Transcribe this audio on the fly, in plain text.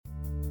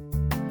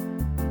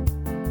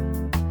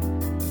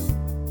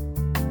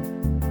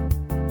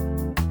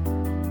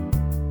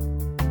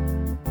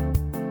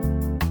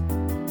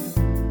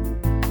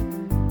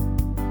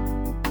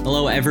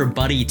Hello,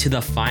 everybody, to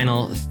the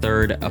Final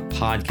Third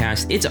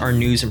podcast. It's our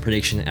news and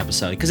prediction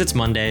episode because it's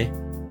Monday.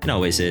 It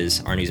always is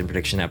our news and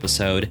prediction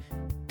episode.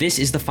 This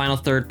is the Final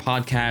Third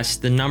podcast,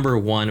 the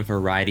 #1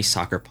 variety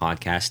soccer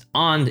podcast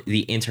on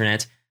the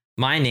internet.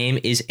 My name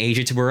is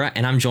AJ Tabura,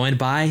 and I'm joined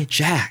by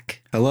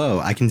Jack. Hello,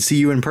 I can see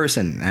you in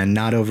person and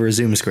not over a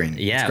Zoom screen.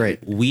 Yeah, it's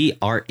great. We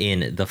are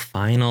in the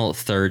Final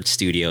Third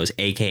studios,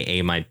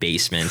 aka my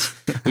basement,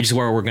 which is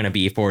where we're going to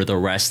be for the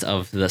rest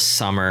of the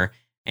summer.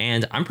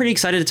 And I'm pretty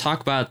excited to talk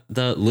about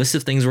the list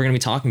of things we're going to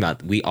be talking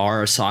about. We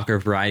are a soccer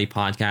variety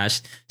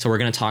podcast, so we're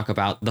going to talk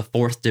about the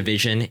 4th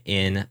division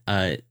in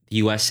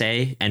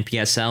USA,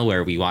 NPSL,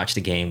 where we watched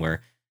a game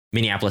where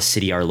Minneapolis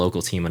City, our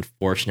local team,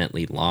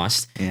 unfortunately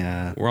lost.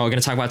 Yeah. We're all going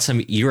to talk about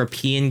some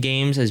European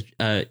games,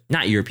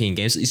 not European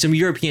games, some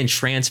European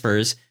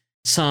transfers,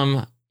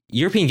 some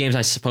European games,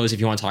 I suppose,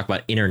 if you want to talk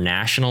about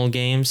international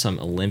games, some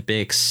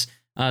Olympics,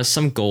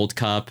 some Gold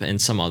Cup,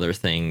 and some other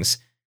things.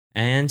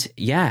 And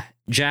yeah,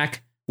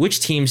 Jack, which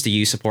teams do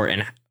you support,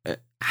 and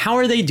how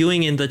are they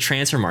doing in the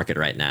transfer market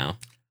right now?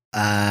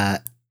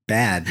 Bad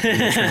in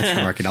the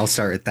transfer market. I'll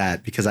start with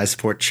that because I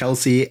support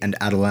Chelsea and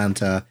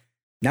Atalanta.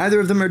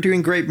 Neither of them are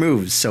doing great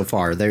moves so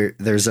far.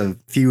 There's a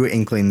few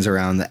inklings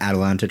around the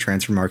Atalanta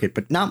transfer market,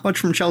 but not much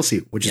from Chelsea,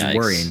 which is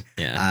worrying.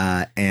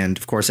 Yeah. And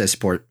of course, I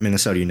support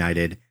Minnesota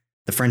United,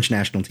 the French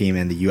national team,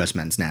 and the US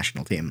men's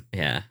national team.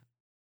 Yeah.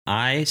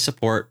 I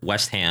support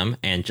West Ham,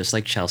 and just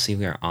like Chelsea,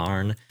 we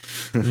are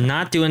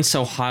not doing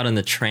so hot on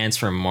the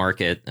transfer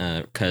market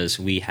because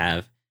we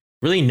have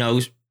really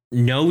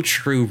no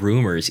true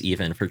rumors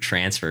even for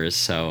transfers.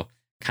 So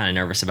kind of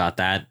nervous about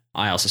that.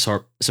 I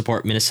also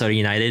support Minnesota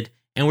United,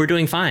 and we're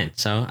doing fine.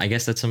 So I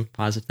guess that's some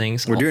positive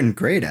things. We're doing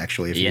great,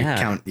 actually. If you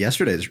count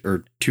yesterday's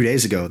or 2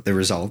 days ago, the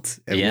result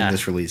when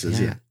this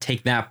releases. Yeah.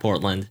 Take that,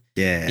 Portland.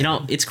 Yeah. You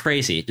know, it's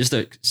crazy. Just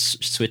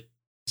to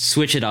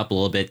switch it up a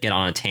little bit, get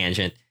on a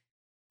tangent.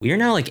 We are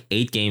now like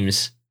 8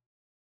 games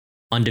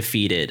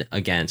undefeated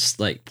against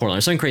like Portland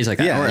or something crazy like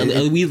that.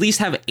 Yeah, or we at least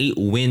have 8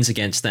 wins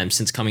against them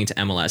since coming to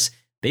MLS.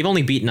 They've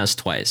only beaten us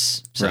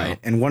twice. So. Right.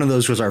 And one of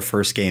those was our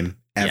first game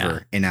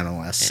ever in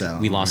MLS. So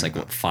we lost like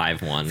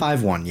 5-1.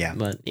 5-1, yeah.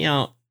 But you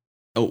know,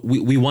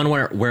 we won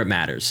where it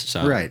matters.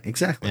 So right,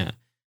 exactly. Yeah.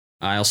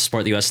 I also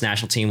support the US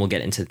national team. We'll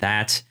get into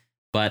that.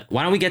 But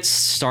why don't we get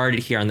started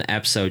here on the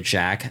episode,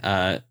 Jack?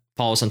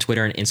 Follow us on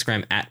Twitter and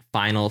Instagram at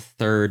Final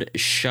Third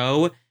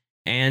Show.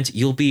 And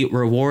you'll be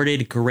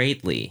rewarded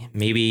greatly,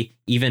 maybe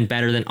even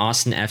better than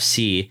Austin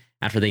FC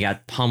after they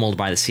got pummeled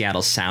by the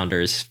Seattle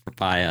Sounders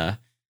by a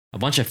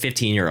bunch of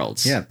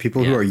 15-year-olds. Yeah,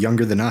 people who are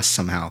younger than us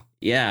somehow.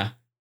 Yeah.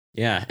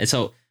 And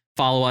so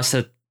follow us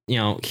to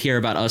hear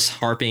about us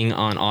harping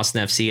on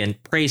Austin FC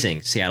and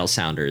praising Seattle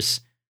Sounders.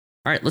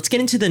 All right, let's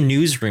get into the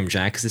newsroom,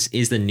 Jack, because this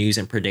is the news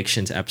and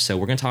predictions episode.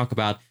 We're going to talk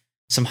about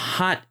some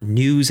hot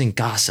news and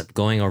gossip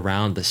going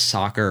around the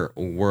soccer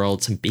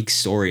world, some big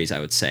stories, I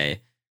would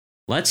say.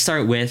 Let's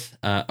start with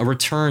a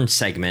return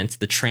segment,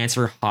 the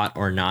transfer hot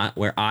or not,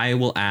 where I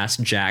will ask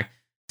Jack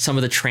some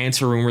of the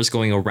transfer rumors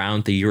going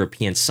around the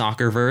European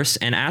soccer verse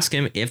and ask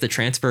him if the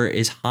transfer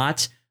is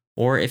hot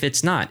or if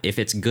it's not, if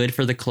it's good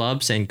for the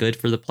clubs and good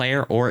for the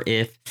player, or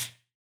if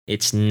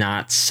it's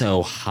not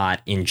so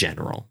hot in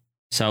general.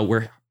 So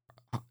we're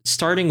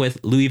starting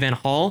with Louis van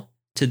Gaal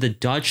to the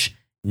Dutch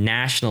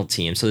national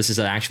team. So this is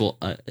an actual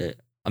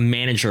a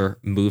manager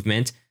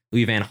movement.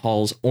 Louis van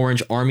Gaal's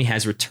Orange Army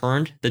has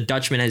returned. The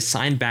Dutchman has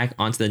signed back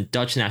onto the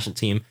Dutch national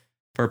team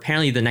for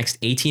apparently the next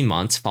 18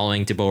 months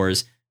following De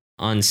Boer's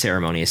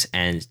unceremonious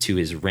end to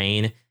his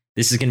reign.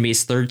 This is going to be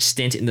his 3rd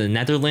stint in the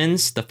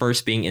Netherlands, the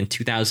first being in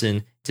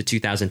 2000 to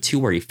 2002,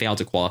 where he failed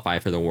to qualify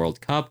for the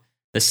World Cup.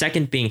 The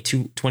second being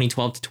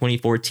 2012 to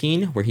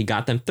 2014, where he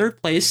got them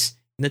 3rd place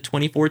in the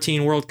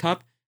 2014 World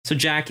Cup. So,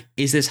 Jack,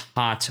 is this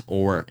hot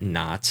or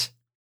not?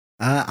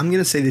 I'm going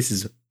to say this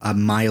is a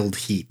mild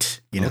heat.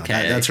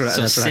 Okay,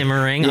 that's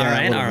simmering. All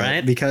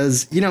right.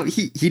 Because,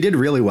 he did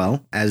really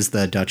well as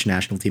the Dutch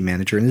national team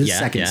manager in his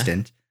second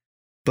stint,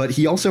 but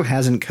he also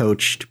hasn't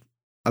coached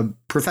a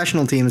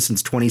professional team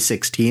since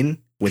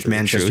 2016 with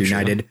Manchester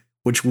United,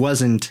 which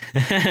wasn't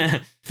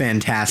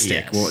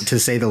fantastic, to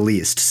say the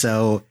least.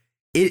 So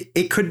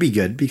it could be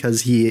good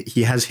because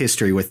he has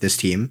history with this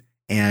team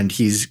and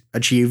he's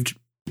achieved,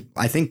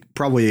 I think,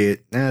 probably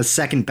a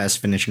second best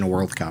finish in a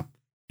World Cup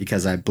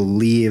because I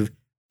believe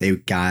they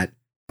got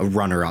a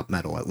runner-up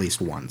medal at least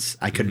once.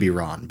 I could be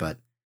wrong, but I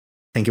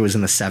think it was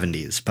in the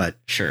 70s. But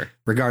sure,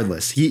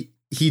 regardless, he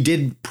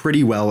did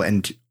pretty well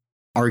and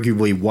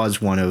arguably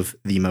was one of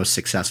the most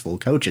successful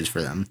coaches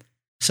for them.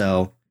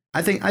 So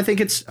I think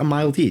it's a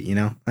mild heat.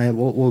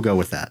 We'll go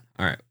with that.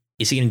 All right,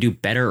 is he going to do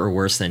better or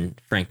worse than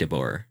Frank de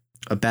Boer?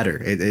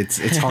 Better.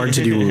 It's hard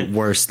to do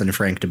worse than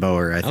Frank de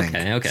Boer, I think.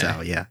 Okay.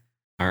 So yeah.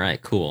 All right,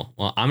 cool.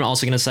 Well, I'm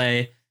also going to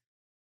say,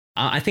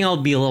 I think I'll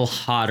be a little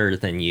hotter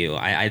than you.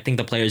 I think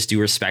the players do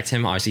respect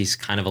him. Obviously, he's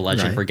kind of a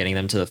legend for getting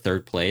them to the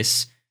 3rd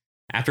place.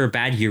 After a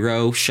bad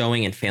Euro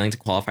showing and failing to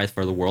qualify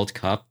for the World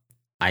Cup,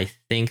 I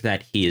think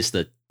that he is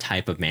the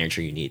type of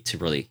manager you need to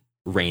really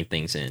rein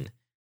things in.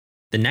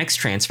 The next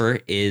transfer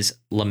is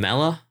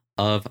Lamela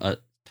of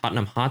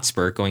Tottenham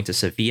Hotspur going to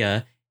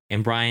Sevilla,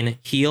 and Brian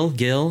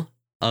Gill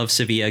of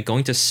Sevilla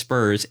going to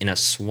Spurs in a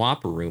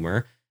swap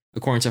rumor.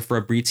 According to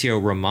Fabrizio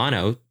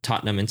Romano,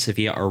 Tottenham and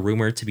Sevilla are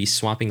rumored to be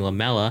swapping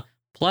Lamela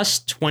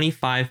plus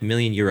 25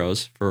 million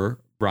euros for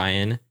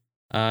Brian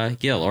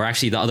Gill, or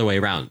actually the other way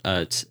around.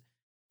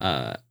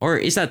 Or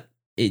is that?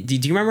 Do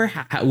you remember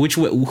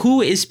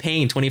who is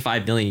paying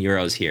 25 million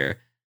euros here?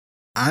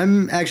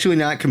 I'm actually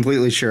not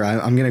completely sure.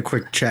 I'm going to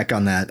quick check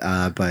on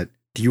that. But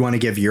do you want to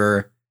give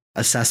your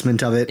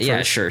assessment of it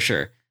first? Yeah,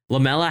 sure.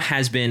 Lamela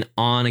has been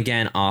on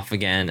again, off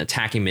again,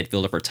 attacking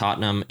midfielder for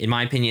Tottenham. In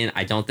my opinion,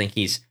 I don't think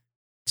he's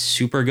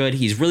super good.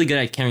 He's really good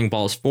at carrying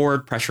balls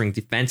forward, pressuring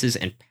defenses,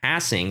 and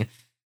passing,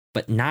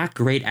 but not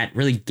great at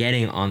really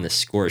getting on the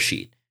score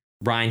sheet.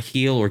 Brian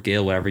Gill, or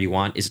Gill, whatever you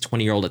want, is a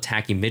 20-year-old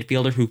attacking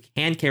midfielder who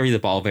can carry the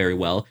ball very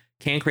well,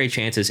 can create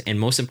chances, and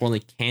most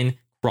importantly, can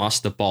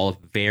cross the ball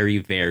very,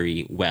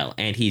 very well.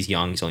 And he's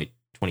young. He's only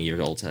 20 years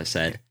old, as I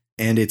said.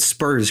 And it's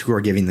Spurs who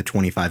are giving the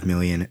 25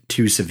 million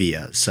to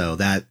Sevilla. So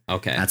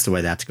that's the way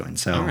that's going.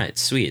 So all right,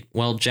 sweet.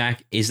 Well,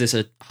 Jack, is this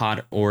a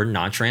hot or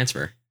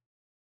non-transfer?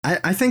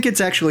 I think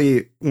it's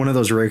actually one of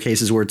those rare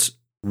cases where it's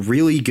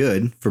really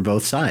good for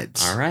both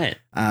sides. All right.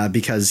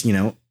 Because,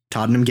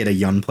 Tottenham get a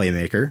young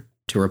playmaker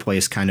to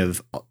replace kind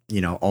of,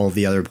 all of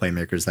the other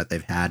playmakers that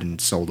they've had and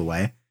sold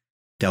away.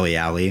 Dele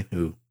Alli,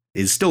 who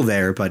is still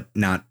there, but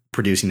not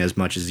producing as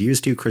much as he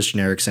used to. Christian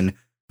Eriksen,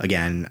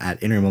 again,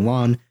 at Inter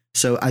Milan.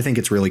 So I think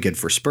it's really good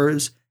for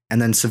Spurs.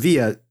 And then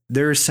Sevilla,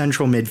 their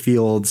central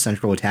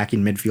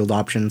attacking midfield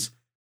options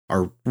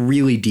are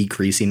really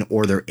decreasing,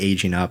 or they're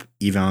aging up.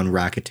 Ivan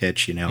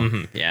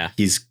Rakitic,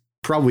 he's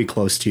probably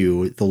close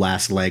to the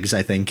last legs,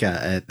 I think,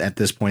 at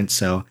this point.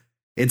 So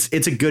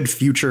it's a good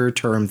future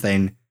term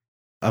thing.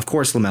 Of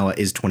course, Lamela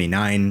is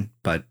 29,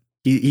 but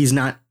he's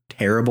not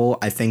terrible.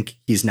 I think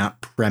he's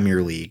not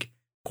Premier League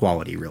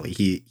quality, really.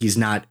 He's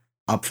not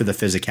up for the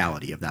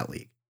physicality of that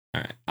league.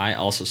 All right. I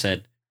also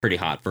said pretty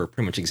hot for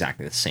pretty much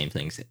exactly the same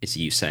things as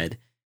you said.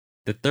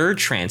 The third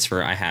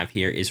transfer I have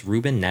here is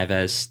Ruben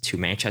Neves to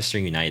Manchester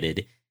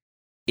United.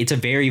 It's a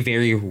very,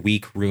 very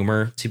weak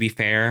rumor, to be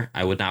fair.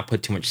 I would not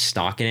put too much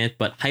stock in it,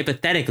 but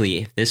hypothetically,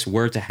 if this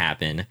were to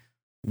happen,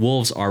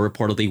 Wolves are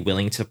reportedly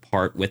willing to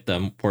part with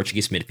the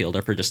Portuguese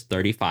midfielder for just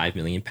 £35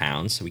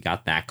 million. So we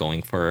got that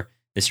going for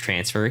this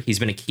transfer. He's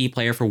been a key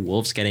player for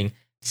Wolves, getting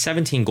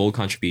 17 goal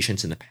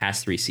contributions in the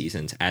past 3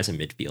 seasons as a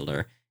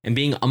midfielder, and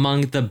being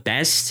among the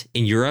best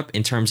in Europe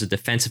in terms of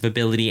defensive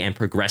ability and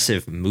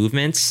progressive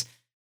movements.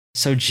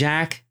 So,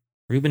 Jack,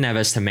 Ruben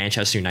Neves to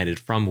Manchester United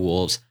from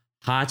Wolves,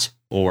 hot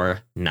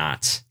or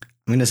not?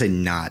 I'm going to say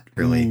not,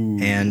 really. Ooh.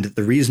 And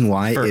the reason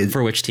why is...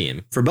 For which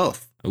team? For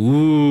both.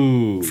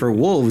 Ooh. For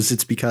Wolves,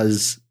 it's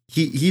because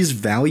he's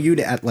valued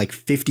at like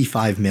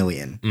 55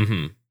 million.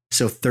 Mm-hmm.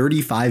 So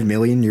 35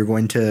 million you're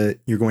going to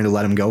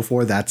let him go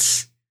for.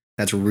 That's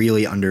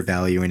really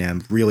undervaluing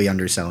him, really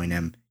underselling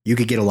him. You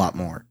could get a lot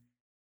more.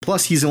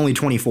 Plus, he's only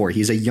 24.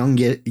 He's a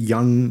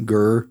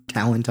younger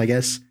talent, I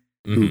guess,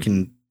 who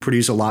can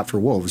produce a lot for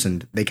Wolves.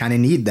 And they kind of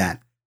need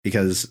that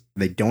because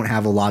they don't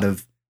have a lot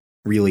of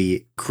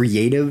really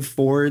creative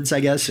forwards, I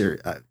guess,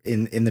 or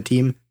in the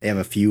team. They have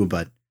a few,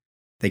 but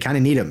they kind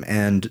of need them.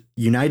 And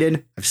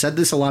United, I've said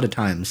this a lot of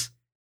times,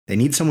 they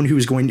need someone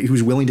who's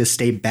willing to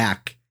stay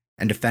back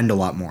and defend a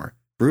lot more.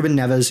 Ruben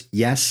Neves,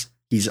 yes,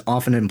 he's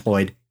often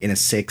employed in a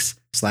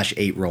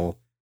 6/8 role,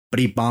 but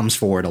he bombs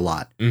forward a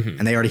lot. Mm-hmm.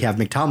 And they already have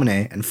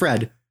McTominay and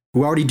Fred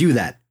who already do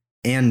that.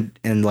 And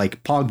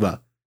like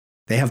Pogba,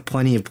 they have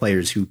plenty of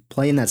players who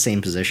play in that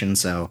same position.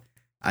 So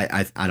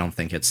I don't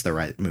think it's the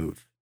right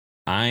move.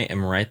 I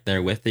am right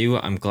there with you.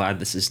 I'm glad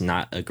this is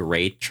not a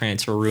great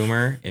transfer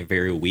rumor and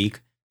very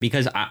weak,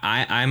 because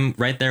I'm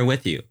right there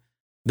with you.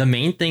 The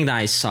main thing that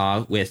I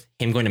saw with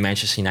him going to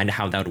Manchester United,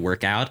 how that would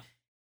work out,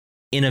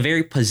 in a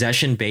very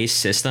possession-based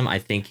system, I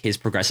think his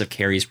progressive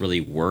carries really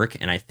work.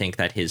 And I think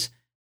that his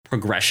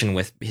progression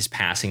with his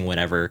passing,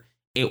 whatever,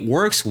 it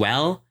works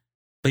well,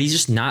 but he's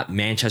just not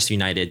Manchester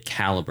United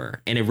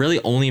caliber. And it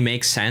really only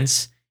makes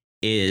sense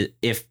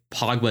if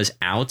Pogba's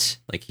out,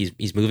 like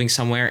he's moving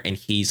somewhere and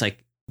he's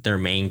like their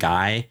main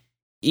guy.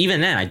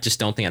 Even then, I just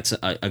don't think that's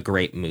a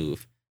great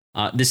move.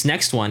 This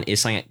next one is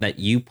something that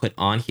you put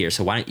on here.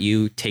 So why don't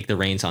you take the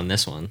reins on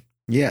this one?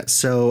 Yeah,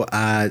 so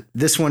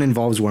this one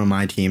involves one of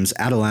my teams,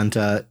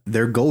 Atalanta.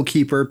 Their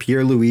goalkeeper,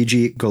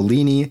 Pierluigi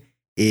Golini,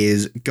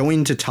 is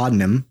going to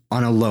Tottenham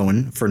on a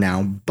loan for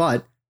now,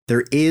 but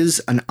there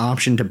is an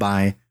option to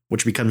buy,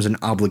 which becomes an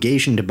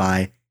obligation to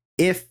buy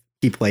if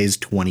he plays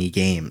 20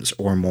 games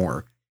or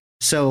more.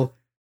 So,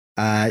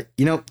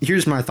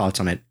 here's my thoughts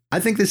on it. I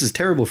think this is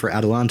terrible for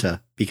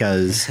Atalanta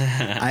because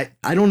I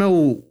don't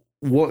know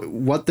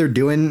what they're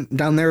doing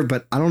down there,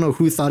 but I don't know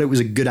who thought it was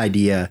a good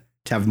idea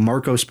to have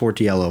Marco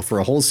Sportiello for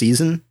a whole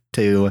season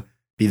to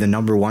be the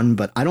number one,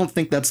 but I don't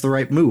think that's the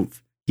right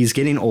move. He's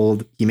getting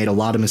old. He made a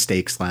lot of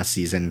mistakes last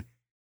season.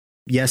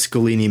 Yes,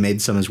 Golini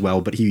made some as well,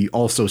 but he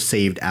also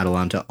saved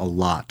Atalanta a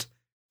lot.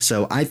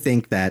 So I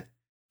think that,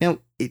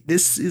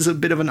 this is a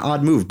bit of an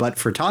odd move, but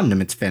for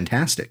Tottenham, it's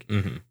fantastic.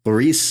 Mm-hmm.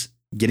 Lloris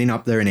getting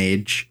up there in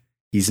age.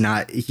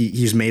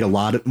 He's made a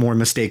lot more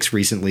mistakes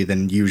recently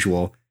than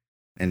usual.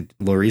 And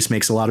Lloris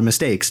makes a lot of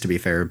mistakes, to be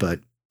fair, but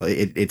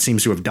it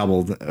seems to have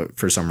doubled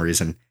for some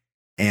reason.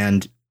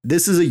 And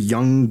this is a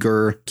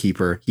younger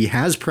keeper. He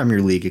has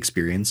Premier League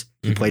experience.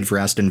 He played for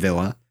Aston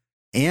Villa,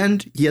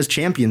 and he has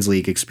Champions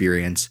League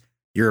experience,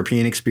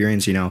 European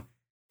experience.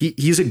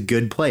 He's a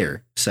good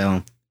player.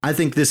 So I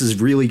think this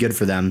is really good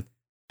for them.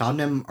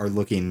 Tottenham are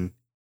looking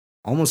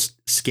almost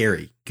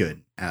scary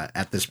good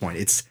at this point.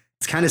 It's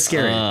kind of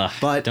scary,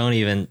 but don't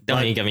even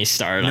get me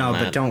started on that.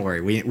 No, but don't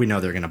worry. We know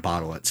they're going to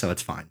bottle it, so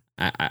it's fine.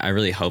 I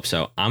really hope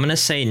so. I'm going to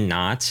say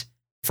not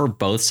for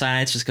both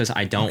sides, just because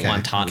I don't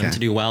want Tottenham to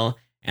do well.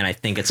 And I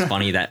think it's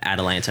funny that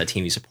Atalanta,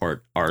 team you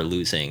support, are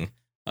losing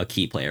a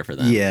key player for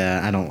them.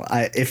 Yeah,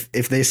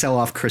 if they sell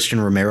off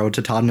Christian Romero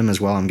to Tottenham as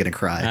well, I'm going to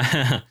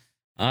cry.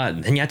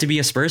 Then you have to be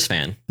a Spurs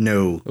fan.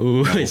 No.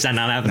 Ooh, no. Is that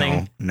not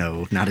happening?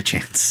 No, not a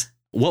chance.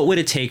 What would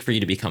it take for you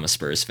to become a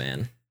Spurs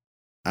fan?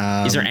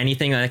 Is there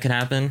anything that could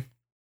happen?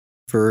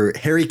 For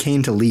Harry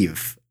Kane to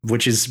leave,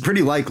 which is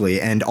pretty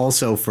likely, and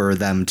also for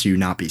them to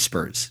not be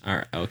Spurs. All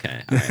right,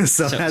 okay. All right.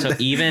 so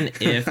even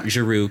if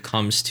Giroud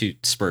comes to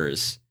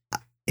Spurs...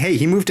 Hey,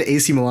 he moved to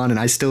AC Milan, and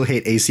I still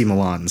hate AC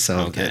Milan,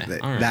 so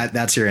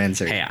that's your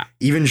answer. Hey,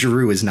 even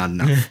Giroud is not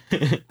enough.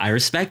 I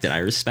respect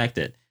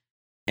it.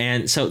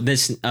 And so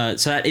this, so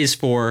that is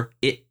for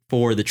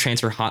the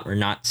transfer hot or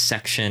not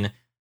section.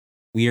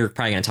 We are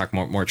probably going to talk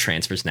more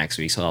transfers next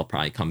week, so I'll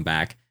probably come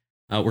back.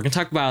 We're going to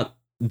talk about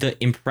the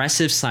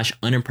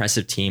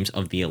impressive/unimpressive teams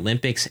of the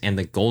Olympics and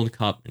the Gold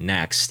Cup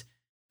next.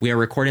 We are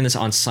recording this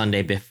on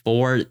Sunday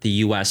before the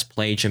U.S.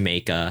 play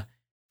Jamaica,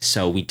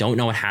 so we don't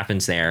know what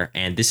happens there.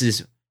 And this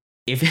is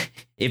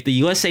if the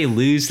USA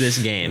lose this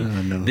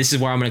game, this is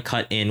where I'm going to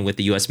cut in with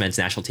the U.S. men's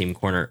national team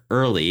corner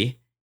early.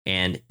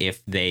 And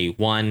if they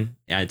won,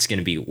 it's going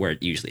to be where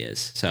it usually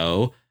is.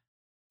 So,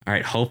 all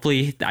right,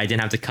 hopefully I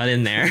didn't have to cut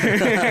in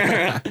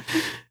there.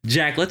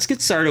 Jack, let's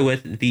get started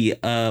with the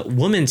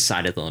women's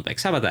side of the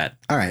Olympics. How about that?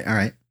 All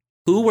right.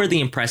 Who were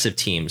the impressive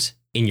teams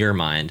in your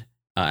mind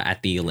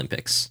at the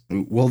Olympics?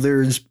 Well,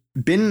 there's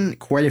been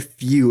quite a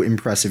few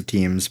impressive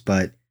teams,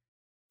 but,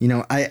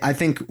 I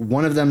think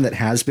one of them that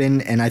has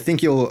been, and I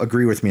think you'll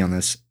agree with me on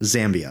this,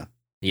 Zambia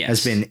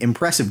has been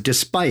impressive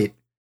despite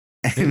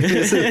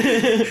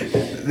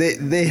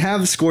they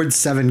have scored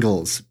 7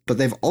 goals, but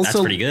they've also that's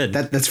pretty good.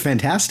 That's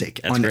fantastic.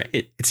 That's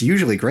great. It's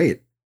usually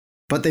great,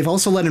 but they've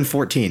also let in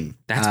 14.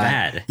 That's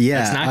bad. Yeah,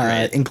 that's not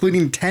great.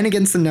 Including 10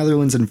 against the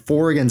Netherlands and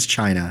 4 against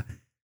China.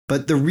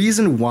 But the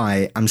reason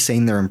why I'm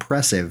saying they're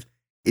impressive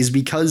is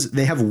because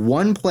they have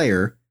one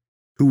player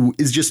who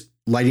is just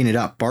lighting it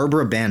up.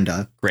 Barbara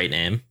Banda. Great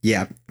name.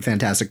 Yeah,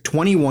 fantastic.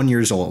 21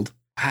 years old.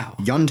 Wow.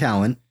 Young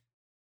talent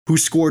who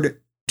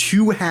scored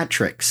 2 hat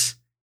tricks.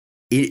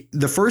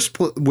 The first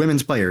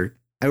women's player,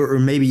 or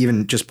maybe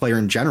even just player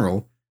in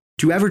general,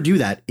 to ever do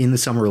that in the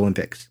Summer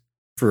Olympics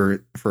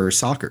for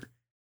soccer,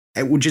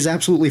 which is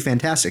absolutely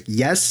fantastic.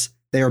 Yes,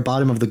 they are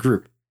bottom of the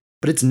group,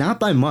 but it's not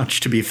by much,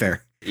 to be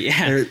fair.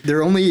 Yeah,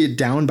 they're only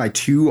down by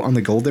 2 on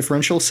the goal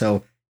differential.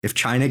 So if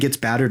China gets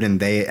battered and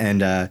they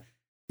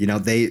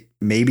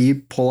maybe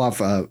pull off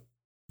a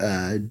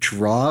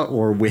draw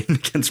or win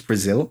against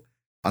Brazil,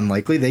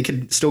 unlikely, they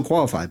could still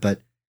qualify, but.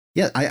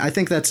 Yeah, I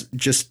think that's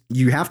just,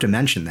 you have to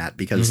mention that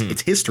because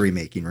it's history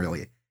making,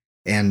 really.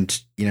 And,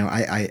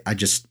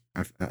 AJ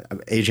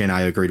and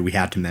I agreed we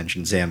had to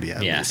mention Zambia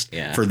at least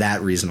for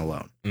that reason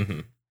alone.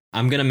 Mm-hmm.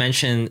 I'm going to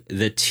mention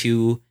the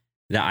 2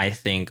 that I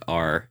think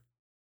are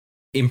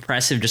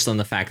impressive just on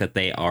the fact that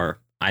they are,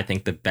 I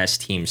think, the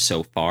best team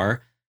so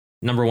far.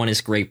 Number 1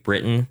 is Great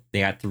Britain. They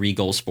got 3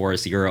 goals for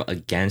us. 0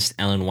 against.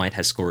 Ellen White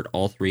has scored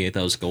all 3 of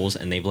those goals,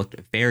 and they've looked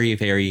very,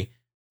 very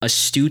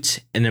astute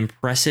and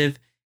impressive.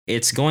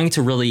 It's going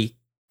to really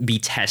be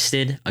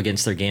tested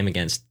against their game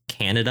against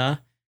Canada.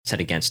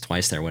 Said against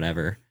twice there,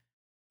 whatever.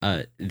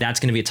 That's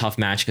going to be a tough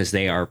match because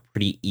they are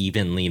pretty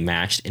evenly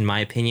matched, in my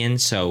opinion.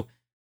 So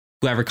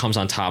whoever comes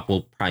on top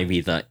will probably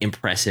be the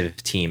impressive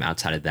team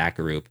outside of that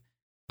group.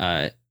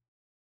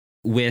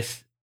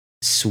 With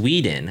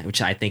Sweden,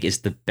 which I think is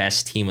the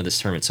best team of this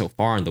tournament so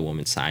far on the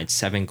women's side,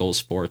 7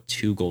 goals for,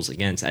 2 goals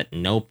against. At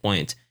no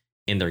point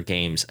in their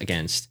games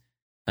against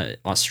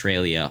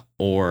Australia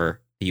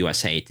or the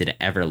USA did it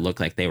ever look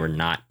like they were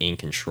not in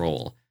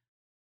control.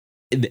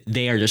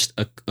 They are just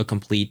a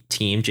complete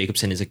team.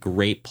 Jacobson is a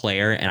great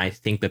player, and I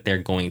think that they're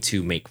going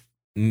to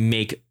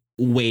make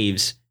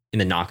waves in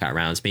the knockout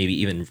rounds, maybe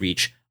even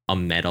reach a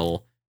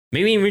medal,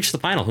 maybe even reach the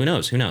final. Who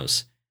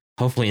knows?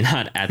 Hopefully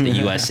not at the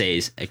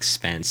USA's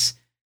expense.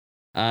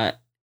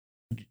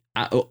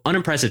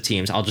 Unimpressive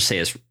teams, I'll just say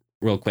this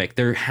real quick.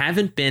 There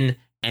haven't been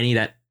any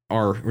that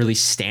are really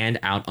stand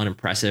out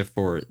unimpressive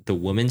for the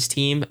women's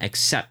team,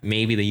 except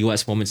maybe the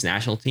U.S. women's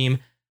national team,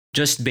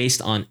 just based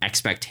on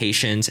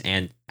expectations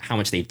and how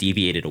much they've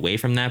deviated away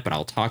from that. But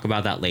I'll talk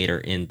about that later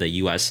in the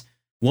U.S.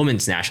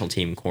 women's national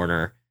team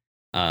corner.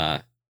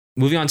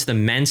 Moving on to the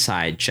men's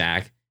side,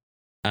 Jack.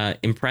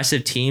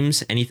 Impressive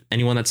teams.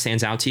 Anyone that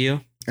stands out to you?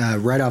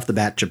 Right off the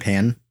bat,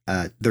 Japan.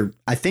 I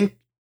think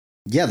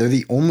Yeah, they're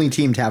the only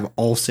team to have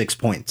all 6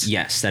 points.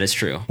 Yes, that is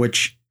true.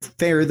 Which,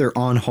 fair, they're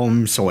on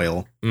home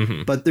soil.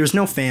 Mm-hmm. But there's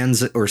no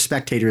fans or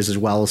spectators as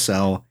well,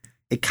 so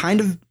it kind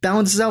of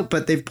balances out.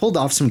 But they've pulled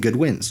off some good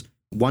wins.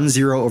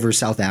 1-0 over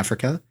South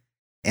Africa,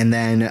 and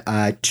then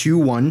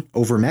 2-1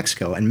 over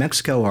Mexico. And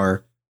Mexico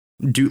are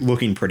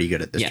looking pretty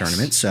good at this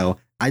tournament, so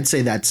I'd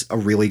say that's a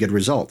really good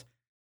result.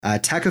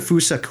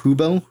 Takefusa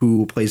Kubo,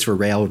 who plays for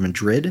Real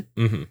Madrid,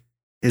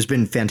 has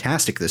been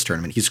fantastic this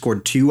tournament. He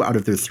scored 2 out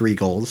of their 3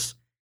 goals,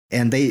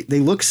 and they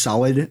look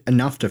solid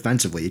enough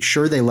defensively.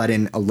 Sure, they let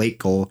in a late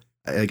goal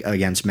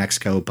against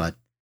Mexico, but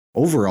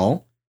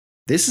overall,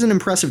 this is an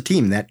impressive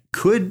team that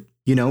could,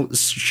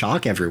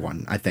 shock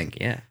everyone, I think.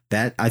 Yeah.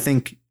 That, I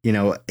think,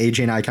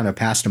 AJ and I kind of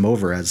passed him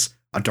over as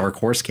a dark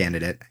horse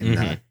candidate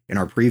in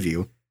our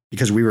preview,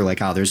 because we were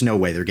like, oh, there's no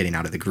way they're getting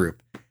out of the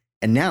group.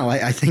 And now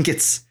I think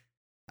it's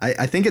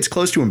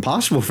close to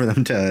impossible for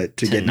them to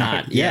get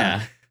not.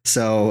 Yeah.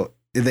 So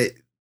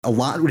a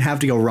lot would have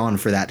to go wrong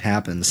for that to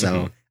happen.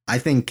 So I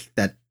think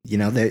that,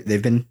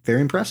 they've been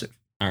very impressive.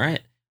 All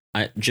right.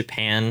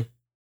 Japan,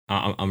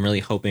 I'm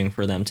really hoping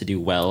for them to do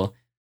well,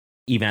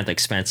 even at the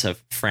expense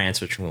of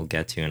France, which we'll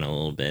get to in a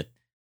little bit.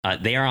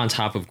 They are on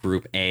top of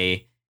Group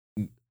A.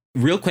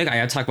 Real quick, I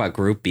got to talk about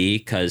Group B,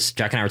 because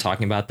Jack and I were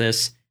talking about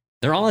this.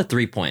 They're all at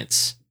 3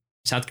 points.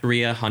 South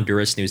Korea,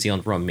 Honduras, New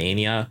Zealand,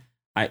 Romania.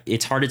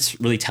 It's hard to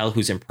really tell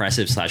who's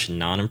impressive /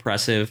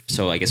 non-impressive.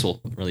 So I guess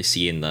we'll really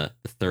see in the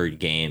third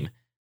game.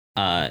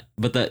 But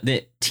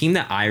the team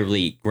that I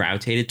really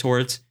gravitated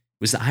towards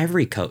was the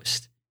Ivory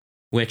Coast,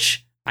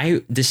 which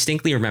I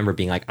distinctly remember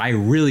being like, I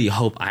really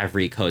hope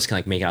Ivory Coast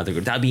can make it out of the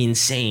group. That'd be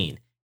insane.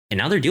 And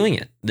now they're doing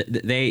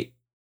it.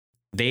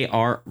 They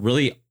are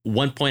really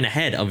 1 point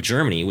ahead of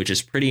Germany, which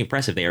is pretty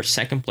impressive. They are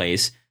second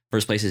place.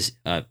 First place is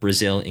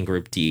Brazil in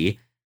Group D.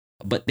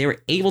 But they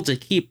were able to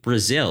keep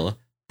Brazil,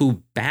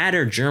 who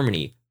battered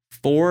Germany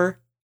 4-2,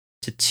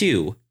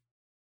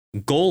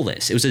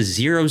 goalless. It was a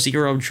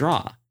 0-0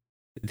 draw.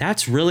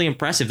 That's really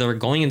impressive. They were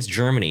going against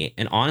Germany.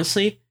 And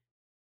honestly,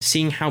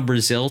 seeing how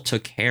Brazil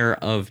took care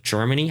of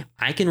Germany,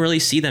 I can really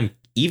see them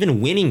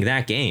even winning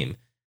that game.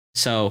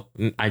 So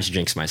I just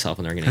jinxed myself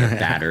and they're going to get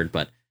battered.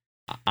 But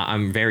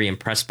I'm very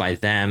impressed by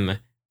them.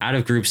 Out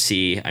of Group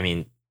C, I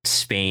mean,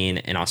 Spain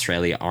and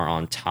Australia are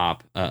on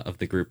top of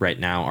the group right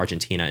now.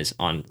 Argentina is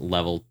on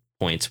level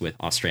points with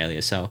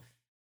Australia. So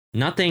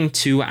nothing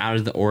too out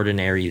of the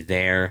ordinary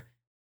there.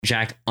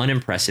 Jack,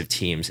 unimpressive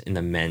teams in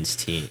the men's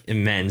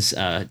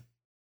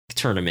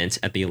tournament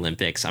at the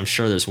Olympics. I'm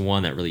sure there's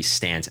one that really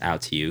stands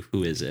out to you.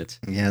 Who is it?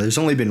 Yeah, there's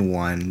only been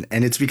one,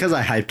 and it's because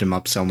I hyped him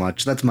up so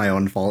much. That's my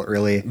own fault,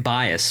 really.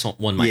 Bias,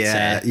 one might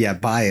say. Yeah,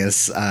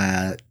 bias.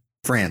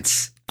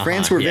 France.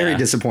 France were very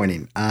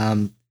disappointing.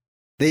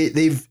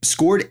 They've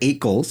scored 8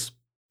 goals.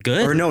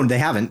 Good. Or no, they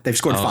haven't. They've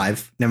scored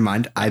 5. Never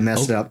mind. I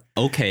messed it up.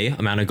 Okay,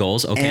 amount of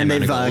goals. Okay, and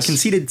they've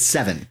conceded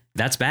 7.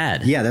 That's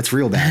bad. Yeah, that's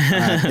real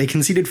bad. They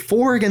conceded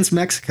 4 against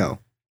Mexico.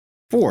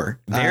 4.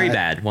 Very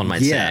bad, one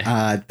might say.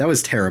 Yeah, that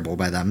was terrible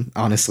by them,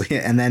 honestly.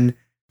 And then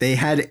they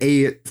had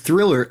a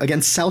thriller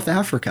against South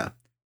Africa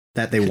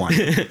that they won.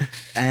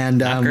 And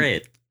not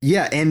great.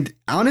 Yeah, and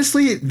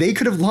honestly, they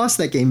could have lost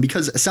that game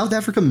because South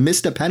Africa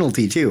missed a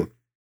penalty too.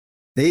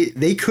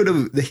 They could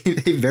have.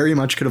 They very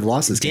much could have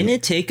lost this game. Didn't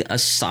it take a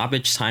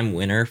stoppage time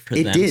winner for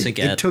them to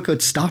get? It took a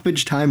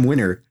stoppage time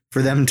winner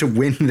for them to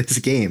win this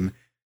game.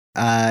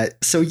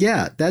 So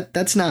yeah,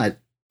 that's not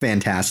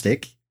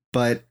fantastic.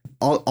 But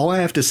all I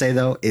have to say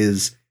though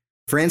is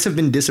France have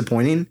been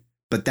disappointing,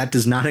 but that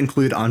does not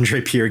include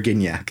Andre Pierre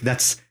Gignac.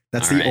 That's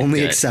the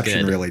only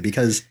exception really,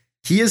 because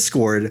he has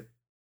scored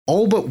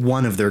all but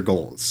one of their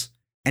goals,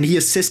 and he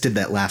assisted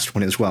that last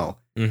one as well.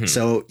 Mm-hmm.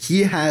 So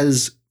he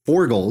has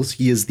 4 goals.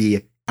 He is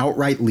the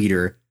outright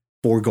leader,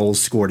 4 goals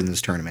scored in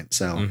this tournament.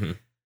 So,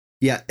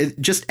 yeah,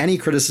 just any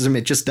criticism,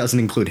 it just doesn't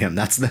include him.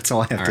 That's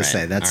all I have to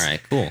say. That's all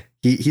right. Cool.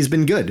 He's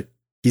been good.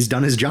 He's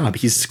done his job.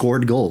 He's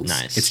scored goals.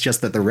 Nice. It's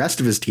just that the rest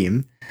of his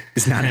team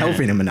is not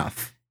helping him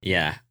enough.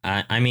 Yeah.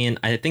 I mean,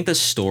 I think the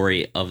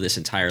story of this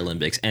entire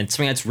Olympics, and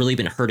something that's really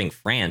been hurting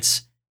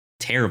France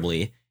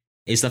terribly,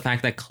 is the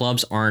fact that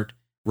clubs aren't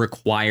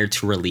required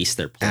to release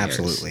their players.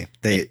 Absolutely.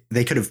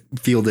 They could have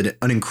fielded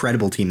an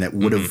incredible team that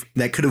would have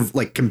that could have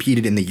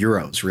competed in the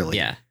Euros, really.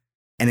 Yeah.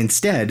 And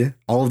instead,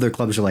 all of their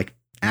clubs are like,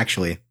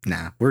 actually,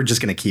 nah, we're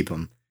just going to keep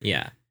them.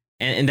 Yeah.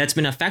 And that's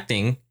been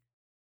affecting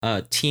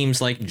teams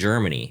like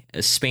Germany,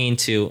 Spain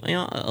to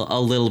a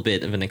little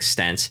bit of an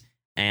extent,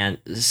 and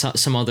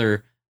some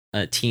other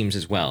teams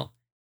as well.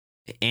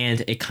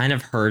 And it kind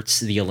of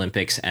hurts the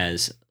Olympics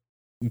as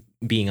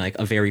being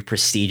a very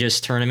prestigious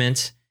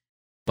tournament.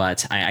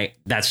 But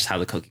that's just how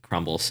the cookie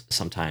crumbles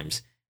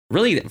sometimes.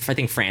 Really, I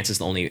think France is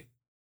the only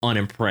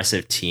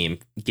unimpressive team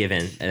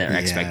given their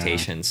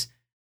expectations.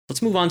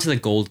 Let's move on to the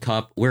Gold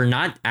Cup. We're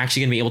not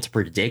actually going to be able to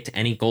predict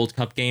any Gold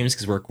Cup games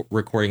because we're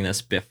recording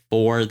this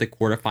before the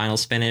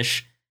quarterfinals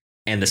finish,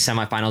 and the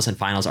semifinals and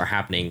finals are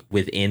happening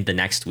within the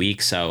next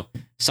week. So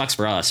sucks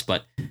for us,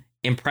 but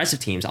impressive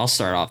teams. I'll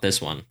start off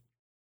this one.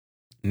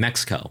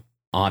 Mexico.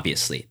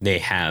 obviously, they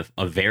have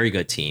a very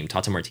good team.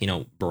 Tata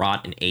Martino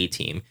brought an A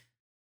team.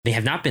 They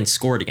have not been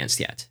scored against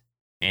yet,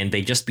 and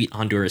they just beat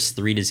Honduras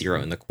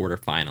 3-0 in the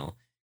quarterfinal.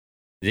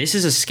 This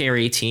is a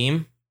scary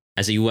team.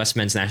 As a U.S.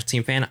 men's national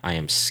team fan, I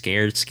am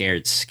scared.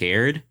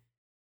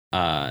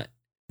 But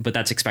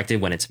that's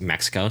expected when it's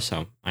Mexico,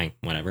 so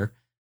whatever.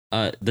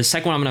 The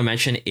second one I'm going to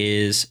mention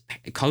is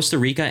Costa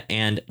Rica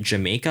and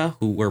Jamaica,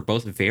 who were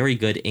both very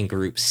good in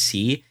Group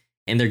C.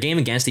 And their game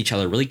against each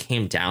other really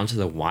came down to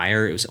the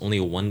wire. It was only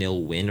a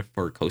 1-0 win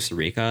for Costa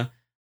Rica.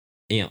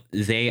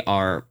 They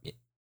are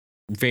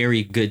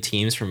very good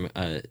teams from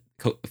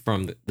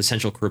the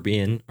Central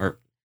Caribbean, or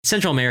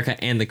Central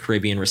America and the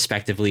Caribbean,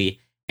 respectively.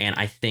 And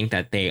I think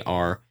that they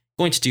are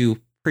going to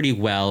do pretty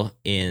well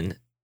in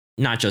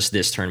not just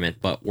this tournament,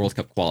 but World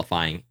Cup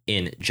qualifying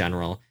in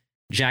general.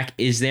 Jack,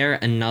 is there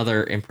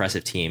another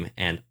impressive team?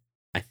 And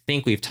I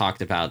think we've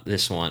talked about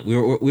this one.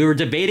 We were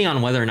debating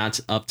on whether or not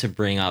it's up to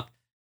bring up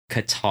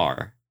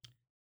Qatar.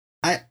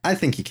 I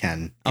think you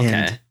can. Okay.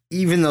 And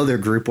even though their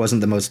group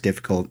wasn't the most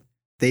difficult,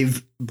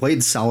 they've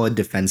played solid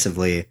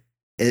defensively,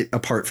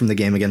 apart from the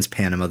game against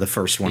Panama, the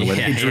first one where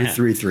they drew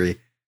 3-3.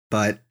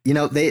 But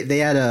they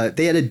had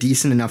a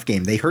decent enough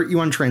game. They hurt you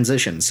on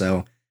transition,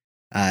 so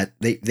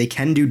they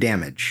can do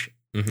damage.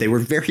 Mm-hmm. They were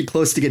very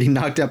close to getting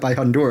knocked out by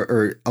Honduras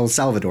or El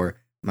Salvador.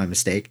 My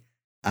mistake.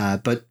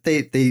 But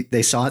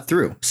they saw it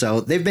through.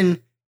 So they've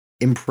been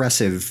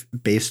impressive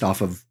based off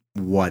of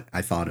what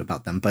I thought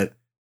about them. But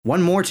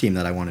one more team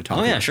that I want to talk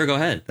about. Oh, yeah, sure. Go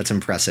ahead. That's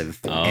impressive.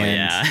 Oh,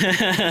 yeah.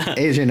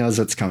 AJ knows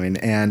what's coming,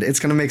 and it's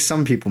going to make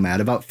some people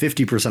mad. About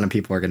 50% of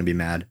people are going to be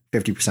mad.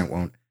 50%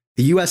 won't.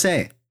 The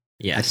USA.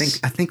 Yes.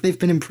 I think they've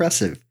been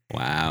impressive.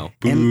 Wow.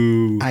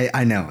 And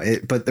I know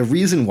it, but the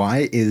reason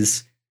why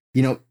is,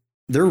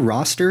 their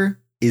roster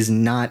is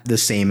not the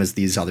same as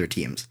these other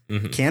teams.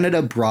 Mm-hmm.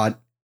 Canada brought,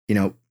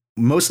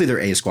 mostly their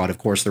A squad. Of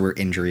course, there were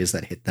injuries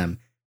that hit them.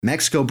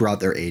 Mexico brought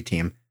their A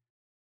team.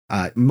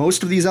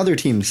 Most of these other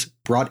teams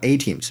brought A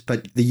teams,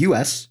 but the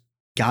U.S.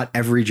 got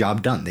every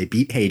job done. They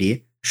beat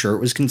Haiti. Sure, it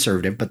was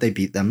conservative, but they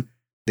beat them.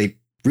 They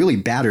really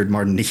battered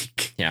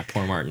Martinique. Yeah,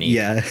 poor Martinique.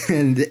 Yeah,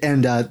 and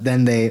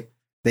then they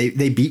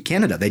beat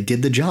Canada. They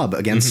did the job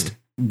against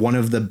one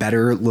of the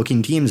better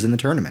looking teams in the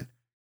tournament.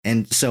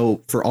 And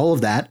so for all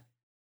of that,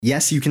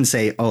 yes, you can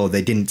say, oh,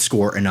 they didn't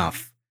score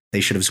enough.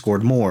 They should have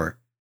scored more.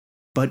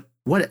 But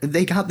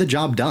they got the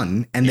job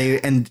done. And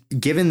and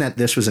given that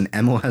this was an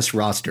MLS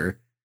roster,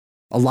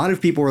 a lot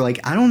of people were like,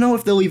 I don't know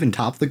if they'll even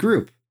top the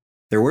group.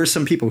 There were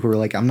some people who were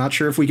like, I'm not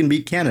sure if we can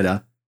beat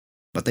Canada,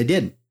 but they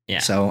did. Yeah.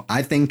 So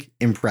I think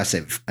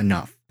impressive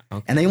enough.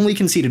 Okay. And they only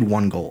conceded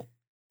one goal.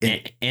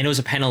 And it was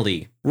a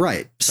penalty.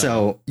 Right.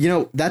 So,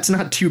 that's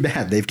not too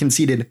bad. They've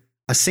conceded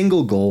a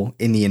single goal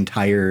in the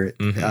entire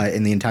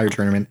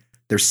tournament.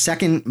 Their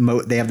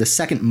they have the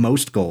second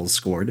most goals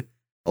scored,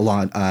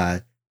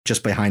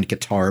 just behind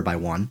Qatar by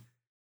 1.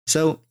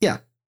 So, yeah,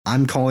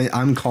 I'm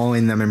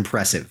calling them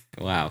impressive.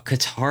 Wow.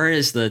 Qatar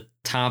is the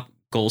top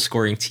goal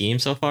scoring team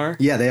so far?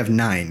 Yeah, they have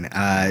 9.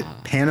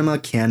 Panama,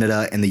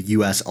 Canada, and the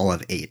US all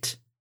have 8.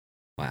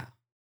 Wow.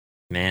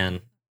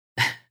 Man.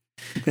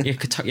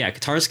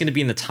 Qatar is going to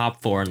be in the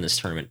top 4 in this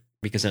tournament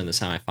because they're in the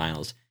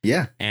semifinals.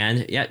 Yeah.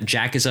 And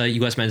Jack is a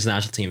U.S. men's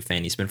national team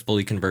fan. He's been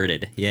fully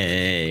converted.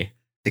 Yay.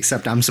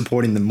 Except I'm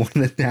supporting them more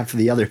than half of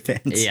the other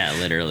fans. Yeah,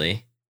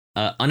 literally.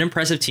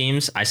 Unimpressive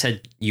teams. I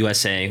said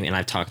USA, and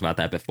I've talked about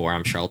that before.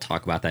 I'm sure I'll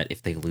talk about that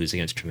if they lose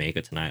against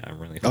Jamaica tonight. I'm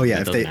really hoping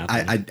if they,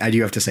 I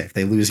do have to say, if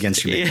they lose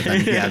against Jamaica,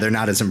 then, they're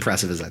not as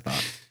impressive as I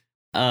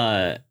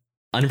thought.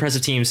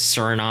 Unimpressive teams,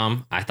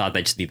 Suriname. I thought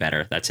they'd just be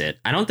better. That's it.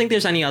 I don't think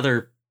there's any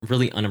other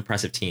really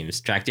unimpressive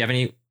teams. Jack, do you have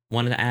any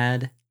one to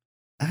add?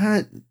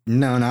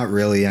 No, not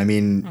really. I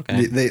mean,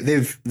 okay.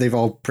 they've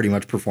all pretty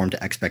much performed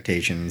to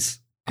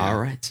expectations. Yeah. All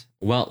right.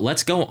 Well,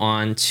 let's go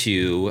on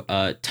to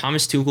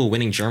Thomas Tuchel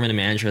winning German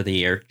Manager of the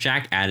Year.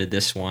 Jack added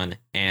this one,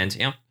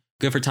 and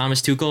good for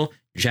Thomas Tuchel.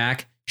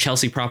 Jack,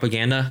 Chelsea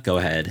propaganda. Go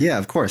ahead. Yeah,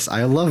 of course.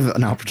 I love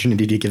an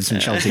opportunity to give some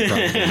Chelsea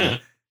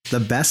propaganda. The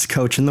best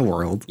coach in the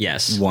world.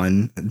 Yes.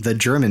 Won the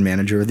German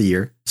Manager of the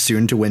Year,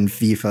 soon to win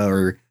FIFA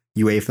or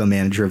UEFA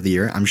Manager of the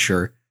Year, I'm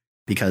sure,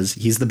 because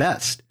he's the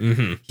best.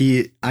 Mm-hmm.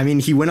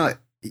 He went out.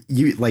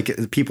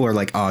 People are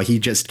like, oh, he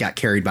just got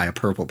carried by a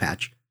purple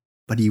patch,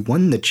 but he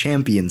won the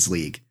Champions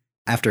League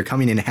after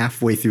coming in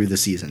halfway through the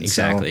season.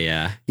 Exactly. So,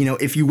 yeah.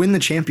 If you win the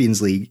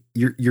Champions League,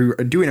 you're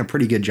doing a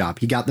pretty good job.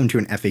 He got them to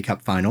an FA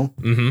Cup final.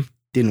 Mm-hmm.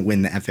 Didn't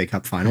win the FA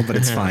Cup final, but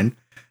it's fine.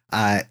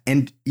 I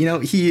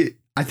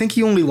think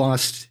he only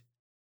lost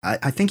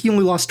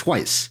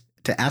twice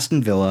to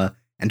Aston Villa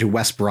and to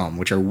West Brom,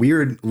 which are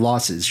weird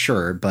losses,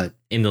 sure, but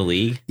in the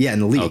league? Yeah, in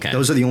the league. Okay.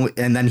 Those are the only,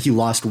 and then he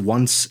lost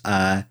once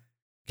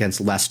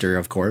against Leicester,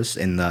 of course,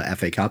 in the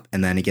FA Cup,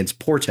 and then against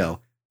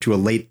Porto to a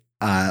late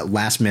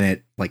last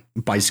minute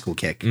bicycle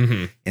kick,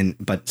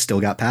 but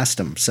still got past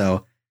him.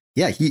 So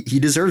yeah, he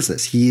deserves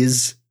this. He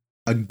is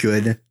a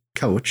good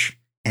coach,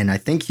 and I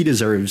think he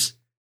deserves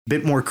a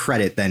bit more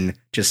credit than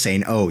just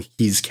saying, oh,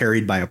 he's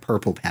carried by a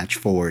purple patch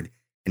forward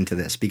into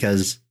this,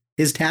 because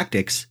his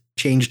tactics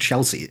changed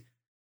Chelsea.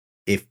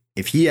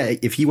 If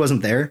he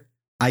wasn't there,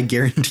 I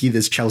guarantee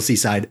this Chelsea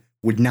side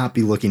would not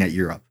be looking at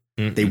Europe.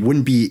 Mm-hmm. They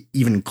wouldn't be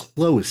even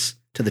close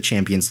to the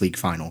Champions League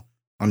final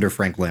under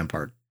Frank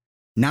Lampard.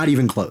 Not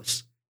even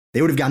close.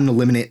 They would have gotten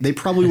eliminated. They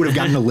probably would have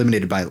gotten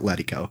eliminated by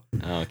Atletico.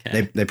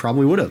 Okay. They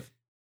probably would have.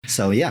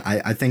 So, yeah,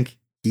 I think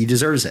he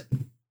deserves it.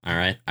 All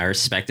right. I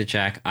respect it,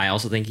 Jack. I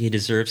also think he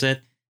deserves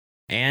it.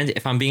 And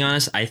if I'm being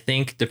honest, I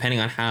think depending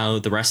on how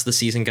the rest of the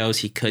season goes,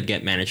 he could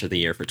get Manager of the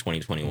Year for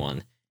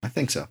 2021. I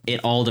think so. It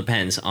all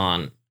depends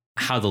on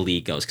how the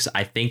league goes, because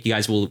I think you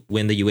guys will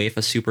win the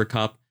UEFA Super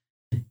Cup.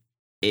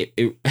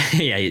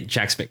 Yeah,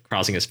 Jack's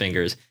crossing his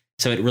fingers.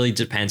 So it really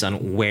depends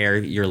on where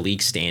your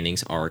league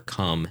standings are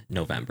come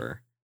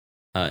November.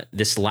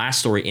 This last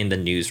story in the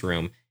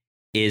newsroom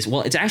is,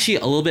 well, it's actually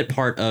a little bit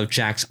part of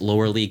Jack's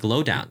lower league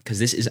lowdown, because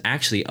this is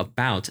actually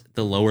about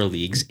the lower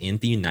leagues in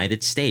the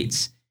United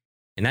States.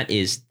 And that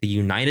is the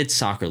United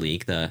Soccer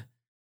League, the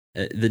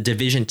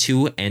Division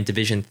 2 and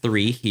Division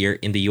 3 here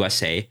in the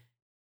USA,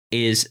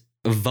 is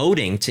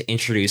voting to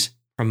introduce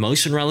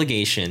promotion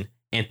relegation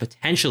and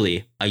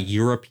potentially a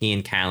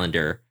European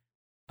calendar.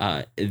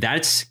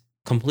 That's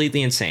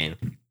completely insane.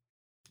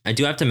 I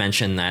do have to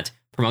mention that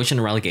promotion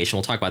and relegation,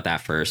 we'll talk about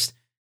that first.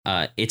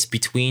 It's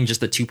between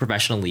just the two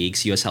professional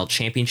leagues, USL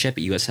Championship,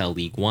 USL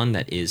League One,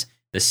 that is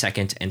the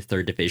second and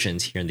third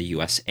divisions here in the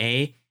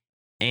USA.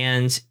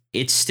 And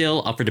it's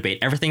still up for debate.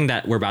 Everything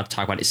that we're about to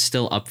talk about is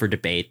still up for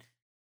debate.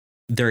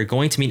 They're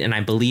going to meet in,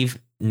 I believe,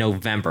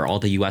 November, all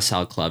the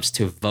USL clubs,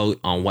 to vote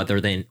on whether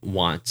or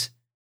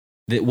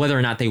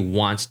not they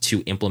want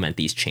to implement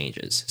these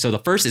changes. So the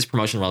first is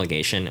promotion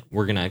relegation.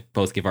 We're going to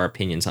both give our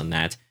opinions on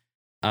that.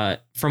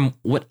 From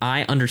what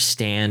I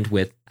understand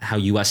with how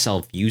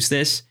USL views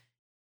this,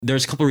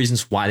 there's a couple of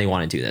reasons why they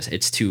want to do this.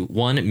 It's to,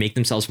 one, make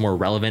themselves more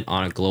relevant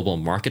on a global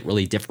market,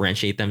 really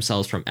differentiate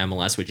themselves from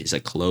MLS, which is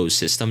a closed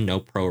system, no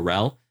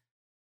pro-rel.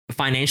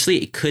 Financially,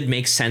 it could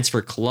make sense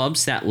for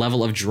clubs. That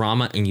level of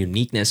drama and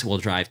uniqueness will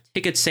drive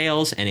ticket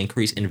sales and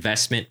increase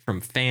investment from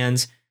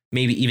fans,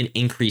 maybe even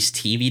increase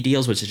TV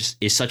deals, which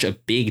is such a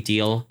big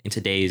deal in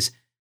today's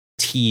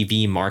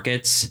TV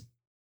markets.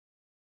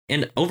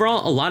 And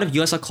overall, a lot of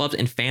USL clubs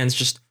and fans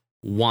just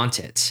want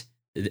it.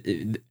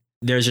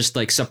 There's just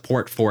like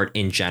support for it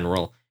in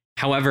general.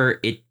 However,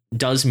 it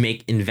does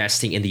make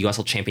investing in the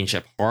USL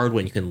Championship hard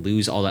when you can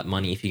lose all that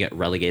money if you get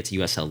relegated to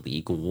USL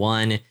League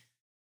One.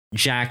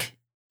 Jack,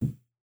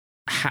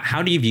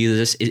 how do you view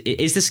this?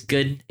 Is this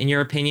good in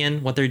your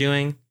opinion, what they're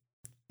doing?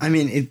 I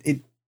mean,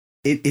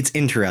 it's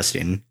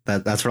interesting.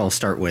 That's what I'll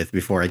start with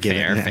before I give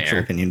an actual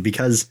opinion,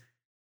 because,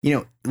 you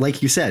know,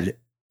 like you said,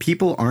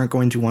 people aren't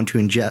going to want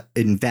to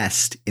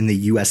invest in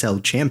the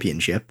USL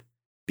Championship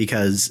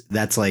because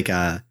that's like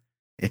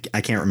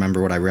I can't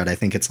remember what I read. I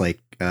think it's like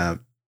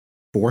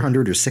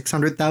 400 or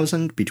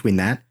 600,000 between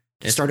that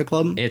to start a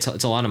club. It's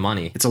a lot of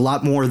money. It's a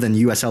lot more than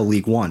USL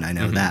League One. I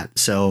know that.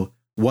 So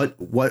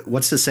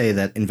what's to say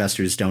that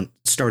investors don't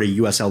start a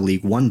USL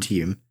League One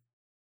team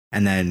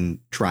and then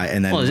try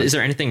and then? Well, is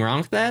there anything wrong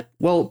with that?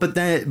 Well, but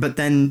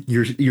then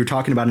you're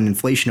talking about an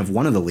inflation of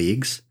one of the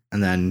leagues,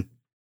 and then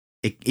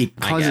it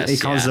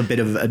causes a bit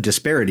of a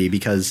disparity,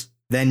 because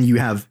then you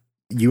have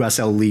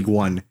USL League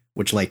One,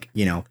 which, like,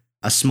 you know,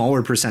 a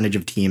smaller percentage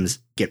of teams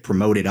get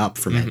promoted up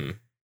from it,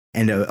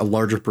 and a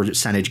larger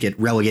percentage get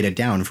relegated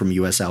down from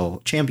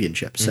USL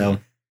Championship. So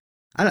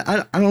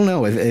I don't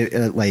know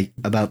if like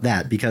about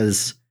that,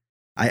 because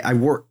I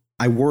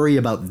worry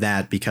about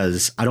that,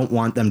 because I don't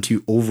want them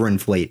to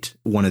overinflate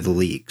one of the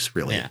leagues,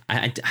 really. Yeah,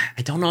 I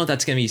don't know if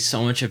that's going to be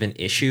so much of an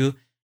issue.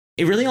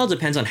 It really all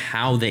depends on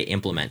how they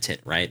implement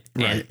it, right?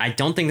 And I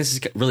don't think this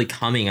is really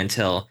coming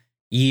until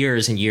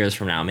years and years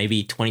from now,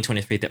 maybe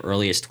 2023 at the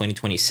earliest,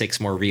 2026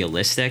 more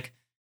realistic,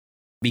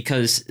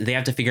 because they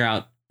have to figure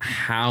out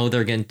how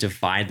they're going to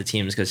divide the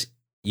teams, because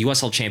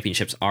USL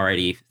Championship's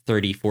already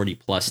 30, 40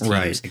 plus teams.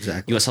 Right,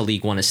 exactly. USL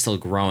League One is still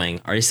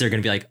growing. Or is there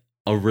going to be like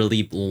a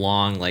really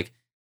long like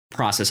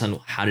process on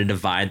how to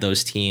divide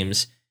those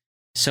teams?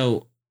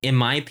 So in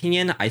my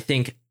opinion, I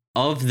think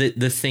of the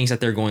things that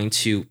they're going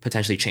to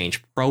potentially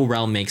change,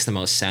 Pro-Rel makes the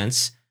most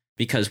sense,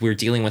 because we're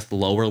dealing with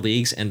lower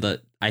leagues, and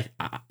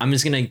I'm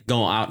just going to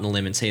go out on a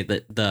limb and say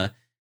that the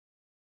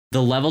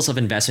levels of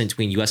investment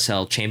between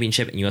USL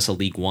Championship and USL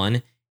League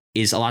One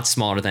is a lot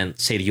smaller than,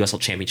 say, the USL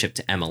Championship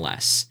to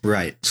MLS.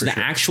 Right. So the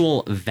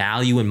actual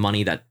value and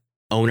money that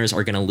owners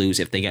are going to lose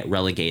if they get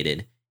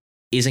relegated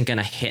isn't going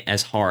to hit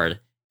as hard,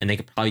 and they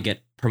could probably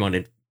get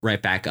promoted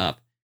right back up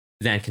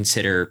than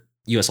consider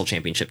USL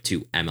Championship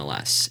to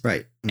MLS.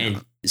 Right. No.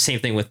 And same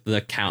thing with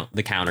the counter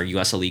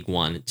USL League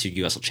One to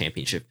USL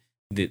Championship.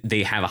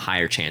 They have a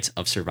higher chance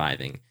of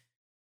surviving.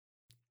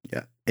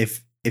 Yeah.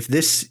 If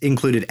this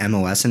included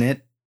MLS in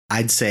it,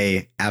 I'd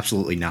say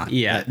absolutely not.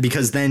 Yeah.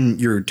 Because then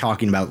you're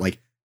talking about like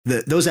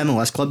those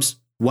MLS clubs,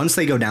 once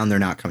they go down, they're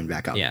not coming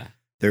back up. Yeah.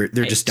 They're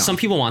just done. Some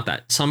people want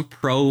that. Some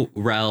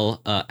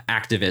pro-rel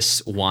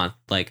activists want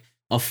like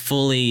a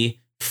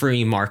fully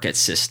free market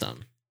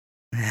system.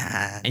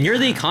 And you're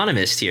the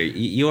economist here.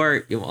 You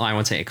are. Well, I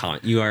won't say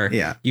economist. You are.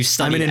 Yeah. You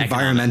study. I'm an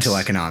environmental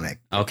economic.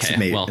 Okay.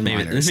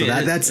 Maybe. So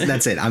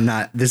that's it. I'm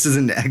not. This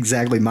isn't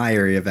exactly my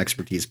area of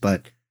expertise,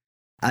 but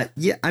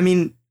yeah. I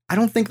mean, I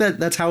don't think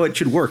that's how it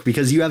should work,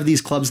 because you have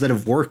these clubs that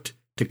have worked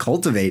to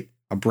cultivate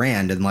a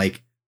brand and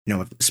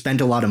have spent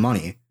a lot of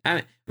money.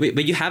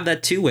 But you have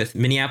that too with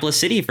Minneapolis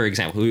City, for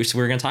example, who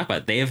we're going to talk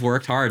about. They have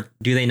worked hard.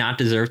 Do they not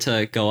deserve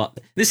to go up?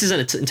 This is an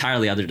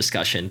entirely other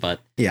discussion, but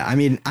yeah, I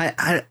mean,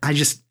 I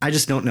just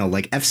don't know.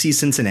 Like FC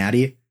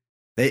Cincinnati,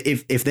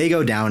 if they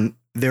go down,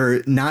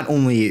 they're not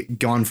only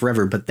gone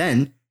forever, but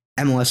then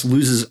MLS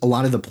loses a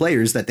lot of the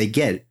players that they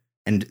get,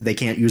 and they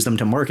can't use them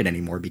to market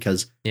anymore,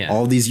 because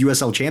all these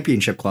USL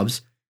Championship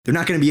clubs, they're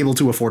not going to be able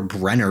to afford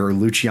Brenner or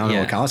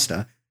Luciano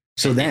Acosta.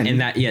 So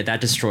that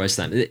destroys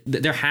them.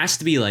 There has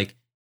to be like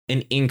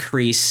an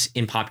increase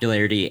in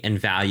popularity and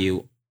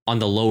value on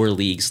the lower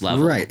leagues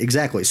level. Right,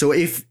 exactly. So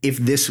if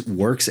this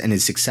works and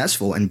is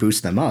successful and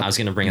boosts them up, I was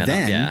going to bring that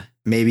up. Yeah,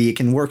 maybe it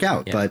can work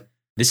out. Yeah. But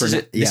this is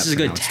a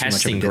good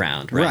testing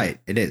ground, right? Right,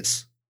 it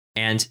is.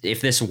 And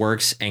if this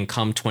works and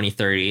come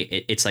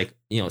 2030, it's like,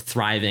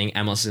 thriving.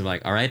 MLS is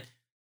like, all right,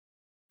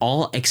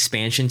 all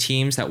expansion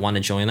teams that want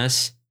to join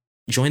us,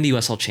 join the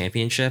USL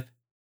Championship,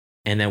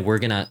 and then we're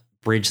gonna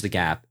bridge the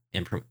gap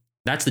and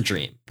that's the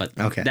dream. But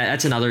okay,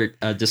 that's another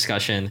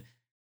discussion.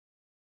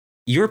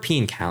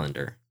 European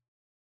calendar.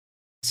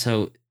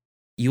 So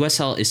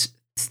USL is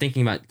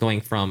thinking about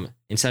going from,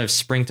 instead of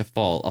spring to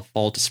fall, a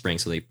fall to spring.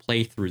 So they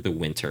play through the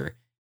winter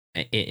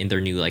in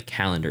their new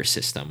calendar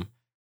system.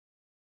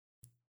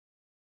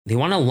 They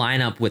want to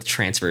line up with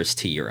transfers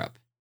to Europe.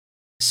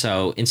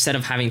 So instead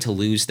of having to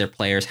lose their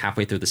players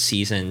halfway through the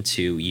season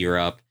to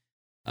Europe,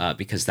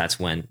 because that's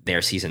when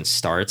their season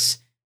starts,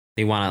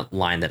 they want to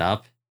line that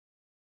up.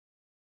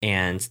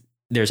 And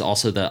there's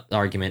also the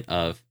argument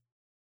of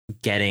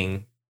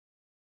getting,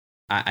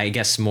 I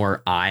guess,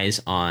 more eyes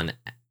on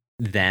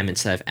them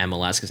instead of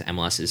MLS, because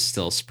MLS is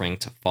still spring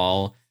to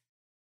fall.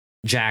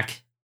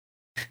 Jack,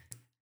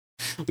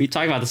 we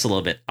talked about this a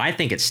little bit. I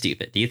think it's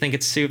stupid. Do you think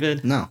it's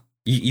stupid? No.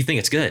 You think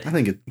it's good? I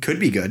think it could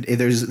be good.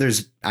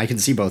 There's I can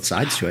see both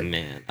sides to it.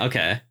 Man,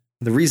 okay.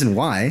 The reason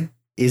why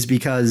is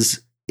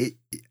because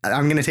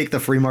I'm going to take the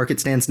free market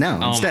stance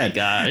now instead.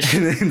 Oh my gosh.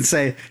 And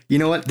say, you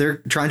know what? They're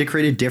trying to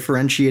create a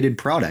differentiated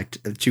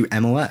product to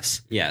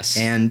MLS. Yes.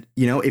 And,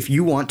 if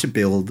you want to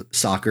build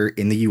soccer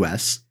in the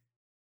US,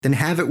 then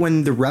have it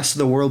when the rest of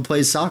the world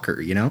plays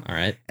soccer, All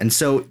right. And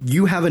so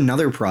you have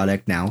another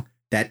product now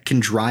that can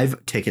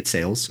drive ticket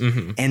sales.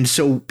 Mm-hmm. And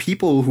so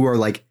people who are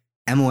like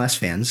MLS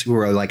fans who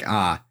are like,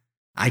 I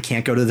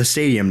can't go to the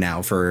stadium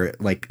now for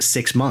like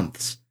 6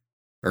 months.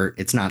 Or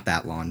it's not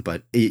that long,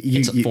 but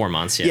it's 4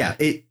 months. Yeah.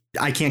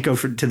 I can't go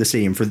to the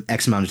stadium for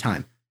X amount of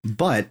time.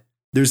 But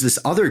there's this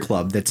other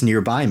club that's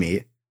nearby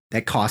me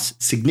that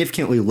costs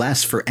significantly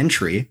less for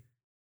entry.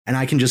 And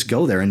I can just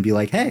go there and be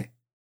like, hey,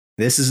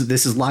 this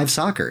is live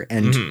soccer.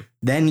 And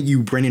then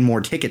you bring in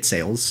more ticket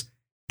sales,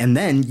 and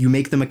then you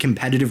make them a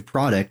competitive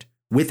product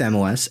with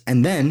MLS.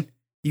 And then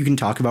you can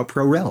talk about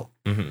ProRel.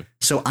 Mm-hmm.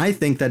 So I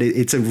think that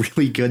it's a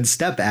really good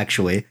step,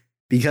 actually,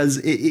 because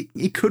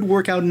it could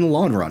work out in the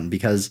long run,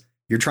 because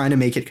you're trying to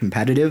make it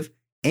competitive.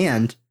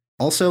 And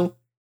also,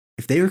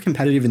 if they are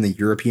competitive in the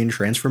European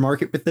transfer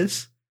market with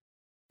this,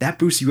 that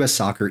boosts US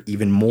soccer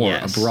even more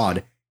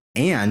abroad.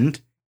 And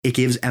it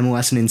gives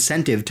MLS an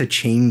incentive to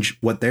change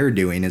what they're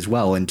doing as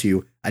well and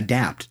to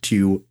adapt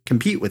to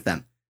compete with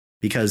them.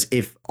 Because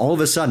if all of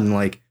a sudden,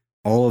 like,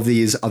 all of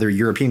these other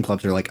European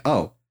clubs are like,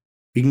 oh,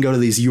 we can go to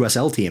these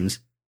USL teams,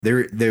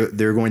 they're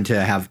going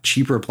to have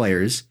cheaper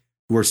players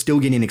who are still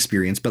getting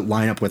experience but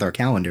line up with our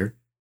calendar,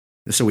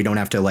 so we don't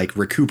have to like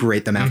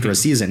recuperate them after a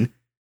season.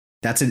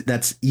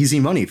 That's easy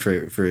money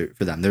for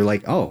them. They're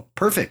like, oh,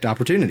 perfect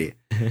opportunity.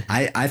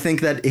 I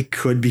think that it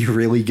could be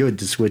really good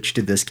to switch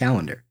to this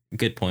calendar.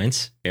 Good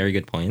points. Very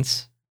good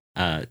points.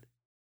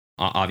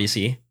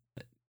 Obviously,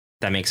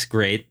 that makes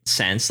great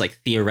sense. Like,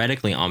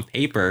 theoretically, on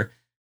paper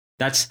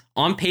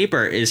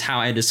is how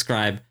I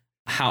describe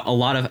how a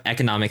lot of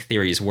economic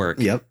theories work.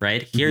 Yep.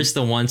 Right? Here's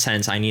the one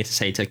sentence I need to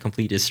say to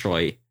completely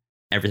destroy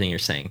everything you're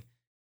saying.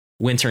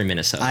 Winter in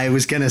Minnesota. I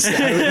was going to say,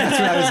 that's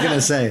what I was going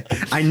to say.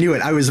 I knew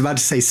it. I was about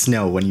to say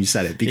snow when you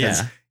said it,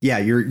 because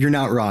you're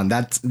not wrong.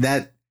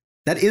 That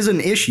is an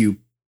issue,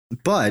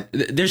 but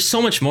there's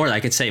so much more that I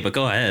could say, but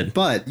go ahead.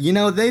 But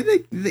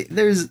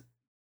there's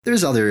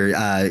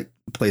other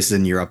places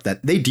in Europe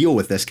that they deal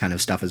with this kind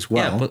of stuff as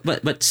well. Yeah,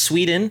 but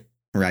Sweden,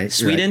 right?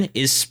 Sweden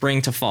is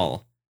spring to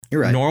fall.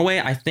 You're right. Norway,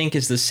 I think,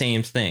 is the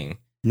same thing.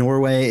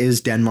 Norway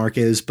is, Denmark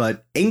is,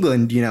 but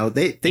England,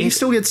 they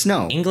still get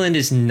snow. England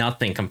is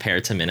nothing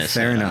compared to Minnesota.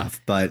 Fair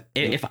enough, but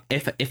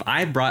if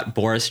I brought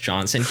Boris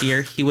Johnson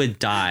here, he would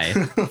die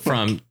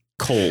from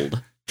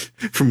cold.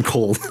 From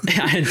cold.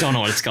 I don't know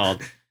what it's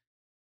called.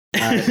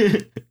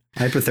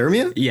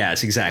 Hypothermia?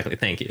 Yes, exactly.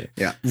 Thank you.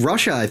 Yeah.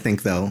 Russia, I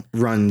think, though,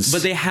 runs.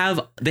 But they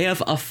have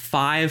a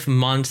 5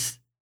 month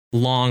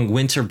long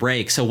winter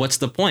break. So what's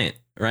the point,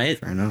 right?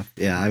 Fair enough.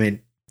 Yeah. I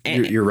mean,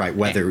 You're right.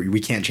 Weather. We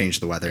can't change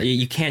the weather.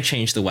 You can't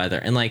change the weather.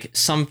 And like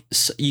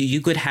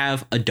you could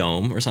have a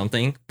dome or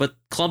something, but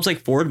clubs like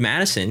Ford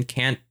Madison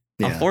can't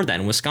afford that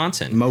in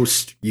Wisconsin.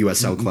 Most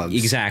USL clubs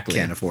exactly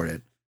can't afford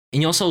it.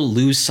 And you also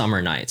lose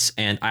summer nights.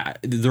 And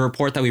the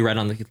report that we read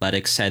on The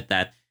Athletic said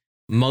that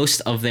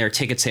most of their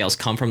ticket sales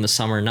come from the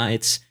summer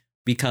nights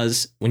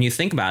because when you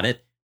think about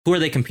it, who are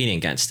they competing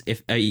against?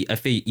 If a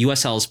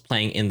USL is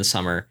playing in the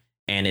summer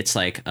and it's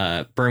like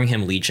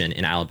Birmingham Legion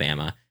in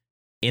Alabama,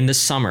 in the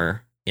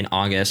summer, in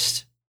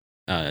August,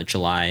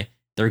 July,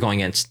 they're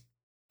going against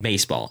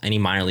baseball. Any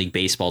minor league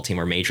baseball team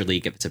or major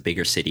league, if it's a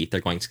bigger city,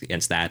 they're going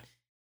against that.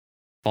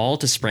 Fall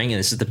to spring, and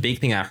this is the big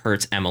thing that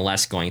hurts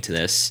MLS going to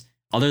this.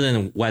 Other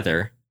than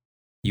weather,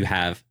 you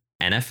have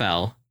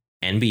NFL,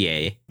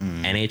 NBA,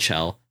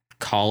 NHL,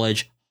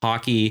 college,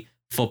 hockey,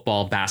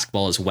 football,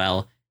 basketball as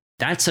well.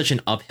 That's such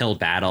an uphill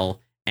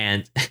battle.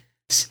 And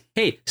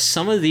hey,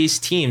 some of these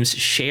teams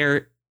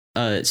share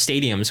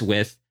stadiums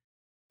with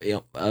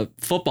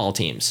football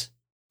teams.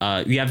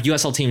 You have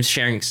USL teams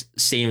sharing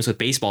stadiums with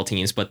baseball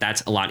teams, but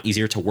that's a lot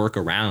easier to work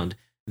around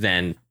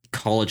than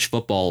college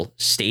football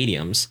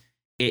stadiums.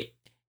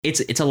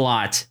 It's a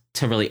lot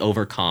to really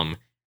overcome.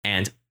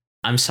 And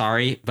I'm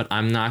sorry, but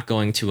I'm not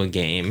going to a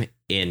game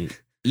in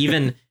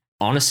even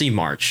honestly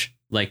March.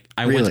 Like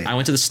I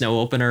went to the snow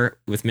opener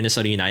with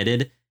Minnesota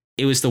United.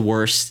 It was the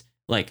worst,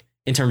 like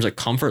in terms of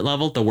comfort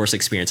level, the worst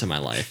experience of my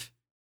life.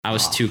 I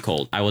was too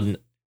cold. I wouldn't.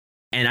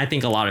 And I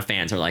think a lot of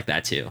fans are like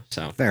that too.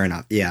 So fair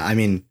enough. Yeah. I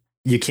mean,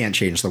 you can't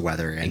change the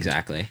weather.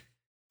 Exactly.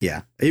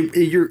 Yeah.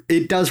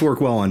 It does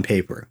work well on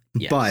paper,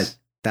 but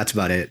that's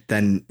about it.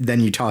 Then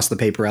you toss the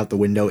paper out the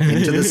window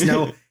into the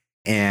snow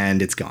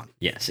and it's gone.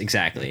 Yes,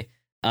 exactly.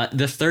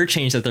 The third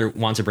change that they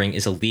want to bring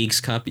is a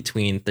Leagues Cup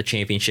between the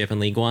Championship and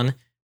League One.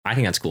 I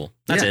think that's cool.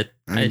 That's it.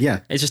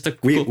 It's just a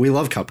cool. We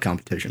love cup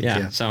competitions.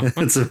 Yeah. So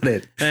that's about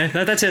it.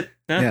 That's it.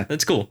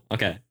 That's cool.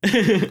 Okay.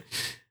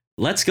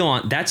 Let's go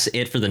on. That's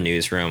it for the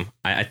newsroom.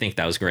 I think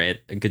that was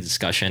great. A good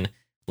discussion.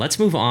 Let's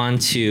move on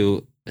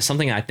to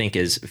something I think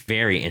is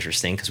very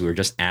interesting because we were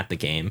just at the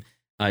game.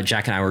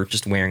 Jack and I were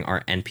just wearing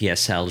our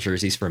NPSL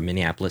jerseys for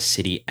Minneapolis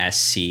City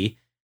SC.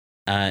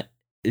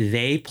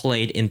 They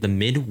played in the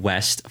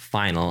Midwest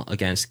final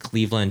against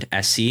Cleveland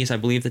SC, is I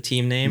believe the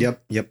team name.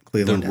 Yep.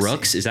 Cleveland The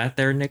Rooks, SC. Is that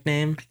their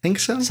nickname? I think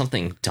so.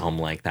 Something dumb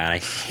like that. I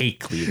hate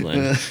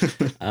Cleveland.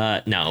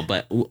 No,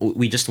 but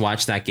we just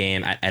watched that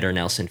game at Eder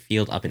Nelson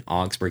Field up in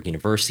Augsburg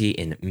University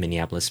in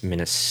Minneapolis,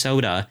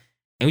 Minnesota.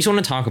 And we just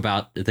want to talk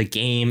about the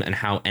game and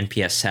how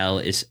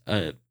NPSL is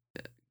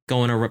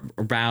going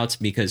about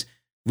because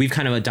we've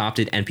kind of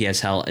adopted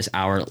NPSL as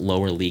our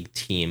lower league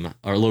team,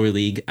 our lower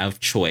league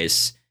of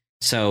choice.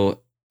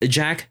 So,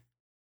 Jack,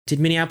 did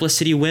Minneapolis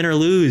City win or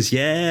lose?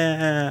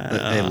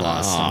 Yeah. They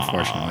lost,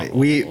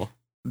 unfortunately.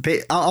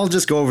 I'll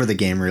just go over the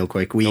game real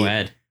quick. Go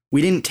ahead.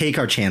 We didn't take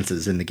our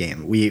chances in the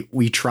game.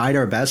 We tried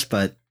our best,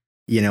 but,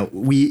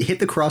 we hit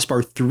the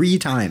crossbar 3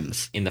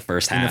 times. In the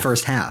first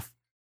half.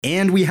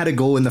 And we had a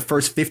goal in the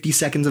first 50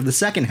 seconds of the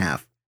second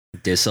half.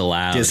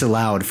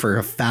 Disallowed for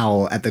a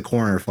foul at the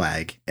corner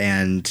flag.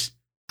 And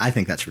I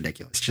think that's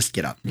ridiculous. Just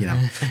get up.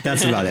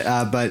 That's about it.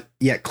 But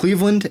yeah,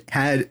 Cleveland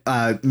had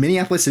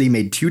Minneapolis City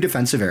made 2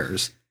 defensive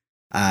errors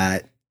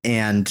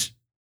and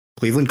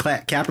Cleveland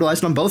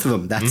capitalized on both of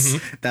them.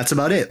 That's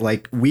about it.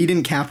 Like we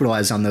didn't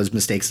capitalize on those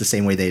mistakes the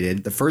same way they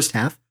did. The first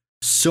half,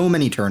 so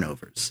many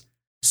turnovers,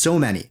 so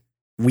many.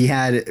 We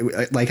had,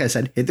 like I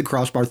said, hit the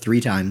crossbar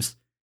 3 times,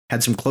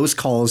 had some close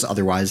calls.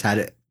 Otherwise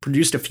had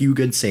produced a few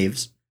good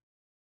saves,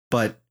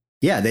 but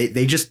yeah,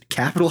 they just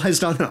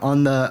capitalized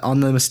on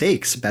the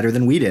mistakes better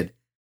than we did.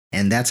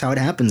 And that's how it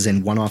happens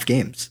in one-off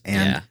games.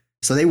 And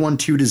so they won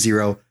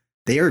 2-0.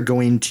 They are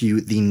going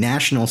to the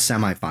national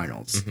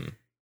semifinals. Mm-hmm.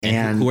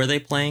 And who are they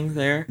playing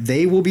there?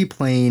 They will be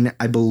playing,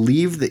 I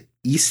believe, the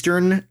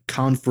Eastern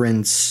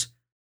Conference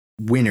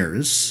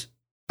winners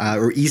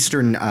or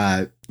Eastern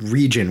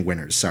region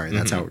winners. Sorry,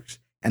 that's how it works.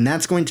 And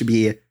that's going to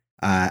be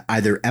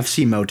either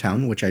FC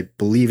Motown, which I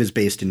believe is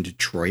based in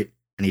Detroit.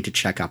 I need to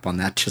check up on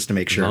that just to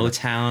make sure.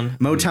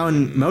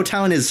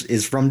 Motown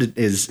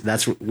is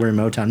that's where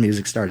Motown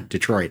music started,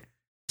 Detroit.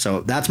 So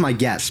that's my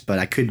guess, but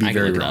I could be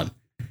very wrong.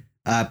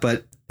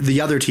 But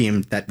the other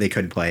team that they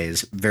could play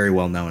is very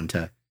well known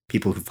to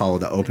people who follow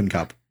the Open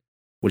Cup,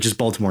 which is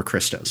Baltimore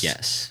Christos.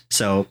 Yes.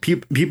 So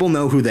people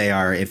know who they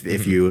are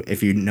if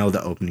you know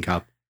the Open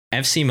Cup.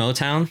 FC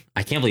Motown.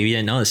 I can't believe you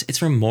didn't know this. It's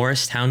from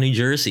Morristown, New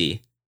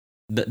Jersey,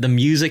 the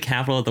music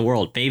capital of the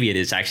world. Maybe it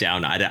is actually. I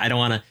don't know. I don't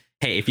want to.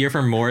 Hey, if you're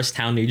from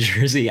Morristown, New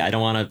Jersey, I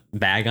don't want to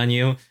bag on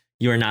you.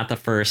 You are not the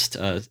first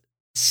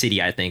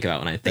city I think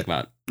about when I think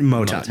about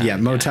Motown. Yeah,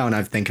 Motown.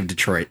 I think of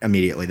Detroit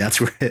immediately.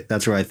 That's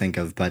where I think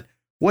of. But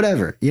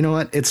whatever. You know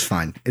what? It's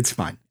fine. It's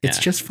fine. It's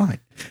just fine.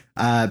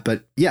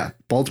 But yeah,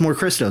 Baltimore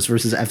Christos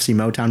versus FC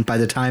Motown. By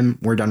the time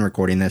we're done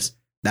recording this,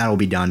 that'll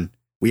be done.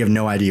 We have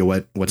no idea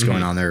what's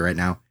going on there right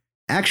now.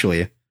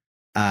 Actually,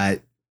 I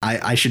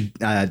should.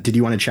 Did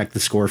you want to check the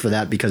score for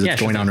that because it's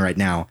going on right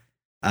now?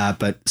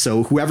 But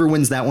so whoever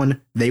wins that one,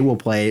 they will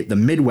play the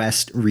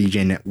Midwest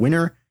region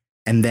winner,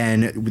 And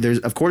then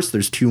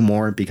there's two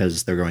more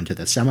because they're going to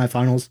the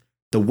semifinals.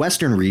 The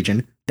Western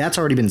region, that's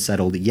already been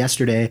settled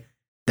yesterday.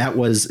 That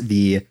was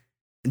the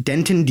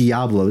Denton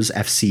Diablos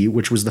FC,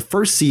 which was the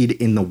first seed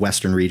in the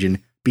Western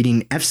region,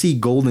 beating FC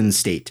Golden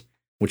State,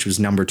 which was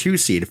number 2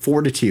 seed,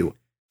 4-2.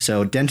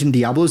 So Denton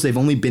Diablos, they've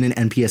only been in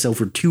NPSL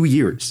for 2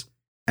 years,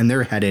 and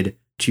they're headed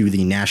to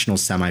the national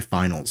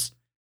semifinals,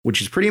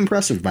 which is pretty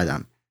impressive by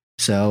them.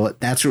 So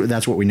that's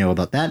what we know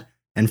about that.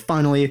 And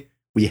finally,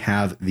 we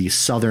have the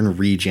Southern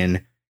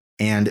region,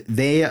 and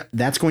they are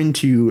going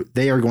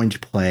to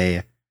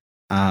play.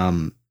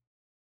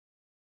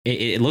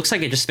 It looks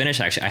like it just finished.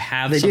 Actually, I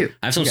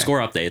have some score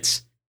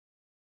updates.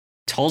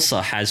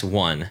 Tulsa has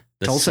won.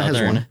 Tulsa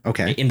has won.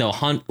 Okay. In the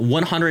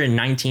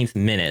 119th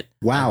minute.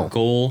 Wow.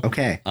 Goal.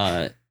 Okay.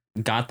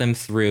 Got them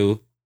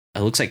through.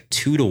 It looks like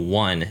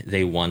 2-1.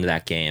 They won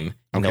that game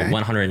in the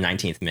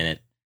 119th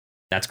minute.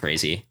 That's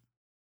crazy.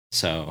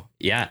 So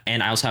yeah,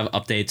 and I also have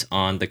updates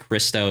on the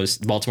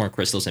Baltimore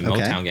Crystals and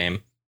Motown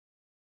game.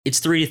 It's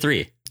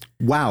 3-3.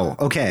 Wow.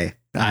 Okay.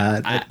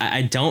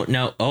 I don't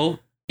know. Oh,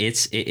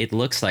 it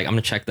looks like I'm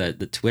gonna check the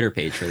Twitter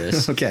page for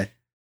this. Okay.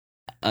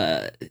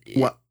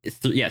 What?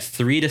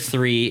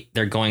 3-3.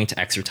 They're going to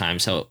extra time.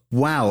 So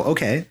wow.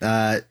 Okay.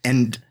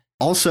 And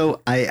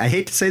also, I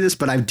hate to say this,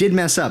 but I did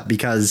mess up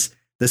because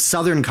the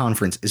Southern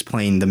Conference is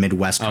playing the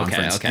Midwest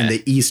Conference, and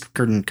the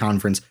Eastern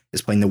Conference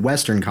is playing the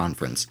Western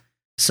Conference.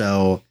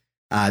 So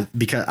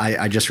because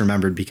I just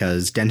remembered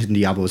because Denton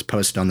Diablos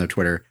posted on their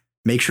Twitter,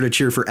 make sure to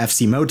cheer for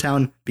FC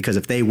Motown because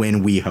if they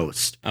win, we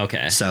host.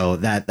 Okay. So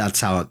that's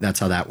how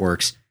that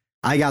works.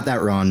 I got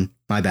that wrong.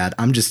 My bad.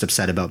 I'm just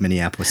upset about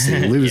Minneapolis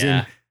City losing.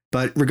 Yeah.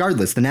 But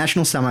regardless, the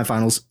national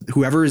semifinals,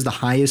 whoever is the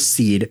highest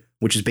seed,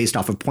 which is based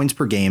off of points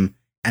per game,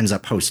 ends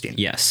up hosting.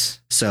 Yes.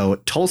 So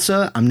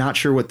Tulsa, I'm not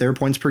sure what their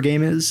points per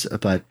game is,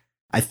 but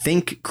I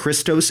think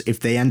Christos,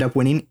 if they end up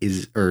winning,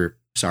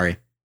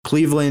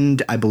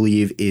 Cleveland, I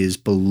believe, is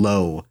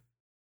below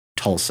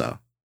Tulsa.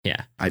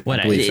 Yeah, I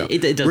believe so.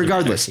 It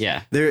regardless,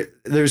 matter. Yeah,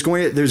 there's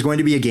going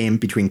to be a game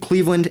between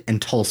Cleveland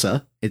and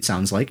Tulsa. It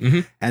sounds like,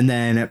 and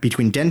then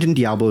between Denton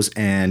Diablos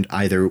and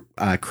either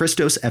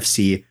Christos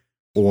FC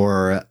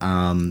or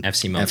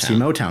FC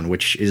Motown,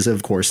 which is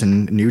of course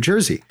in New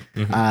Jersey.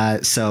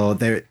 So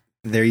there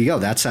you go.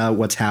 That's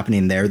what's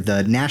happening there.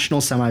 The national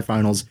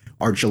semifinals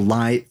are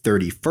July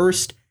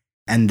 31st,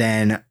 and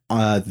then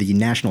the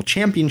national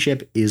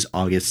championship is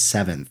August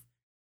 7th.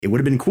 It would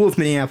have been cool if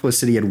Minneapolis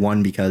City had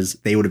won because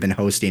they would have been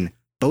hosting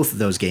both of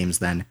those games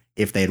then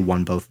if they had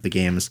won both of the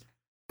games.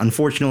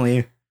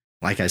 Unfortunately,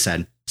 like I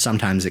said,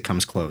 sometimes it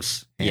comes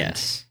close.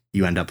 Yes.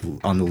 You end up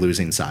on the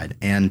losing side.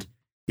 And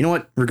you know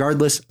what?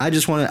 Regardless, I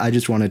just want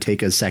to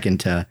take a second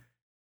to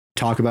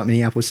talk about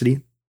Minneapolis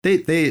City.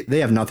 They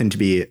have nothing to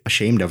be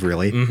ashamed of,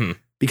 really,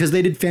 because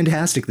they did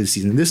fantastic this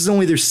season. This is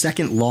only their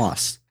second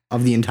loss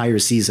of the entire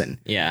season.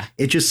 Yeah.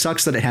 It just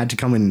sucks that it had to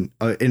come in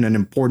an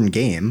important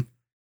game.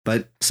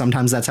 But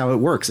sometimes that's how it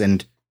works.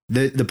 And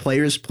the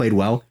players played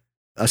well.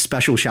 A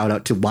special shout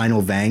out to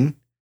Lionel Vang,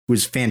 who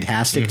was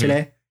fantastic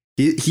today.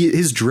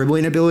 His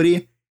dribbling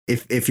ability,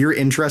 if you're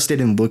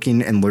interested in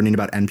looking and learning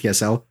about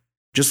NPSL,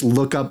 just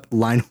look up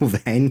Lionel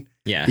Vang.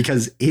 Yeah.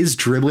 Because his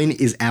dribbling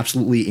is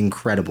absolutely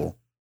incredible.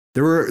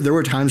 There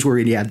were times where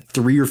he had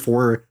 3 or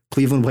 4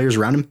 Cleveland players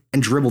around him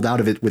and dribbled out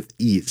of it with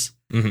ease.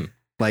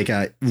 Like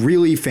a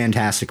really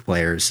fantastic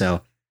player.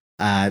 So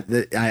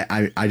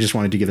I just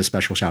wanted to give a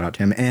special shout out to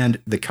him and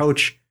the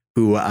coach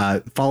who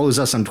follows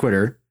us on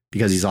Twitter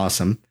because he's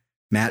awesome.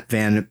 Matt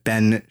Van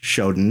Ben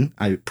Shoden.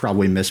 I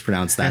probably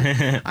mispronounced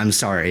that. I'm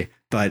sorry,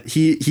 but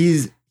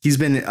he's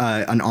been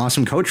an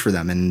awesome coach for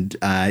them, and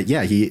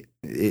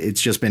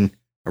it's just been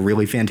a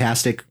really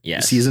fantastic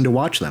season to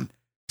watch them.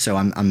 So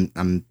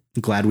I'm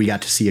glad we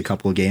got to see a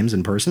couple of games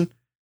in person,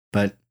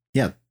 but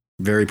yeah,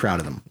 very proud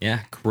of them.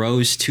 Yeah,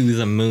 Crows to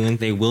the moon.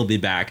 They will be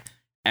back.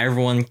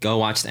 Everyone go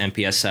watch the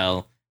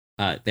NPSL.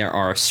 There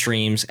are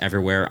streams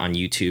everywhere on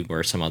YouTube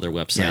or some other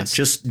websites.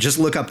 Yeah, just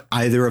look up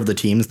either of the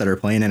teams that are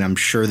playing, and I'm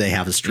sure they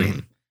have a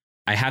stream.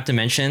 I have to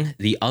mention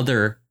the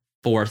other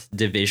 4th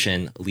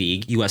division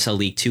league, USL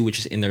League 2, which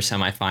is in their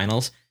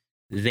semifinals.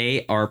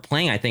 They are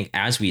playing, I think,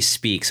 as we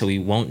speak, so we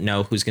won't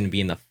know who's going to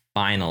be in the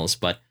finals.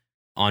 But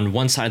on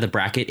one side of the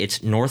bracket,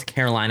 it's North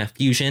Carolina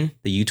Fusion,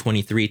 the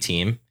U23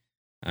 team.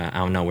 I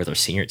don't know where their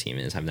senior team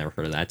is. I've never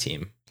heard of that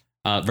team.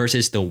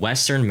 Versus the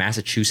Western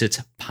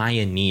Massachusetts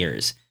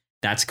Pioneers.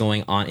 That's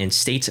going on in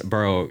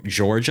Statesboro,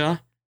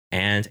 Georgia.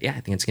 And yeah,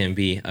 I think it's going to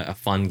be a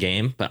fun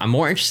game. But I'm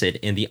more interested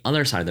in the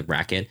other side of the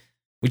bracket,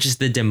 which is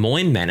the Des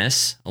Moines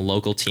Menace, a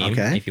local team,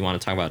 if you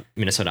want to talk about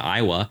Minnesota,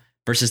 Iowa,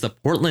 versus the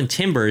Portland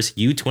Timbers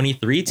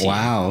U23 team.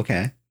 Wow,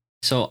 okay.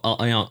 So,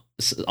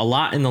 a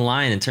lot in the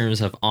line in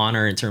terms of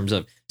honor, in terms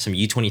of some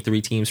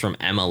U23 teams from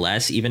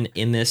MLS, even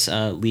in this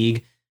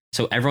league.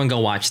 So everyone go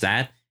watch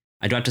that.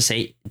 I do have to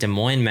say, Des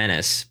Moines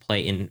Menace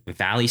play in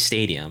Valley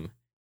Stadium,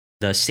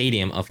 the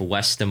stadium of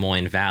West Des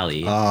Moines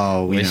Valley.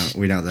 Oh, we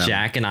know that.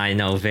 Jack and I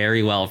know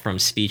very well from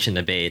speech and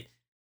debate.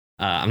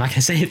 I'm not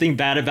gonna say anything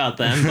bad about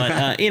them,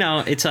 but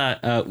it's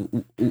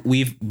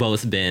we've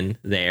both been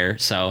there,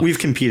 so we've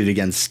competed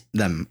against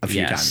them a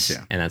few times,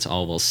 yeah, and that's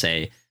all we'll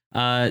say.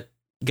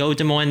 Go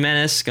Des Moines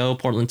Menace, go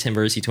Portland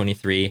Timbers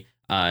U23.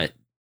 The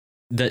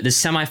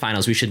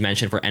semifinals we should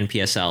mention for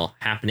NPSL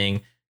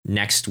happening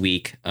next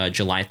week,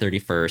 July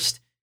 31st.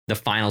 The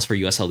finals for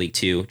USL League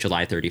 2,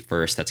 July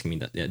 31st. That's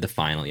gonna be the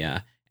final,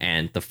 yeah,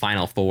 and the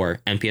final for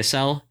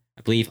NPSL,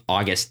 I believe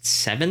August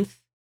 7th.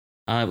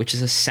 Which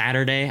is a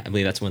Saturday. I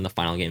believe that's when the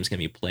final game is going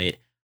to be played.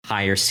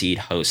 Higher seed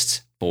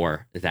hosts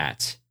for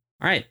that.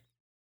 All right.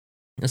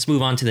 Let's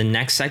move on to the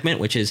next segment,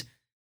 which is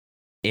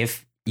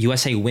if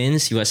USA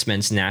wins, US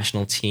men's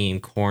national team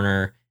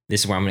corner.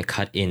 This is where I'm going to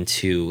cut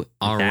into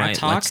All that right,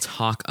 talk. let's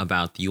talk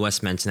about the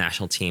US men's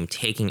national team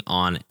taking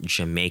on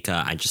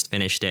Jamaica. I just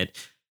finished it.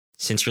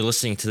 Since you're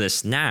listening to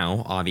this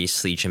now,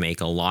 obviously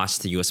Jamaica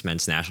lost the US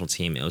men's national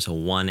team. It was a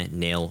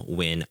 1-0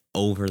 win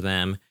over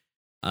them.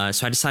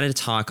 So I decided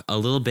to talk a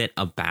little bit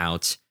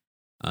about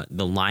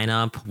the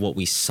lineup, what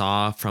we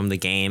saw from the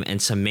game, and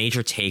some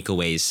major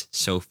takeaways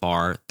so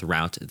far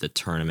throughout the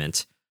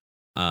tournament.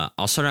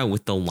 I'll start out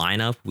with the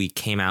lineup. We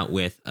came out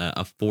with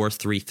a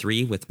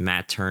 4-3-3 with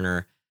Matt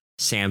Turner,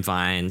 Sam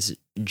Vines,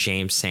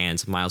 James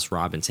Sands, Miles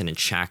Robinson, and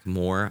Shaq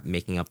Moore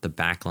making up the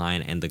back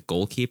line and the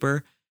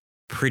goalkeeper.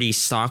 Pretty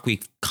stock.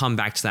 We come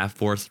back to that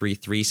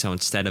 4-3-3, so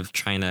instead of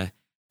trying to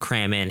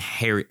cram in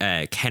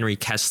Henry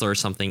Kessler or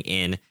something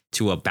in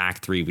to a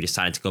back three, we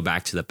decided to go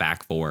back to the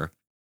back four.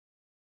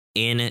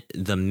 In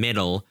the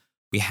middle,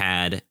 we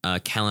had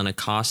Kellen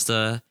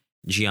Acosta,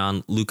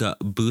 Gianluca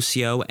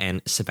Busio,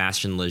 and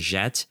Sebastian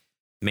Leggett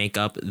make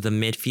up the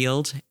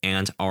midfield,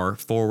 and our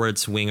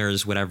forwards,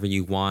 wingers, whatever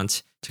you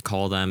want to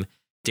call them.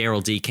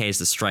 Daryl DK as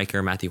the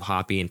striker, Matthew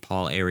Hoppe and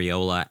Paul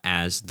Areola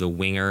as the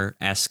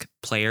winger-esque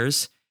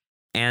players.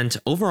 And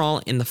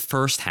overall, in the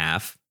first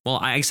half, well,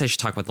 I guess I should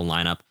talk about the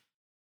lineup.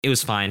 It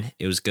was fine.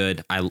 It was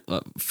good.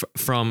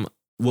 From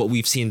what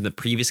we've seen in the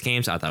previous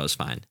games, I thought it was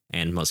fine,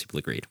 and most people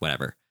agreed.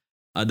 Whatever.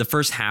 The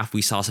first half,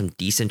 we saw some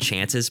decent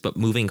chances, but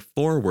moving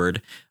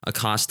forward,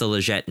 Acosta,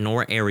 Leggett,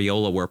 nor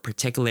Areola were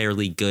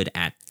particularly good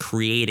at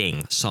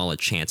creating solid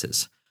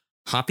chances.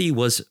 Hoppe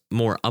was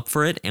more up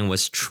for it and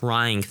was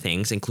trying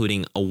things,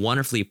 including a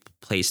wonderfully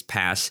placed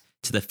pass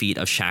to the feet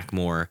of Shaq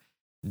Moore.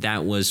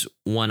 That was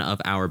one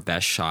of our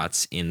best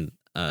shots in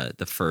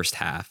the first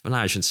half. Well,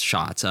 not just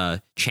shots,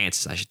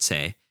 chances, I should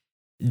say.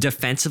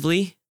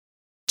 Defensively,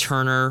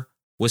 Turner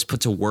was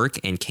put to work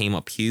and came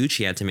up huge.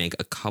 He had to make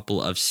a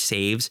couple of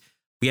saves.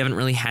 We haven't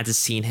really had to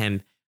see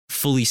him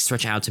fully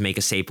stretch out to make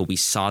a save, but we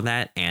saw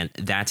that, and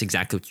that's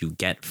exactly what you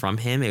get from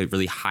him. It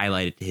really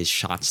highlighted his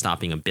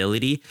shot-stopping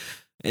ability.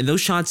 And those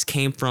shots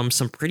came from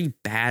some pretty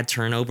bad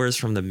turnovers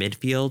from the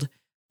midfield.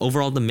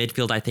 Overall, the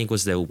midfield, I think,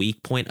 was the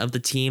weak point of the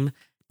team,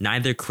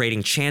 neither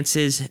creating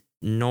chances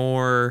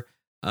nor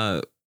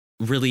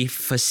really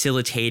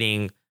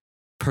facilitating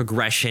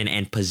progression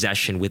and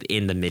possession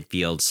within the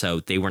midfield, so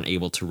they weren't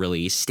able to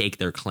really stake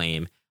their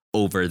claim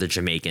over the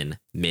Jamaican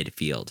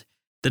midfield.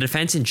 The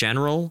defense in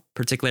general,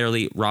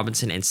 particularly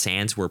Robinson and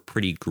Sands, were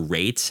pretty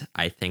great.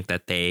 I think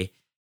that they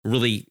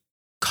really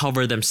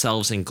covered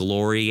themselves in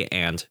glory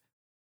and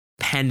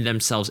penned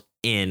themselves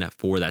in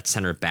for that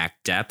center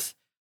back depth.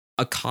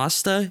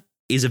 Acosta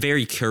is a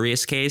very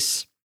curious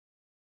case.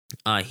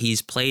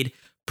 He's played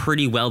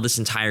pretty well this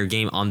entire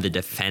game on the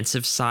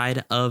defensive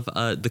side of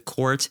the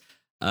court.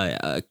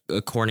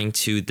 According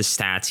to the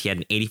stats, he had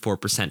an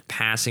 84%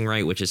 passing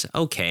rate, which is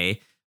okay.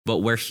 But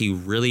where he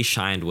really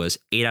shined was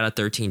 8 out of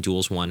 13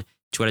 duels won,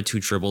 2 out of 2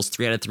 dribbles,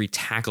 3 out of 3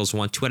 tackles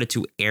won, 2 out of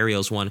 2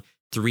 aerials won,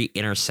 3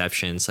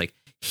 interceptions. Like,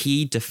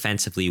 he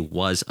defensively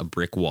was a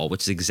brick wall,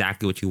 which is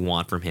exactly what you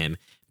want from him,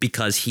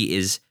 because he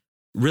is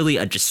really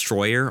a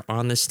destroyer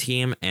on this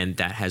team, and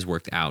that has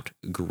worked out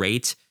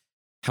great.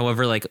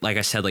 However, like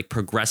I said, like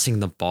progressing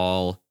the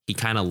ball, he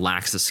kind of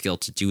lacks the skill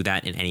to do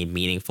that in any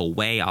meaningful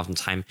way,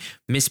 oftentimes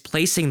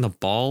misplacing the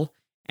ball.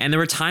 And there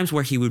were times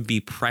where he would be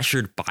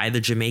pressured by the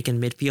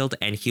Jamaican midfield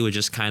and he would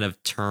just kind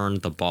of turn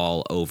the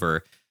ball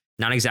over.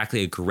 Not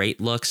exactly a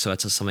great look, so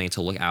it's something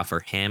to look out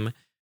for him.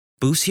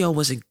 Busio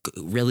wasn't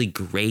really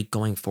great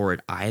going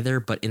forward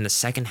either, but in the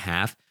second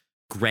half,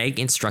 Greg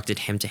instructed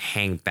him to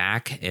hang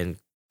back and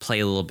play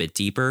a little bit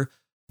deeper,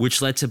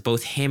 which led to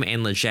both him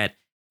and Leggett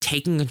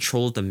taking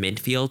control of the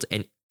midfield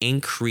and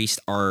increased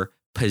our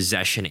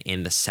possession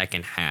in the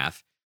second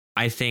half.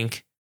 I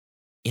think,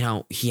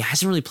 he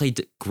hasn't really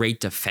played great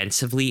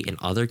defensively in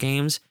other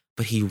games,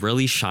 but he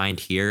really shined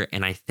here.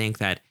 And I think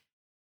that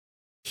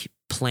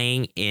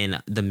playing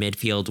in the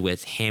midfield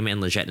with him and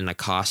Leggett and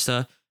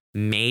Acosta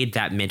made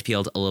that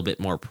midfield a little bit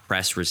more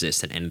press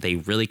resistant, and they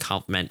really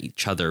complement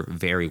each other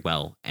very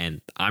well.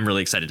 And I'm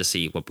really excited to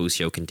see what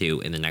Busio can do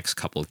in the next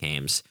couple of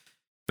games.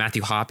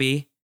 Matthew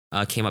Hoppe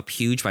came up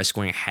huge by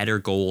scoring a header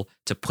goal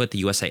to put the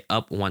USA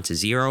up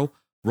 1-0.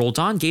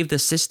 Roldan gave the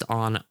assist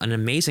on an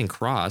amazing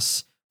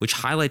cross, which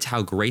highlights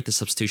how great the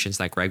substitutions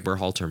that Greg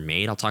Berhalter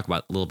made. I'll talk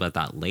about a little bit of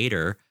that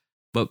later.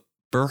 But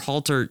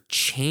Berhalter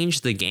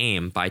changed the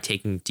game by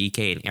taking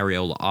DK and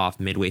Areola off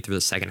midway through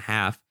the second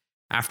half,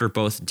 after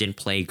both didn't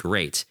play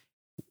great.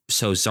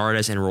 So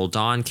Zardes and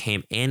Roldan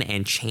came in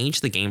and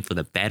changed the game for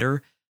the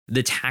better.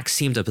 The attack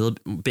seemed a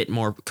bit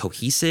more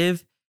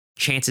cohesive.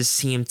 Chances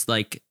seemed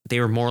like they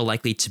were more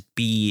likely to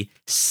be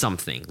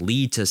something,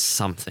 lead to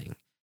something.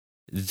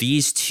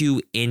 These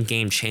two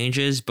in-game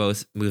changes,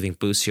 both moving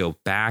Busio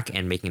back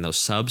and making those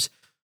subs,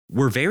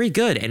 were very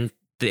good. And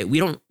we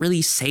don't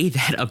really say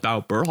that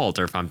about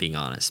Berhalter, if I'm being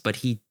honest, but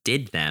he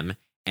did them,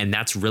 and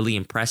that's really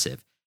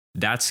impressive.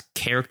 That's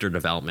character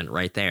development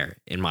right there,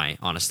 in my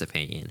honest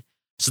opinion.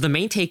 So the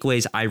main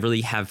takeaways I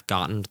really have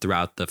gotten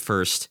throughout the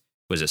first,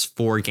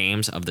 4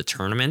 games of the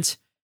tournament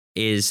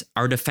is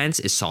our defense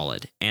is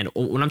solid. And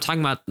when I'm talking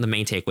about the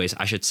main takeaways,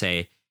 I should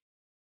say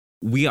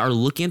we are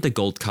looking at the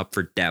Gold Cup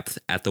for depth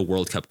at the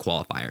World Cup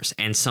qualifiers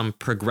and some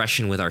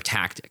progression with our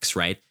tactics,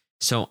 right?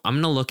 So I'm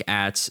going to look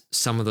at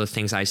some of the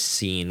things I've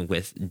seen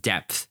with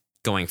depth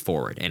going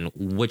forward and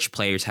which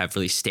players have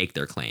really staked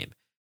their claim.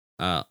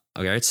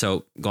 Okay,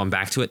 so going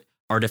back to it,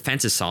 our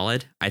defense is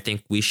solid. I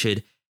think we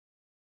should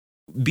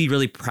be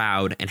really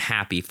proud and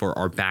happy for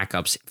our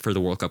backups for the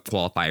World Cup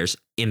qualifiers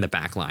in the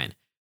back line.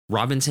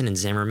 Robinson and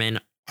Zimmerman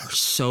are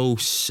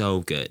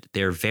so good.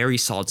 They're very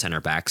solid center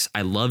backs.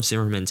 I love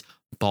Zimmerman's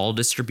ball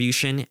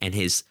distribution and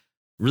his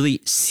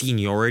really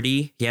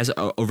seniority. He has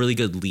a really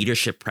good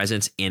leadership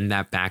presence in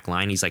that back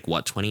line. He's like,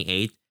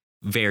 28?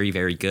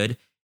 Very good.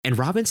 And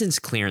Robinson's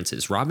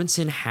clearances.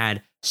 Robinson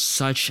had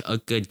such a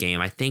good game.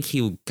 I think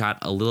he got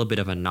a little bit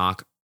of a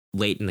knock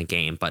late in the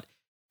game, but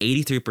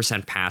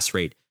 83% pass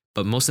rate.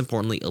 But most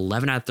importantly,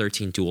 11 out of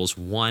 13 duels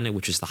won,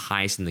 which is the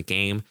highest in the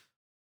game.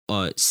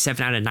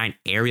 7 out of 9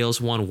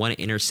 aerials won, 1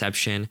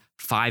 interception,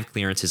 5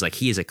 clearances. Like,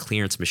 he is a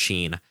clearance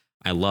machine.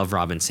 I love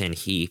Robinson.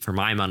 He, for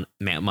my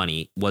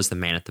money, was the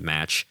man at the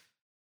match.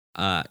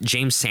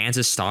 James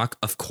Sands' stock,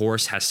 of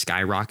course, has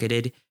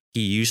skyrocketed. He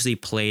usually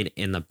played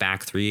in the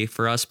back 3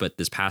 for us, but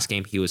this past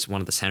game, he was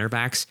one of the center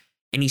backs.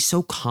 And he's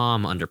so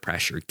calm under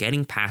pressure,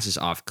 getting passes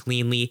off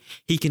cleanly.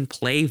 He can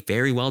play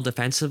very well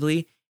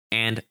defensively,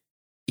 and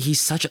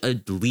he's such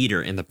a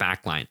leader in the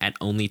back line at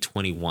only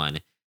 21.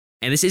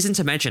 And this isn't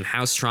to mention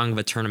how strong of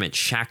a tournament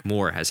Shaq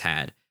Moore has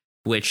had,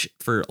 which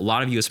for a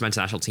lot of U.S. men's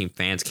national team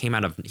fans came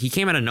out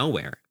of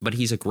nowhere. But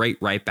he's a great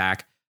right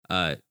back,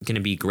 going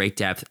to be great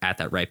depth at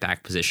that right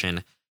back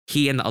position.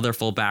 He and the other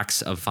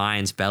fullbacks of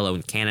Vines, Bello,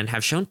 and Cannon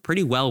have shown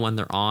pretty well when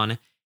they're on.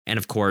 And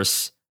of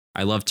course,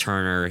 I love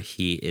Turner.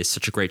 He is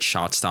such a great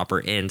shot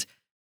stopper. And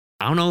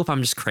I don't know if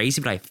I'm just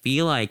crazy, but I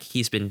feel like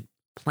he's been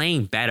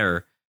playing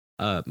better,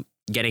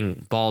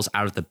 getting balls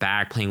out of the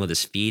back, playing with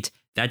his feet.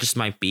 That just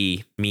might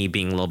be me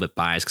being a little bit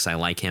biased because I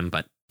like him,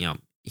 but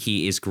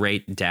he is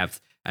great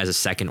depth as a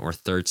second or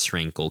third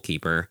string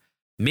goalkeeper.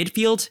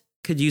 Midfield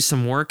could use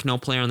some work. No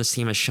player on this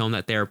team has shown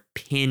that they're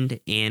penned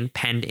in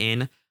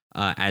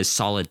as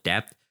solid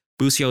depth.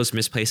 Busio is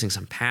misplacing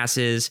some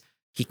passes.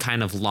 He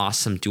kind of lost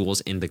some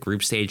duels in the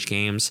group stage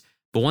games,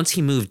 but once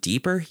he moved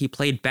deeper, he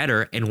played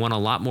better and won a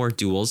lot more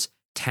duels,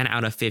 10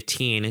 out of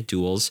 15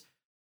 duels,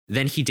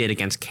 than he did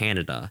against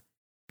Canada.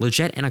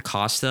 Lletget and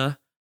Acosta,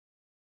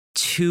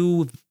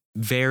 2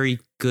 very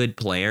good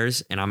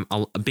players, and I'm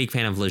a big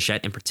fan of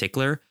Lletget in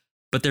particular,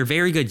 but they're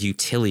very good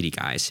utility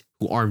guys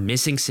who are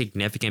missing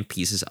significant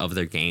pieces of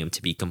their game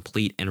to be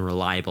complete and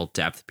reliable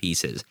depth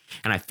pieces.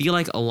 And I feel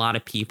like a lot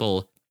of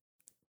people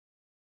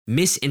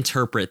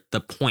misinterpret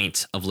the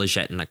point of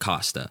Lletget and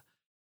Acosta.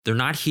 They're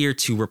not here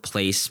to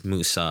replace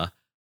Musa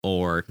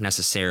or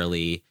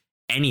necessarily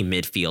any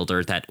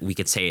midfielder that we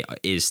could say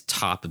is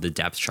top of the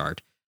depth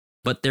chart,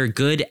 but they're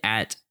good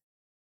at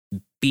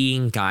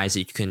being guys that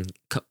you can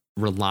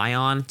rely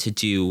on to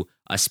do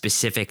a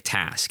specific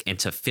task and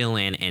to fill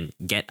in and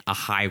get a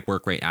high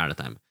work rate out of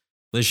them.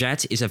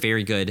 Lletget is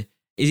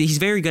he's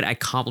very good at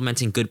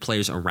complementing good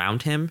players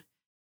around him.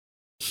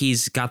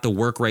 He's got the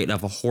work rate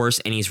of a horse,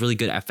 and he's really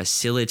good at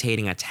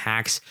facilitating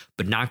attacks,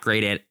 but not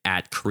great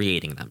at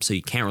creating them. So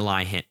you can't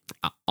rely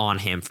on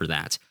him for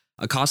that.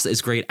 Acosta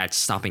is great at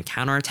stopping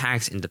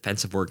counterattacks and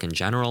defensive work in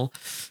general,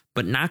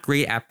 but not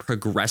great at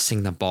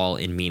progressing the ball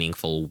in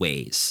meaningful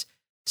ways.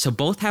 So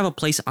both have a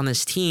place on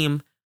this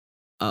team,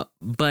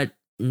 but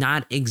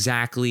not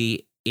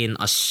exactly in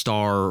a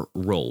star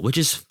role, which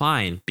is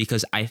fine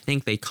because I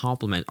think they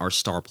complement our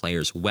star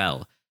players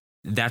well.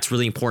 That's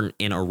really important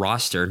in a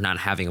roster, not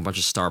having a bunch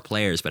of star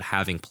players, but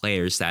having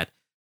players that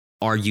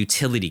are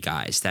utility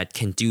guys that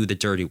can do the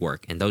dirty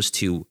work, and those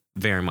two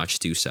very much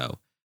do so.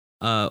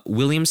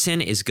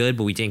 Williamson is good,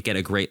 but we didn't get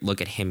a great look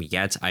at him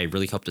yet. I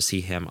really hope to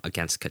see him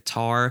against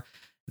Qatar.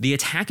 The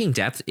attacking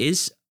depth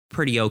is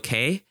pretty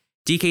okay.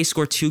 DK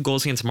scored 2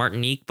 goals against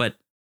Martinique, but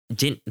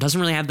doesn't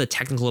really have the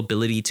technical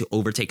ability to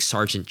overtake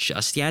Sargent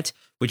just yet,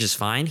 which is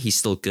fine. He's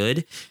still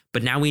good.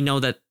 But now we know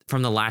that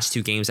from the last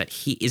 2 games that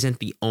he isn't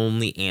the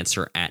only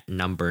answer at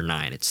number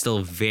 9. It's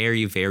still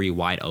very, very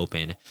wide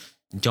open.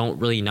 Don't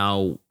really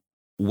know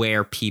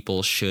where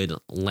people should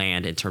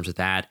land in terms of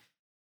that.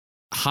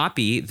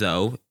 Hoppy,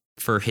 though,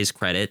 for his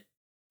credit,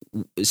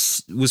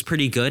 was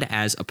pretty good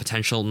as a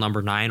potential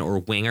number 9 or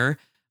winger.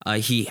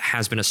 He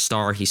has been a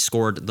star. He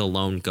scored the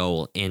lone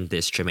goal in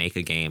this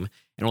Jamaica game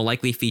and will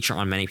likely feature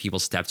on many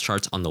people's depth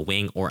charts on the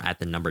wing or at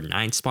the number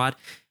 9 spot,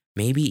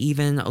 maybe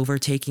even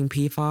overtaking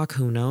PFOC,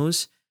 who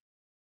knows?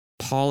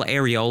 Paul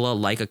Areola,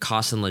 like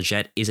Acosta and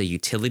Lletget, is a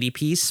utility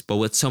piece, but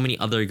with so many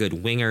other good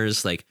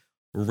wingers like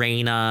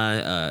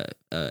Reyna,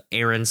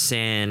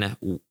 Aronson,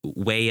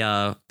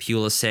 Weah,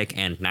 Pulisic,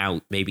 and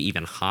now maybe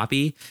even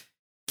Hoppy,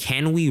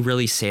 can we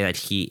really say that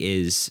he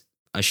is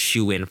a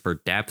shoe-in for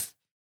depth?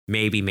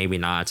 Maybe, maybe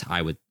not.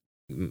 I would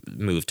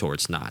move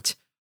towards not.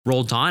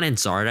 Roldan and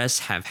Zardes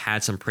have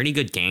had some pretty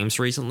good games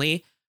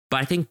recently, but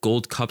I think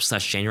Gold Cup /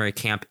 January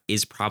camp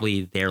is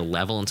probably their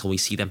level until we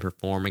see them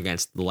perform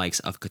against the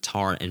likes of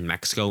Qatar and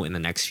Mexico in the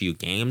next few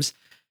games.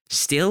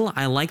 Still,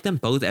 I like them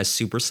both as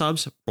super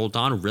subs.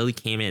 Roldan really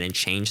came in and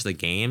changed the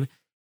game.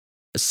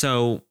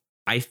 So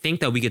I think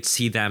that we could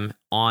see them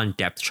on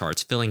depth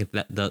charts, filling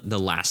the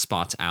last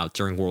spots out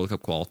during World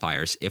Cup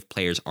qualifiers if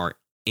players are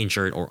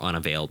injured or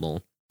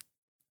unavailable.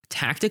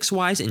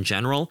 Tactics-wise, in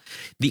general,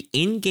 the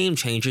in-game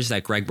changes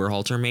that Greg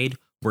Berhalter made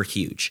were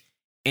huge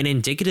and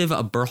indicative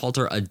of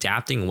Berhalter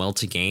adapting well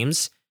to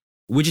games,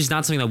 which is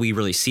not something that we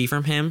really see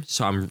from him.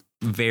 So I'm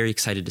very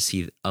excited to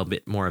see a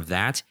bit more of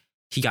that.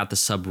 He got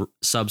the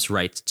subs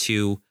right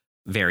too.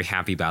 Very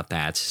happy about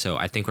that. So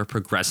I think we're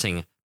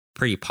progressing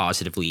pretty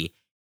positively,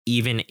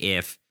 even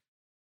if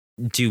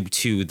due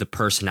to the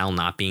personnel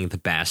not being the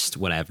best,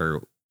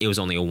 whatever, it was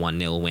only a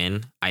 1-0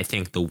 win. I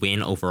think the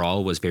win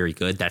overall was very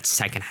good. That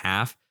second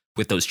half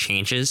with those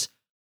changes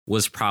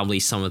was probably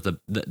some of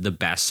the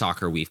best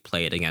soccer we've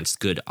played against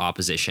good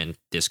opposition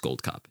this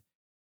Gold Cup.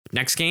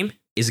 Next game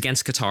is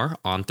against Qatar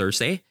on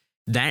Thursday.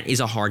 That is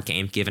a hard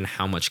game given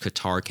how much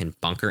Qatar can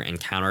bunker and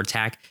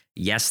counterattack.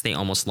 Yes, they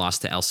almost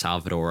lost to El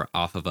Salvador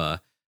off of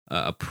a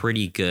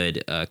pretty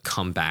good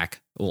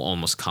comeback, well,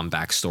 almost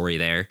comeback story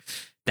there.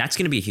 That's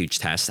going to be a huge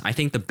test. I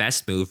think the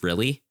best move,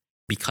 really,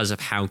 because of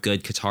how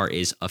good Qatar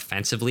is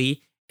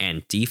offensively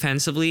and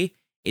defensively,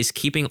 is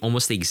keeping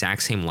almost the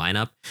exact same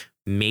lineup.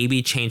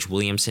 Maybe change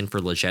Williamson for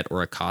Lletget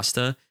or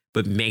Acosta,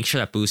 but make sure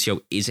that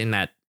Busio is in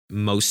that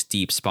most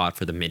deep spot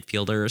for the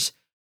midfielders,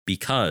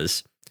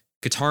 because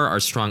Qatar are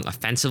strong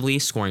offensively,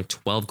 scoring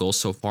 12 goals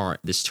so far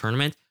this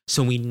tournament.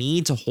 So we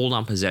need to hold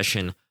on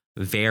possession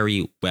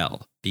very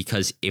well,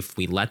 because if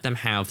we let them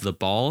have the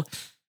ball,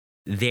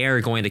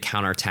 they're going to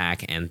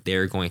counterattack and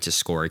they're going to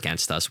score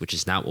against us, which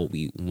is not what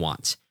we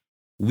want.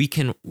 We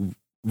can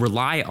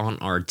rely on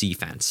our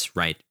defense,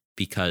 right?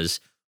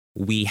 Because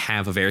we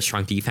have a very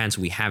strong defense.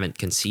 We haven't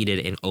conceded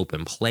in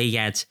open play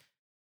yet.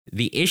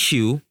 The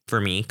issue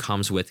for me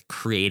comes with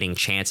creating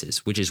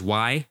chances, which is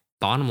why,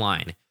 bottom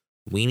line,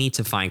 we need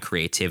to find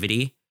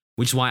creativity,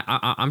 which is why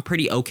I'm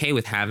pretty okay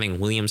with having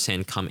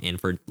Williamson come in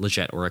for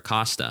Lletget or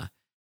Acosta.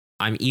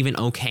 I'm even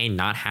okay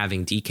not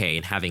having DK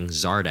and having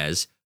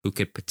Zardes, who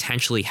could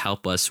potentially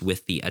help us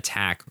with the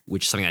attack,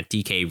 which is something that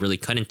DK really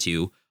couldn't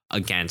do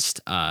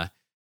against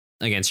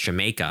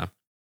Jamaica.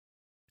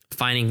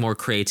 Finding more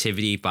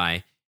creativity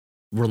by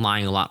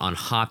relying a lot on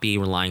Hoppy,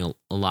 relying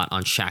a lot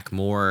on Shaq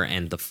Moore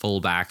and the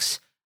fullbacks,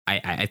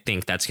 I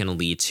think that's going to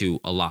lead to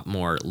a lot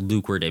more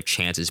lucrative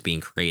chances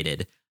being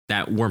created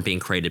that weren't being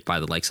created by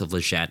the likes of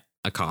Lletget,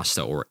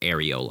 Acosta, or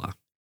Areola.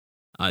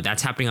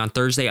 That's happening on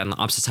Thursday. On the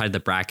opposite side of the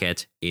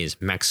bracket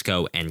is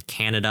Mexico and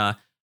Canada.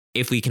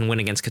 If we can win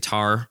against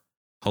Qatar,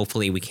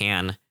 hopefully we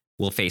can.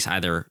 We'll face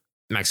either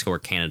Mexico or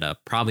Canada,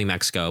 probably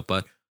Mexico,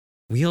 but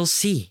we'll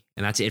see.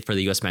 And that's it for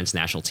the U.S. men's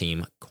national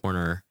team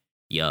corner.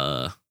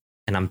 Yeah.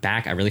 And I'm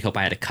back. I really hope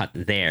I had a cut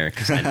there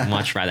because I'd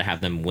much rather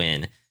have them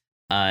win.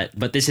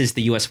 But this is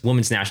the U.S.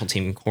 women's national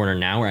team corner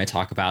now, where I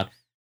talk about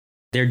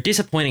their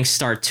disappointing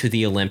start to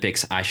the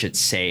Olympics, I should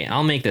say.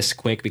 I'll make this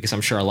quick because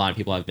I'm sure a lot of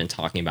people have been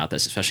talking about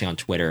this, especially on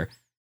Twitter.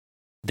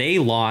 They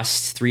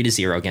lost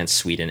 3-0 against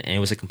Sweden, and it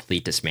was a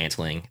complete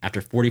dismantling. After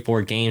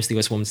 44 games, the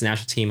U.S. women's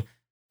national team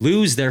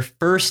lose their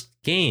first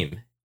game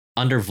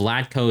under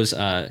Vlatko's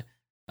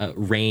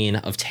reign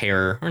of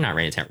terror, or not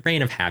reign of terror,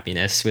 reign of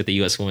happiness with the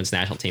U.S. women's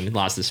national team. He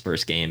lost his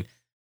first game.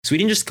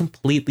 Sweden just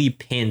completely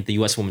pinned the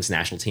U.S. women's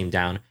national team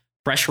down,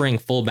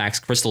 pressuring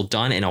fullbacks Crystal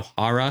Dunn and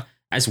O'Hara,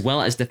 as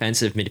well as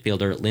defensive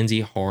midfielder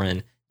Lindsey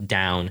Horan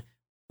down.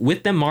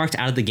 With them marked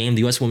out of the game,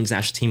 the U.S. women's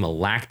national team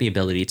lacked the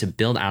ability to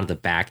build out of the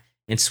back,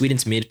 and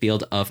Sweden's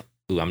midfield of,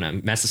 I'm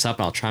going to mess this up,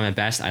 and I'll try my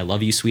best. I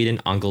love you,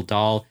 Sweden. Angel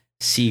Dahl,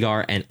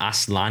 Seagar, and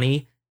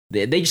Aslani.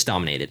 They just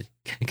dominated,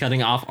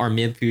 cutting off our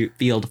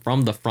midfield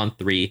from the front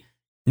three,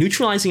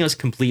 neutralizing us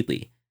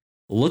completely.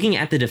 Looking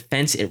at the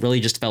defense, it really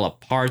just fell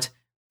apart.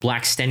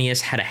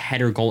 Blackstenius had a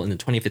header goal in the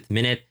 25th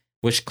minute,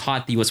 which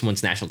caught the U.S.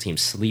 women's national team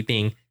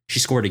sleeping. She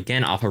scored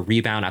again off a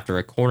rebound after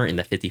a corner in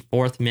the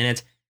 54th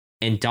minute,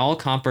 and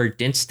Dahlkomper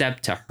didn't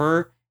step to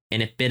her,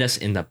 and it bit us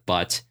in the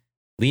butt.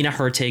 Lena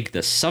Hurtig,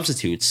 the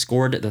substitute,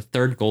 scored the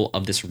third goal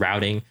of this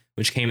routing,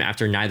 which came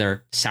after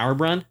neither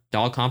Sauerbrunn,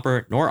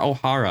 Dahlkomper, nor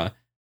O'Hara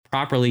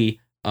properly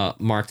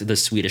marked the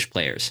Swedish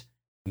players,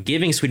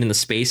 giving Sweden the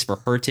space for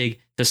Hurtig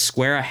to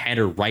square a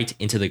header right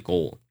into the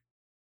goal.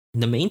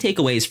 The main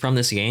takeaways from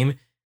this game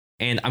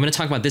And I'm going to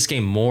talk about this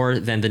game more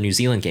than the New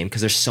Zealand game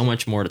because there's so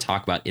much more to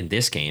talk about in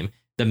this game.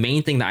 The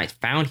main thing that I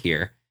found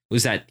here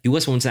was that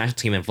U.S. women's national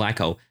team and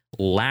Vlatko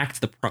lacked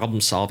the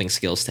problem-solving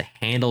skills to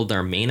handle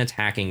their main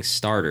attacking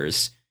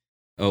starters,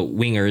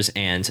 wingers,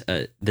 and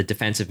the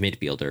defensive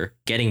midfielder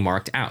getting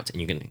marked out. And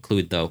you can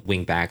include the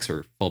wing backs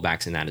or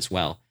fullbacks in that as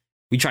well.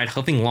 We tried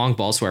hoofing long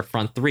balls to our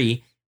front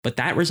three, but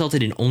that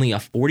resulted in only a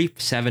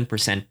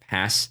 47%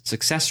 pass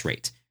success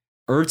rate.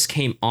 Ertz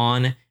came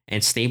on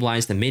and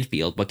stabilized the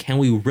midfield, but can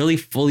we really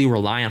fully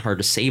rely on her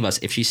to save us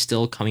if she's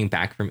still coming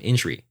back from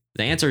injury?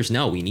 The answer is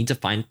no. We need to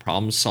find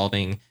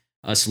problem-solving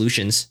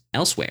solutions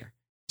elsewhere.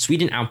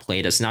 Sweden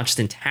outplayed us not just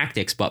in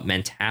tactics, but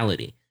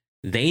mentality.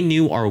 They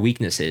knew our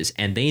weaknesses,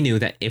 and they knew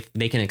that if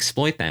they can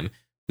exploit them,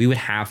 we would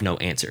have no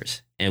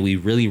answers. And we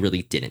really,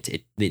 really didn't.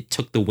 It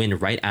took the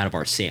wind right out of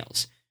our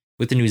sails.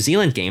 With the New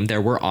Zealand game,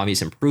 there were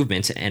obvious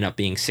improvements. It ended up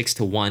being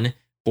 6-1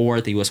 for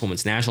the U.S.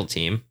 women's national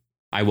team.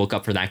 I woke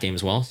up for that game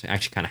as well. So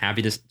actually kind of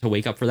happy to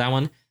wake up for that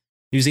one.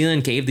 New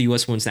Zealand gave the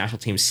U.S. women's national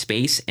team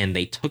space, and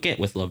they took it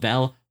with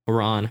Lavelle,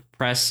 Horan,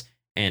 Press,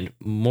 and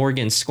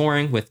Morgan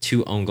scoring with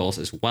 2 own goals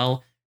as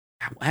well.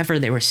 However,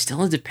 there was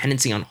still a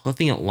dependency on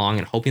hoofing it long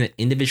and hoping that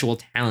individual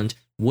talent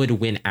would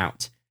win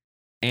out.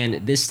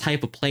 And this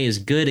type of play is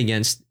good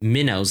against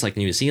minnows like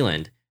New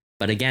Zealand,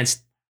 but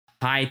against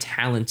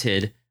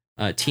high-talented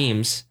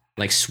teams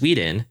like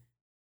Sweden,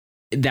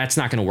 that's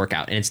not going to work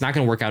out. And it's not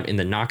going to work out in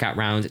the knockout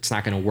round. It's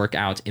not going to work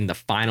out in the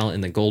final,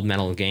 in the gold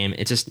medal game.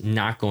 It's just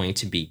not going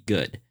to be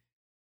good.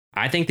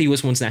 I think the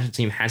U.S. women's national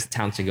team has the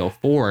talent to go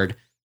forward,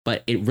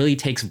 but it really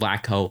takes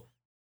Vlatko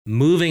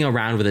moving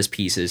around with his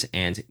pieces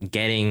and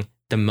getting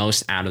the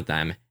most out of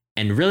them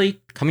and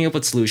really coming up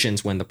with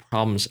solutions when the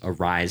problems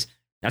arise.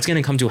 That's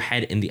going to come to a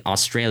head in the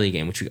Australia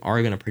game, which we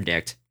are going to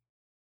predict.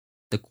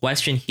 The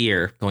question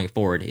here going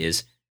forward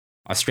is,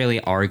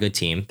 Australia are a good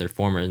team. Their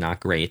form is not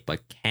great,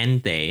 but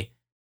can they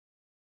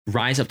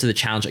rise up to the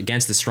challenge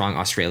against the strong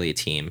Australia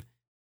team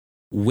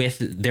with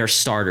their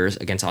starters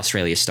against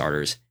Australia's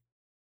starters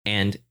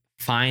and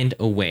find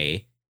a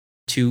way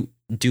to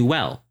do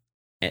well?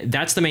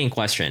 That's the main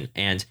question.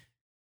 And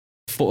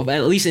for,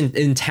 at least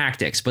in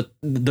tactics, but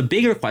the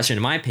bigger question,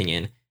 in my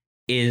opinion,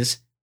 is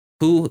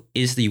who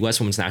is the U.S.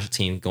 women's national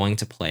team going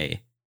to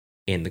play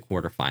in the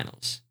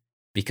quarterfinals?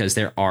 Because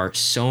there are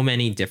so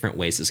many different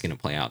ways this is going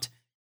to play out.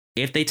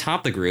 If they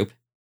top the group,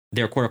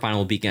 their quarterfinal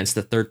will be against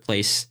the third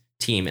place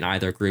team in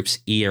either groups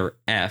E or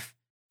F,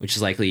 which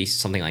is likely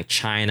something like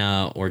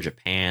China or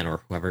Japan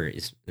or whoever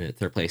is in the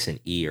third place in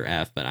E or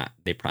F. But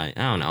they probably,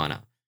 I don't know.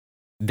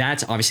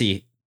 That's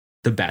obviously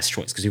the best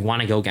choice because we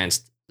want to go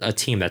against a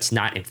team that's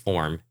not in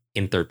form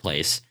in third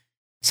place.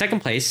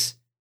 Second place,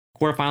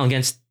 quarterfinal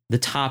against the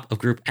top of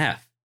Group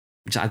F,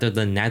 which is either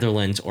the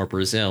Netherlands or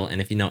Brazil.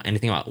 And if you know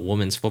anything about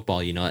women's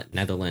football, you know that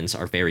Netherlands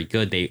are very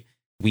good.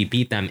 We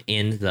beat them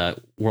in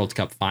the World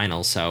Cup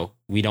final, so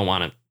we don't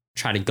want to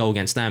try to go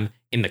against them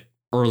in the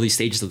early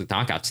stages of the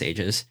knockout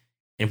stages.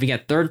 And if we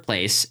get third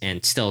place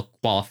and still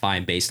qualify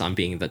based on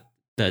being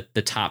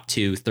the top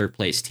 2 third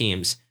place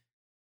teams,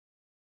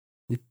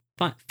 we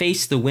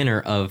face the winner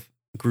of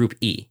Group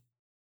E,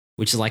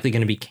 which is likely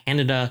going to be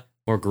Canada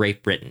or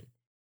Great Britain.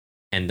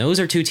 And those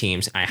are 2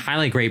 teams, I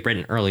highlighted Great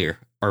Britain earlier,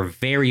 are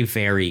very,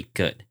 very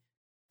good.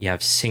 You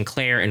have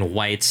Sinclair and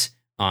White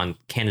on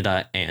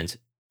Canada and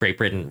Great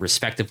Britain,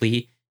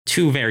 respectively,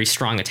 2 very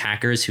strong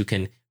attackers who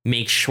can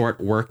make short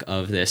work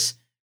of this,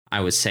 I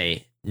would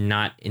say,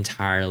 not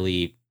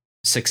entirely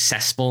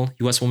successful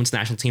U.S. women's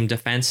national team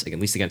defense, like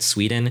at least against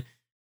Sweden.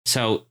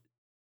 So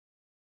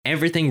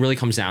everything really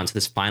comes down to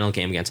this final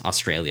game against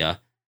Australia.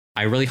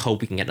 I really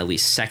hope we can get at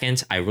least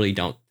second. I really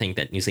don't think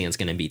that New Zealand's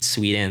going to beat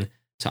Sweden.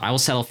 So I will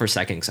settle for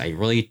second because I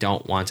really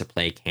don't want to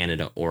play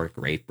Canada or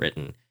Great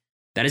Britain.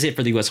 That is it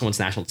for the U.S. women's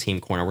national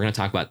team corner. We're going to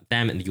talk about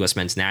them and the U.S.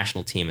 men's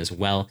national team as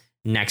well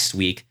next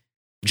week.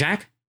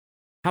 Jack,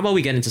 how about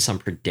we get into some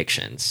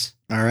predictions?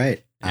 All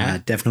right. Yeah.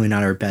 Definitely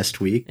not our best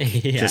week,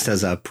 just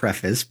as a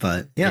preface,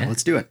 but yeah,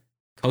 let's do it.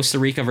 Costa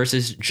Rica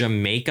versus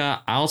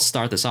Jamaica. I'll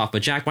start this off,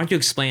 but Jack, why don't you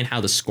explain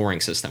how the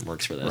scoring system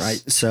works for this?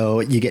 Right.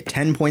 So you get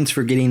 10 points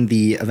for getting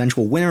the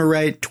eventual winner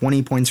right,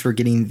 20 points for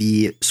getting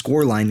the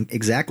score line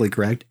exactly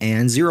correct,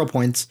 and 0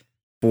 points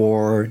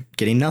for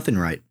getting nothing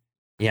right.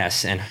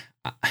 Yes, and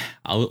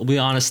I'll be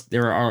honest,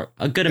 there are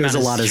a good amount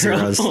of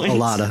zeros. Points.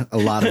 A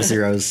lot of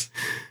zeros.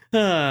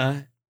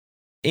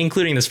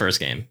 Including this first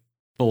game.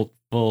 Full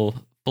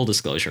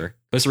disclosure.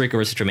 Costa Rica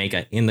versus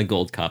Jamaica in the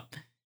Gold Cup.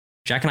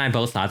 Jack and I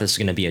both thought this was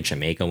going to be a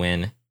Jamaica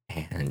win,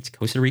 and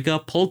Costa Rica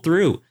pulled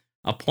through.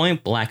 A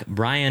point-blank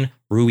Brian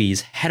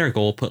Ruiz header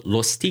goal put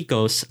Los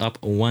Ticos up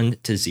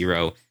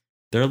 1-0.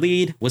 Their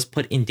lead was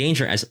put in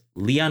danger as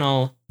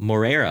Leonel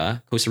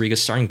Moreira, Costa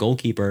Rica's starting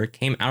goalkeeper,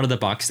 came out of the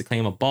box to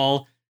claim a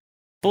ball,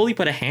 fully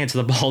put a hand to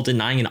the ball,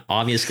 denying an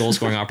obvious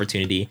goal-scoring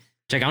opportunity.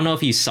 Jack, I don't know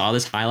if you saw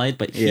this highlight,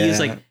 but he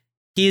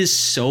is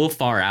so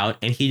far out,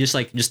 and he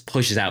just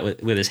pushes out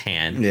with his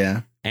hand.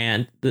 Yeah.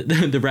 And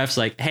the ref's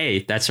like,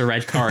 hey, that's a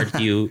red card.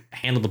 You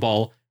handled the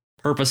ball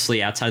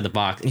purposely outside the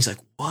box. And he's like,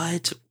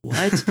 what?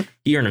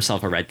 He earned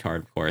himself a red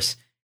card, of course.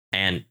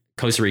 And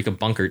Costa Rica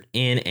bunkered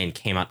in and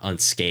came out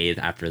unscathed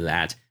after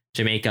that.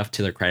 Jamaica,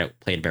 to their credit,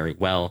 played very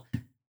well.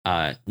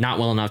 Not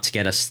well enough to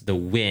get us the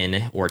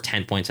win or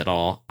 10 points at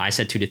all. I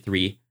said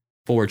 2-3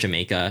 for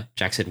Jamaica.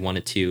 Jack said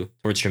 1-2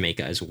 towards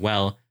Jamaica as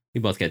well.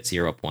 We both get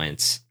 0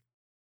 points.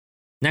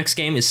 Next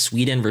game is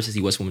Sweden versus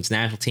the U.S. women's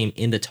national team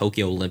in the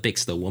Tokyo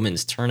Olympics, the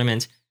women's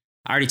tournament.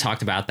 I already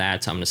talked about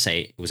that, so I'm going to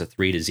say it was a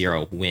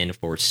 3-0 win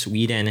for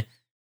Sweden.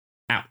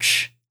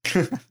 Ouch.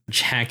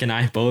 Jack and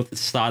I both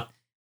thought,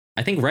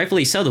 I think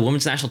rightfully so, the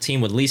women's national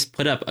team would at least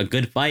put up a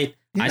good fight.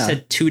 Yeah. I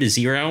said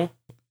 2-0.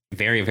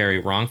 Very, very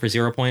wrong for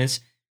 0 points.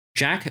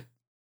 Jack,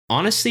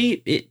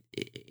 honestly,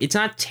 it's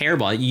not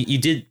terrible. You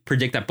did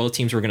predict that both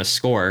teams were going to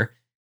score.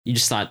 You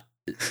just thought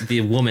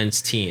the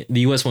women's team,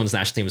 the U.S. women's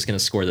national team, was going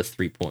to score the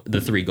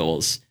 3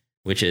 goals,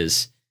 which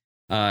is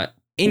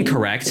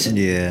incorrect.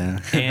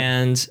 Yeah.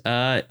 And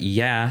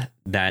yeah,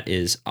 that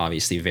is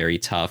obviously very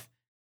tough.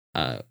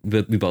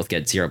 We both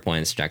get 0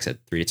 points. Jack said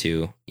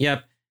 3-2.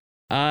 Yep.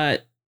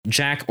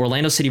 Jack,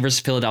 Orlando City versus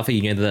Philadelphia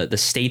Union, the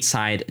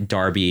stateside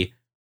derby.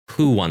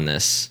 Who won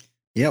this?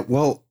 Yeah,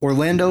 well,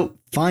 Orlando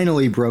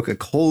finally broke a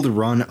cold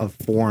run of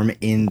form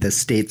in the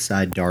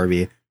stateside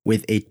derby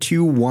with a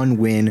 2-1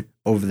 win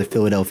over the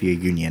Philadelphia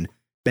Union.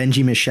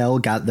 Benji Michel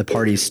got the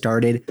party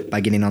started by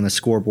getting on the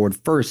scoreboard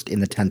first in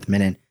the 10th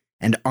minute,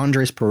 and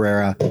Andres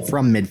Pereira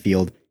from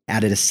midfield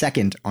added a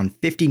second on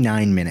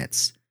 59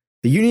 minutes.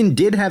 The Union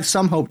did have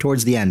some hope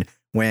towards the end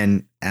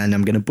when, and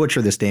I'm going to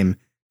butcher this name,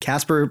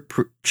 Kasper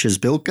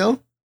Chizbilko,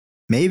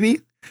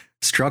 maybe,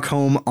 struck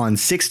home on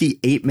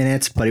 68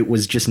 minutes, but it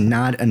was just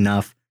not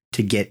enough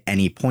to get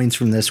any points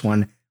from this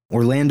one.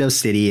 Orlando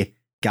City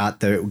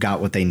got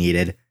what they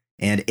needed,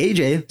 and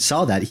AJ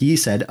saw that. He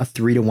said a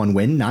 3-1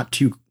 win, not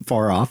too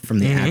far off from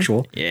the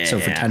actual. Yeah. So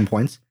for 10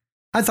 points,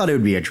 I thought it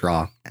would be a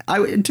draw.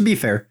 To be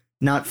fair,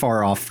 not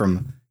far off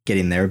from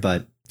getting there,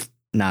 but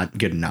not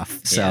good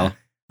enough. So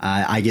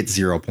I get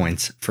 0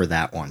 points for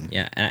that one.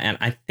 Yeah, and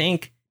I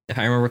think, if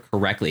I remember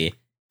correctly,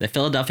 the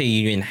Philadelphia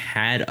Union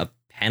had a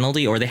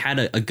penalty, or they had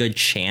a good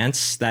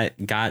chance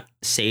that got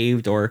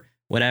saved or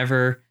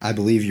whatever. I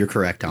believe you're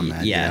correct on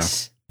that.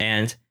 Yes. Yeah.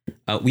 And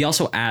we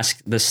also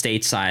asked the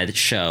stateside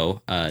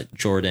show,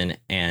 Jordan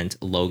and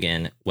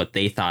Logan, what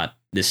they thought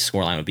this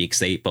scoreline would be, because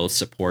they both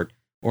support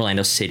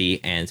Orlando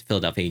City and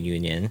Philadelphia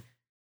Union.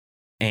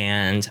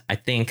 And I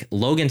think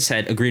Logan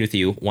said, agreed with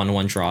you,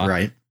 1-1 draw.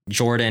 Right.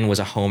 Jordan was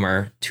a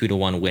homer,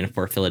 2-1 win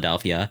for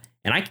Philadelphia.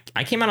 And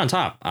I came out on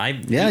top. I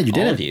beat you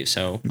did. All of you.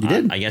 So you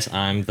did. I guess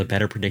I'm the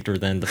better predictor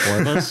than the four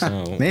of us.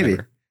 So maybe.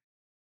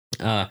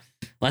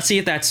 Let's see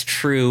if that's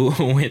true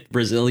with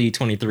Brazil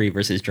U23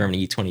 versus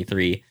Germany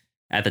U23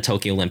 at the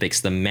Tokyo Olympics,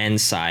 the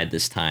men's side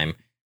this time.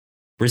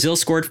 Brazil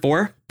scored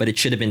 4, but it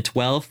should have been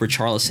 12.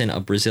 Richarlison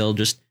of Brazil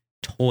just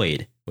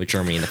toyed with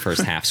Germany in the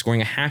first half,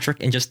 scoring a hat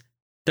trick in just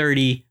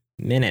 30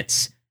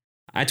 minutes.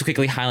 I had to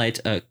quickly highlight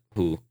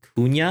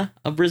Cunha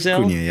of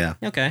Brazil. Cunha, yeah.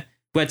 Okay.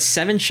 Who had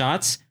 7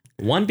 shots,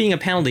 1 being a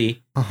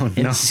penalty,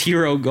 and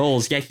 0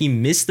 goals. Yet he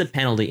missed the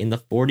penalty in the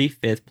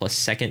 45th plus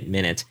second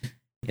minute.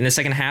 In the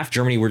second half,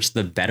 Germany were just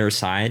the better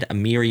side.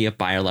 Amiri of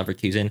Bayer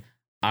Leverkusen,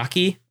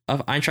 Aki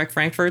of Eintracht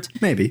Frankfurt.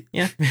 Maybe.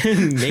 Yeah.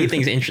 Made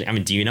things interesting. I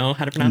mean, do you know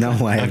how to pronounce that?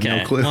 No, I have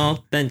no clue.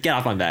 Well, then get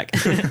off my back.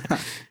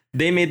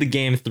 They made the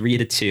game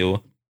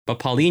 3-2, but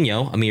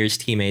Paulinho, Amir's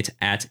teammate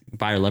at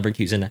Bayer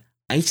Leverkusen,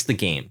 iced the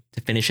game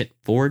to finish it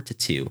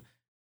 4-2.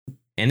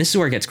 And this is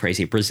where it gets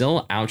crazy.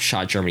 Brazil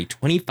outshot Germany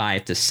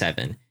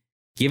 25-7.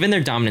 Given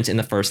their dominance in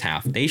the first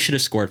half, they should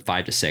have scored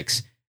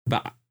 5-6.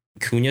 But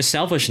Cunha's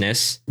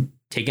selfishness,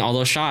 taking all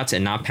those shots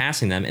and not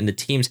passing them, and the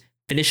team's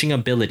finishing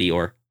ability,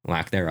 or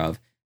lack thereof,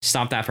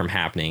 stopped that from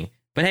happening.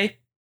 But hey,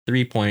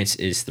 3 points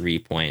is 3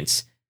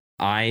 points.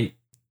 I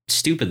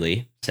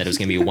stupidly said it was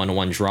going to be a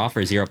 1-1 draw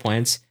for 0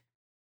 points.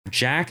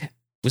 Jack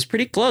was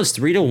pretty close.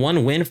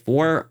 3-1 win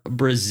for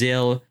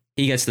Brazil.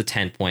 He gets the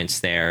 10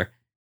 points there.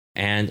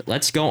 And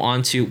let's go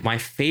on to my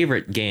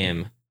favorite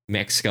game,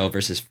 Mexico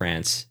versus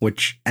France.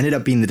 Which ended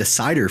up being the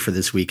decider for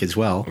this week as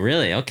well.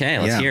 Really? Okay,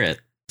 let's hear it.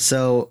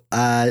 So,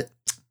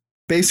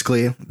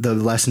 basically, the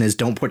lesson is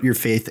don't put your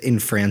faith in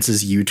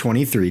France's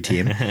U23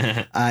 team.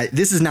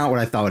 This is not what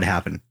I thought would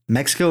happen.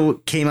 Mexico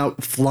came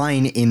out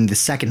flying in the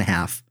second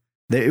half.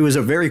 It was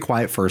a very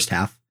quiet first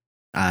half.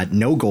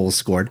 No goals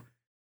scored.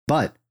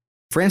 But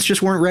France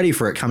just weren't ready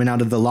for it coming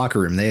out of the locker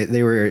room.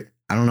 They were,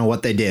 I don't know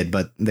what they did,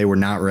 but they were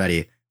not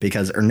ready,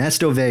 because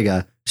Ernesto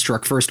Vega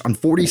struck first on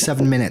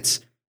 47 minutes,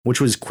 which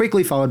was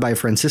quickly followed by a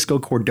Francisco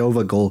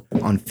Cordova goal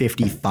on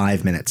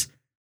 55 minutes.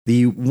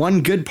 The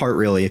one good part,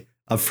 really,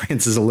 of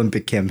France's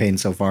Olympic campaign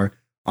so far,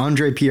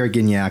 Andre Pierre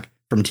Gignac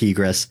from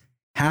Tigres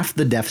halved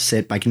the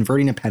deficit by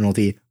converting a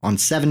penalty on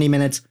 70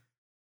 minutes.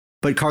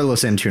 But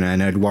Carlos Antuna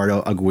and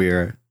Eduardo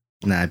Aguirre,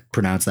 and I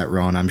pronounced that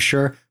wrong, I'm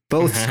sure,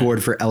 both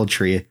scored for El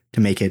Tri to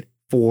make it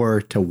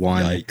 4-1.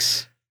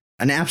 Yikes.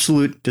 An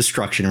absolute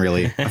destruction,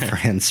 really, of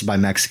France by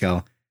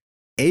Mexico.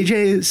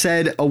 AJ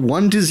said a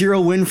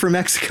 1-0 win for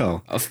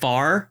Mexico.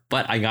 Far,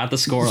 but I got the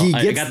score.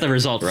 I got the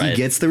result right. He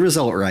gets the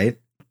result right,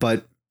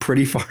 but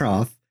pretty far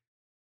off.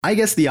 I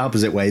guess the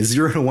opposite way,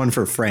 0-1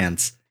 for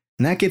France.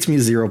 And that gets me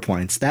 0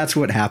 points. That's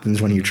what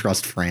happens when you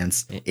trust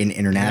France in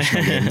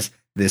international games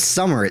this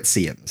summer, it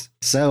seems.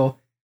 So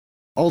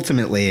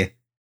ultimately,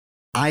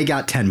 I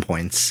got 10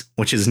 points,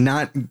 which is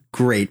not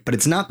great, but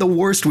it's not the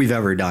worst we've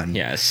ever done.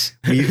 Yes.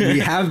 we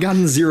have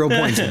gotten 0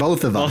 points,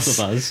 both of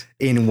us,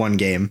 in one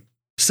game.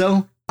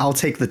 So I'll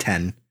take the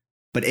 10.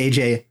 But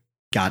AJ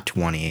got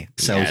 20.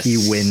 So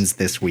he wins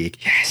this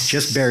week. Yes.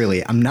 Just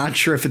barely. I'm not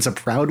sure if it's a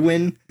proud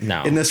win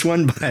in this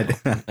one, but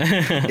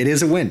it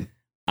is a win.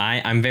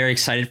 I'm very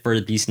excited for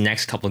these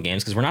next couple of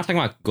games because we're not talking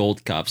about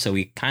Gold Cup. So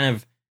we kind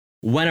of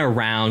went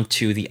around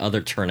to the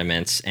other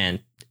tournaments and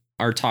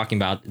are talking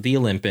about the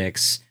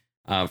Olympics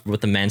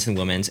with the men's and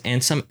women's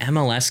and some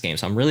MLS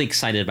games. So I'm really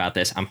excited about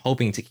this. I'm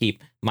hoping to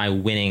keep my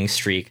winning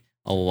streak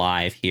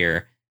alive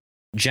here.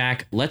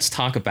 Jack, let's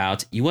talk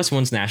about U.S.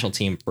 Women's National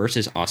Team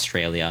versus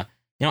Australia.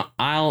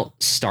 I'll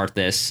start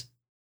this.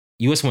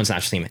 U.S. Women's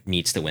National Team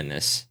needs to win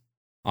this.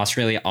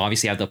 Australia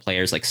obviously have the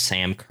players like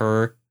Sam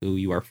Kerr, who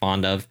you are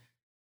fond of,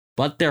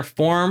 but their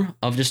form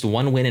of just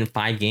 1 win in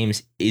 5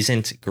 games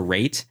isn't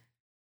great.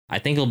 I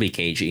think it'll be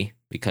cagey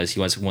because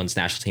U.S. Women's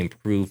National Team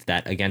proved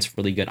that against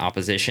really good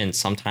opposition,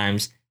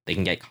 sometimes they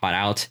can get caught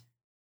out.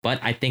 But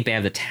I think they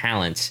have the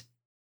talent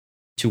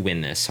to win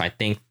this. So I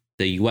think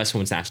the U.S.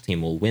 Women's National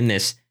Team will win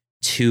this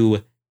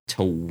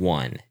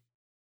 2-1.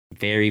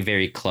 Very,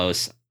 very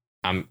close.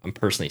 I'm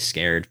personally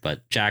scared,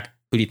 but Jack,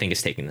 who do you think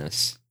is taking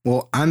this?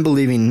 Well, I'm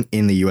believing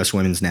in the U.S.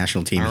 Women's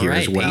National Team here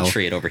as well.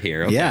 Patriot over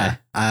here. Okay. Yeah.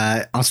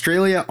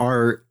 Australia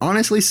are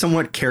honestly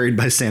somewhat carried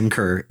by Sam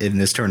Kerr in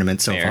this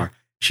tournament so far.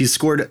 She's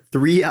scored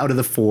 3 out of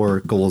the 4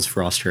 goals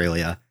for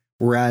Australia,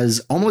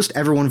 whereas almost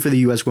everyone for the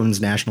U.S.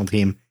 Women's National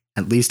Team,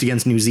 at least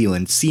against New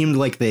Zealand, seemed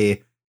like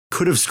they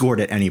could have scored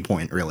at any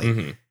point, really.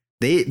 Mm-hmm.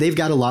 They've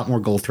got a lot more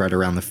goal threat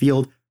around the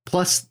field.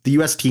 Plus, the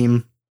U.S.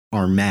 team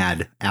are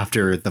mad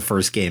after the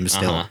first game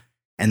still,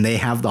 and they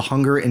have the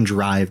hunger and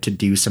drive to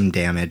do some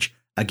damage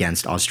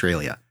against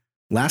Australia.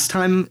 Last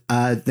time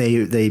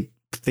they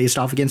faced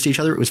off against each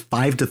other, it was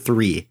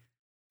 5-3.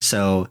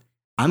 So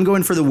I'm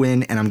going for the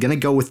win, and I'm going to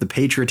go with the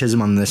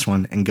patriotism on this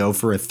one and go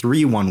for a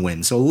 3-1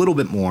 win. So a little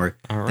bit more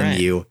than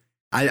you.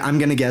 I'm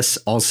going to guess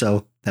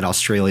also that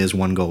Australia's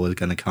 1 goal is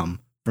going to come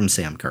from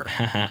Sam Kerr.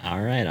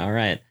 All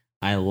right.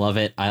 I love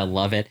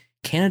it.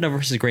 Canada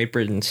versus Great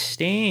Britain,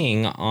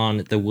 staying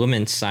on the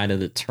women's side of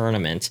the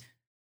tournament.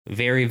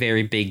 Very,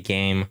 very big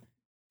game.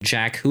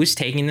 Jack, who's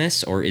taking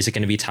this, or is it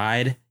going to be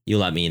tied? You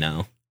let me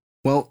know.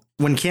 Well,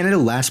 when Canada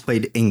last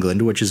played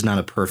England, which is not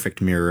a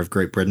perfect mirror of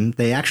Great Britain,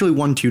 they actually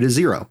won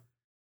 2-0.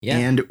 Yeah.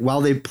 And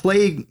while they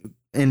play,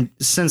 and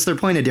since they're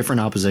playing a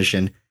different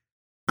opposition,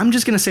 I'm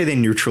just going to say they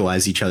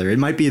neutralize each other. It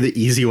might be the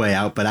easy way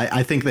out, but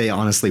I think they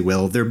honestly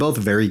will. They're both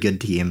very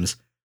good teams,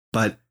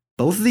 but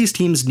both of these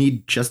teams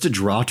need just a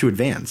draw to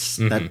advance.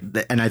 Mm-hmm.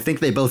 And I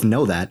think they both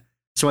know that.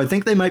 So I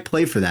think they might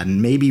play for that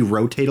and maybe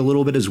rotate a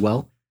little bit as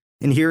well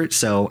in here.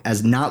 So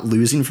as not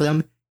losing for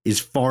them is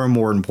far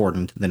more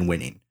important than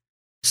winning.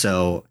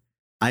 So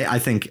I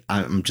think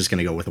I'm just going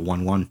to go with a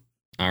 1-1.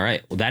 All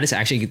right. Well, that is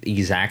actually the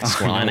exact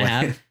scoreline I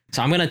have.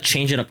 So I'm going to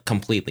change it up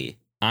completely.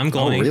 I'm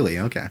going. Oh, really?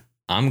 Okay.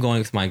 I'm going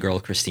with my girl,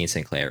 Christine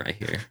Sinclair, right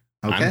here.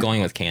 Okay. I'm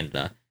going with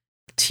Canada.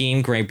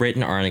 Team Great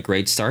Britain are on a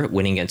great start,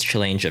 winning against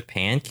Chile and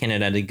Japan.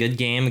 Canada had a good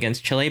game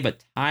against Chile,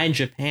 but tied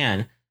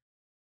Japan.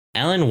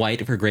 Ellen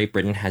White for Great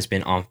Britain has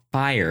been on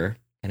fire,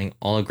 getting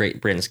all of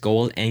Great Britain's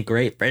gold, and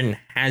Great Britain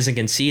hasn't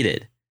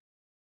conceded.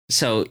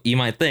 So you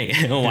might think,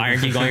 why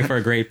aren't you going for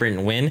a Great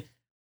Britain win?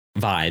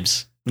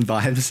 Vibes.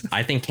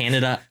 I think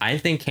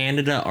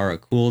Canada are a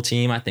cool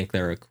team. I think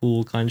they're a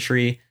cool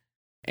country.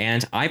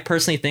 And I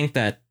personally think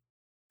that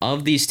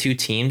of these two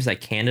teams,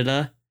 that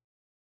Canada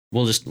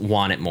will just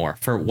want it more.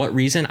 For what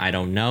reason, I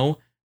don't know.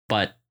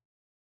 But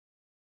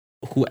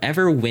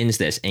whoever wins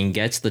this and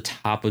gets the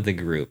top of the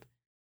group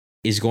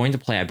is going to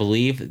play, I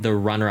believe, the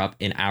runner-up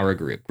in our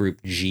group,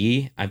 Group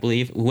G, I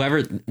believe,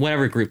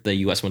 whatever group the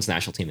U.S. Women's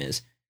National Team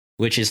is,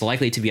 which is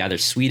likely to be either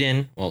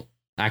Sweden, well,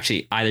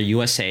 actually either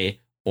USA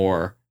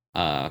or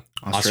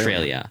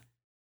Australia.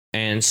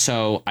 And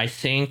so I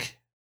think,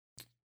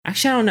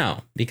 actually, I don't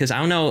know, because I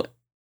don't know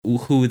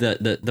who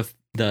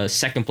the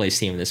second place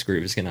team in this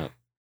group is going to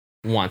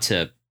want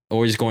to,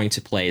 or is going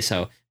to play.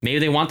 So maybe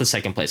they want the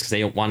second place because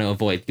they want to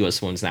avoid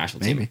U.S. Women's National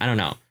Team. I don't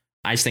know.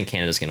 I just think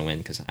Canada's going to win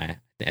because I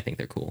think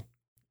they're cool.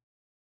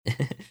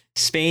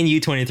 Spain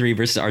U23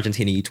 versus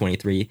Argentina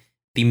U23,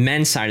 the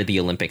men's side of the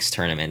Olympics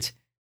tournament.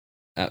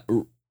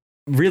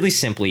 Really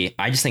simply,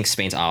 I just think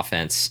Spain's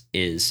offense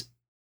is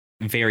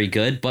very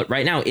good, but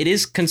right now it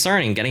is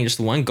concerning getting just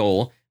 1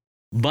 goal,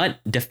 but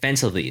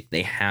defensively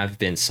they have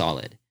been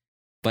solid.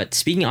 But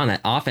speaking on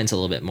that offense a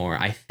little bit more,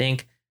 I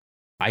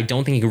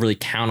don't think you can really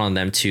count on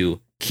them to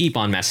keep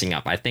on messing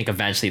up. I think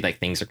eventually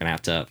things are going to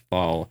have to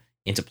fall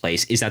into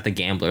place. Is that the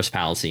gambler's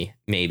fallacy?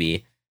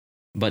 Maybe.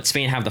 But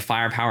Spain have the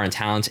firepower and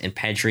talent in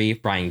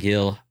Pedri, Brian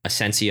Gill,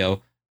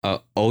 Asensio,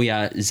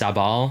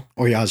 Oyarzabal.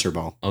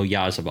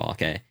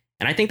 Okay.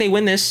 And I think they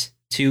win this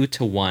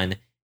 2-1.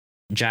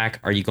 Jack,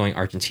 are you going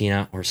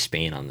Argentina or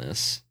Spain on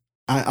this?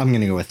 I'm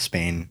going to go with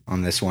Spain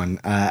on this one.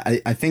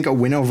 I think a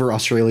win over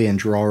Australia and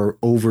draw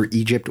over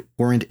Egypt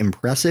weren't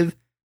impressive,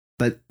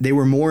 but they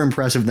were more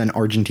impressive than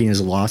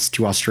Argentina's loss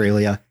to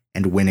Australia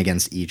and win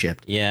against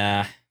Egypt.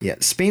 Yeah. Yeah.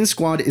 Spain's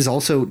squad is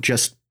also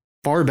just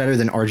far better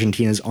than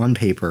Argentina's on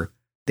paper.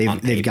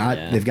 They've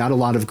got a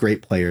lot of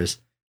great players,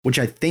 which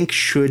I think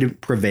should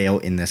prevail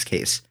in this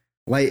case.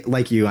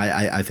 Like you,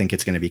 I think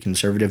it's going to be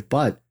conservative,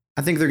 but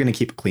I think they're going to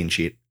keep a clean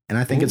sheet, and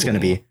I think it's going to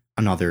be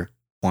another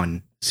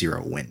 1-0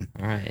 win.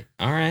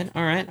 All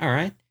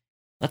right.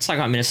 Let's talk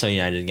about Minnesota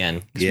United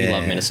again, because we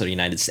love Minnesota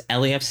United. It's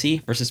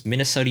LAFC versus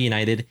Minnesota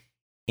United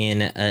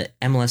in a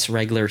MLS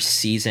regular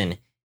season.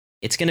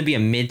 It's going to be a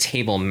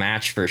mid-table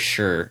match for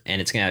sure,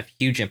 and it's going to have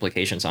huge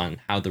implications on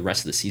how the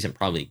rest of the season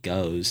probably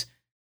goes.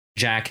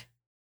 Jack,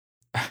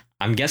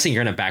 I'm guessing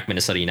you're going to back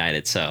Minnesota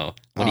United, so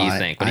what do you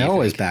think? I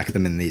always back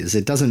them in these.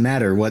 It doesn't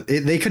matter what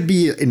they could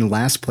be in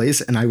last place,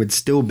 and I would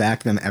still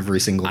back them every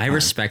single time. I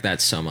respect that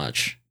so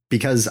much.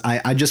 Because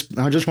I just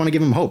want to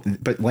give them hope.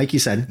 But like you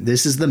said,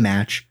 this is the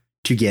match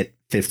to get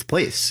 5th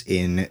place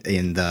in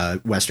the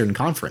Western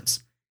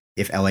Conference.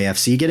 If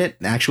LAFC get it,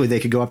 actually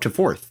they could go up to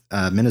 4th.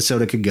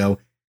 Minnesota could go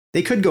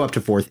up to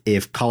 4th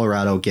if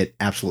Colorado get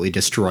absolutely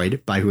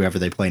destroyed by whoever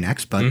they play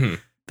next, but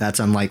that's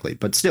unlikely.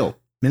 But still,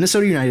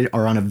 Minnesota United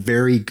are on a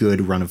very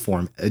good run of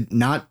form.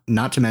 Not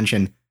to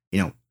mention,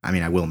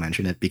 I will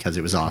mention it because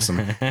it was awesome.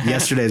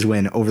 Yesterday's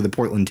win over the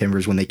Portland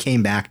Timbers when they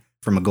came back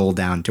from a goal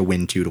down to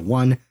win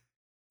 2-1.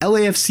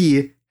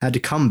 LAFC had to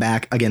come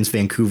back against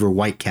Vancouver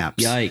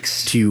Whitecaps.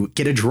 Yikes. To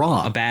get a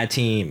draw. A bad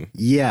team.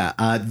 Yeah.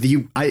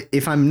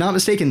 If I'm not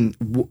mistaken,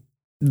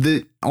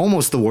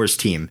 almost the worst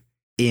team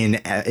in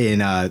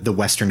the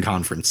Western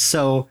Conference.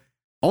 So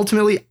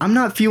ultimately, I'm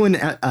not feeling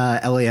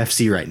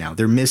LAFC right now.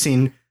 They're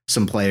missing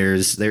some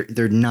players.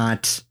 They're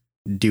not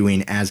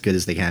doing as good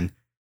as they can.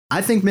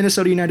 I think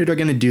Minnesota United are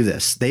going to do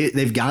this.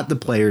 They've got the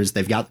players.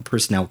 They've got the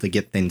personnel to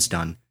get things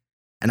done.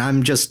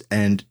 And just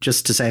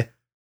to say,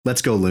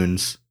 let's go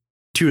Loons.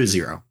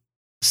 2-0.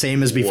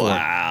 Same as before.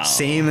 Wow.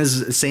 Same as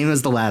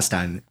the last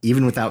time,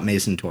 even without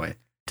Mason Toy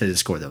to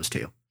score those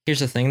two. Here's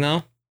the thing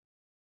though.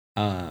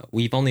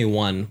 We've only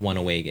won one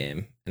away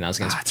game, and that was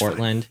against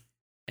Portland.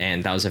 Right.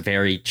 And that was a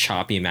very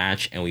choppy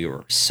match, and we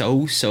were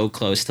so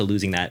close to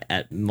losing that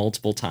at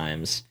multiple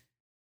times.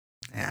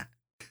 Yeah.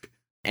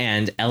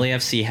 And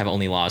LAFC have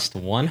only lost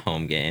one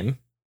home game.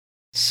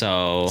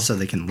 So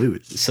they can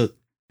lose. So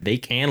they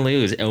can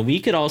lose. And we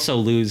could also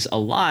lose a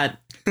lot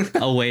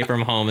away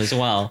from home as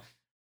well.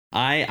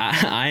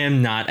 I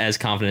am not as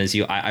confident as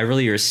you. I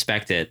really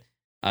respect it.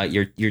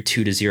 Your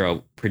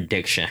 2-0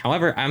 prediction.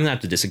 However, I'm gonna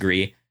have to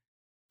disagree.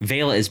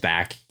 Vela is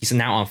back. He's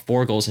now on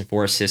 4 goals and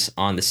 4 assists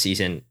on the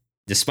season,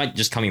 despite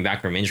just coming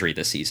back from injury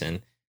this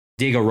season.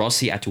 Diego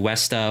Rossi,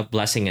 Atuesta,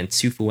 Blessing, and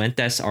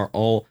Cifuentes are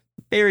all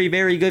very,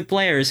 very good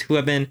players who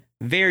have been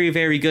very,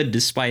 very good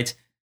despite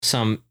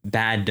some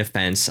bad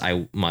defense,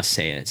 I must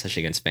say,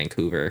 especially against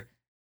Vancouver.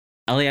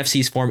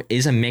 LAFC's form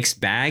is a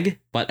mixed bag,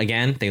 but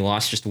again, they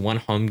lost just one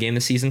home game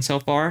this season so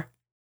far.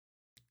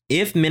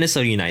 If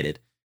Minnesota United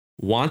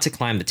want to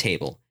climb the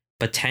table,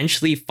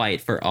 potentially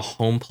fight for a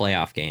home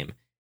playoff game,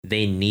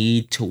 they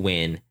need to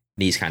win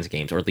these kinds of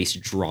games, or at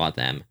least draw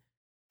them.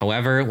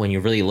 However, when you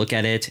really look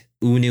at it,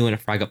 Unu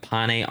and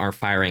Fragapane aren't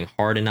firing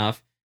hard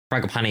enough.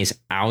 Fragapane is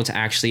out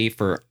actually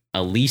for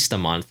at least a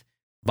month.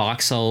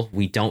 Boxall,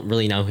 we don't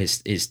really know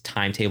his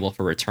timetable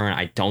for return.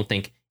 I don't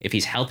think if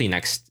he's healthy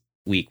next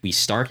week we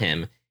start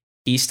him.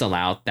 He's still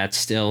out. That's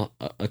still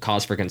a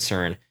cause for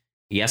concern.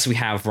 Yes, we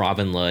have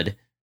Robin Lod.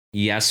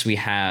 Yes, we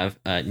have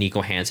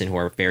Nico Hansen, who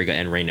are very good,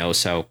 and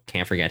Reynoso,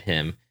 can't forget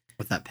him.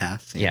 With that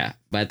pass. Yeah,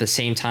 but at the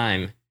same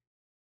time,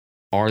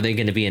 are they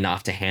going to be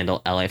enough to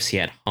handle LAFC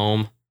at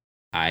home?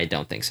 I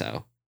don't think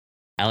so.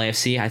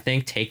 LAFC, I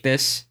think, take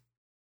this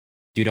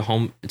due to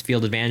home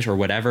field advantage or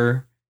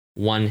whatever,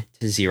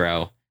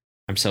 1-0.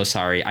 I'm so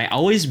sorry. I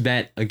always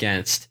bet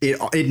against it.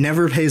 It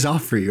never pays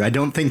off for you. I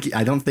don't think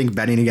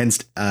betting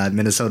against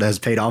Minnesota has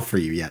paid off for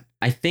you yet.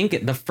 I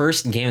think the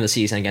first game of the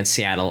season against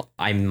Seattle,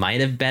 I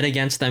might have bet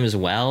against them as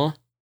well.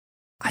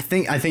 I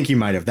think you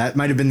might have. That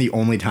might have been the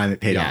only time it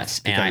paid off.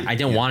 Yes, and I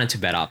didn't want it to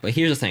bet off. But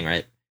here's the thing,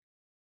 right?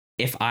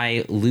 If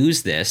I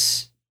lose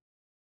this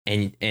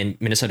and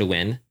Minnesota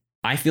win,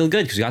 I feel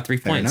good because we got 3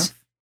 points. Enough.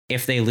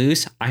 If they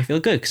lose, I feel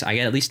good because I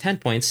get at least 10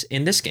 points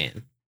in this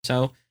game.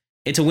 So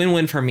it's a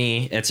win-win for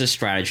me. It's a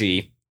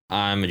strategy.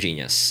 I'm a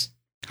genius.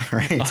 All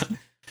right.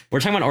 We're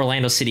talking about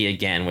Orlando City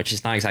again, which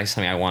is not exactly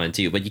something I want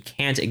to do, but you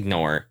can't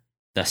ignore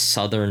the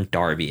Southern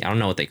Derby. I don't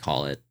know what they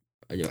call it.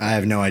 I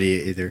have no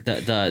idea either.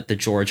 The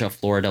Georgia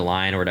Florida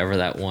line or whatever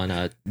that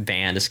one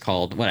band is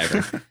called.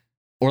 Whatever.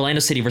 Orlando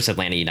City versus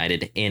Atlanta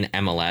United in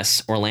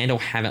MLS. Orlando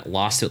haven't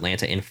lost to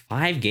Atlanta in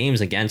 5 games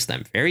against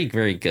them. Very,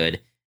 very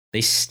good.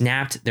 They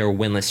snapped their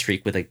winless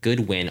streak with a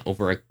good win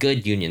over a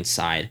good Union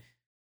side.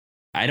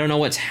 I don't know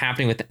what's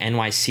happening with the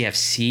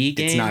NYCFC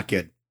game. It's not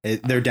good.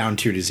 They're down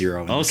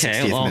 2-0 in the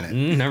 60th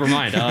minute. Never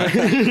mind.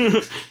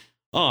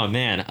 Oh,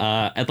 man.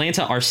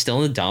 Atlanta are still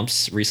in the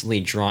dumps,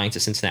 recently drawing to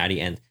Cincinnati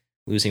and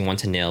losing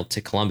 1-0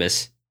 to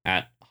Columbus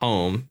at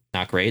home,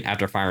 not great,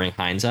 after firing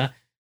Heinze.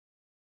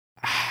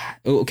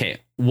 Okay,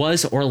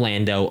 was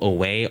Orlando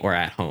away or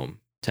at home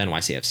to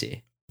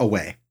NYCFC?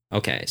 Away.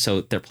 Okay,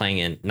 so they're playing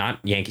in not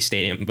Yankee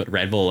Stadium, but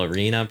Red Bull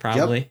Arena,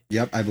 probably.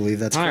 Yep, I believe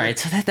that's all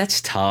correct. right. So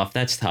that's tough.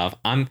 That's tough.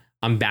 I'm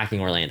backing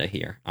Orlando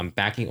here. I'm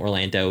backing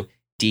Orlando.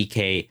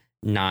 DK,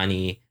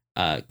 Nani,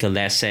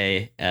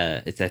 Gillespie.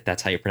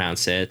 That's how you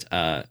pronounce it.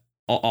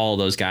 All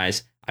those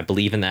guys. I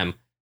believe in them.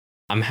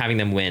 I'm having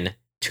them win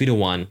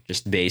 2-1,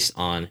 just based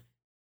on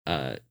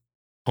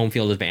home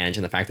field advantage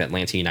and the fact that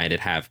Atlanta United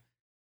have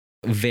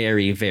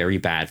very, very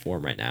bad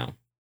form right now.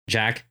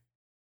 Jack,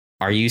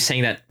 are you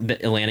saying that the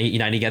Atlanta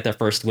United get their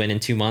first win in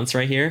 2 months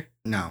right here?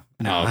 No.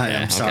 Okay,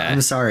 I'm sorry.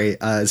 I'm sorry,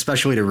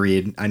 especially to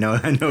Reed. I know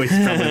he's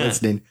probably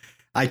listening.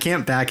 I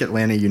can't back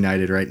Atlanta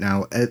United right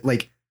now.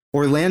 Like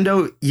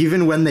Orlando,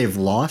 even when they've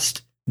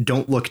lost,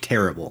 don't look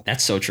terrible.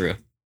 That's so true.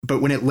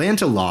 But when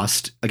Atlanta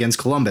lost against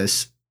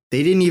Columbus,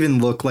 they didn't even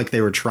look like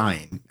they were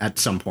trying at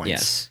some points.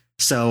 Yes.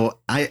 So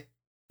I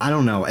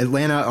don't know.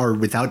 Atlanta are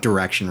without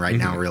direction right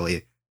now,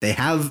 really. They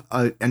have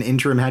an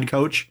interim head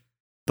coach,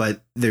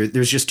 but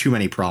there's just too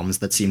many problems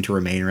that seem to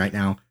remain right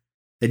now.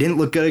 They didn't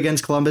look good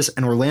against Columbus,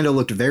 and Orlando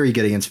looked very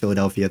good against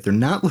Philadelphia. They're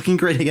not looking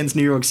great against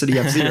New York City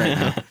FC right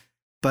now.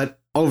 But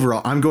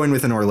overall, I'm going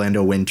with an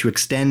Orlando win to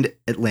extend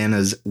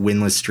Atlanta's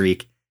winless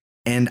streak.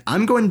 And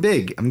I'm going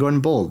big. I'm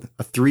going bold.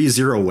 A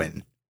 3-0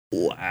 win.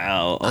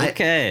 Wow.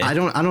 Okay. I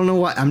don't know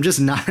why. I'm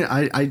just not.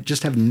 I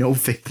just have no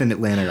faith in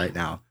Atlanta right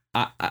now.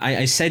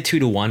 I said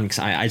 2-1 because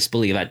I just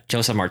believe that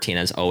Joseph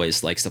Martinez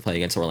always likes to play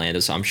against Orlando,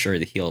 so I'm sure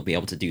that he'll be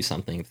able to do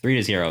something.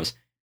 3-0 is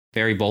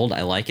very bold.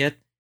 I like it.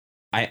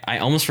 I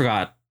almost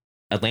forgot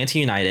Atlanta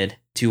United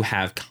to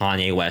have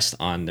Kanye West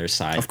on their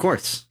side. Of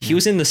course. He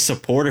was in the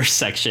supporter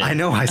section. I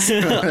know. I saw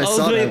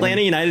the that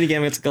Atlanta United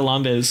game against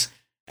Columbus,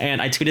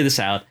 and I tweeted this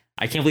out.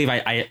 I can't believe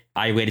I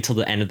waited till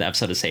the end of the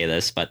episode to say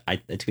this, but I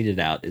tweeted it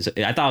out.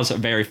 I thought it was a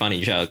very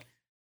funny joke.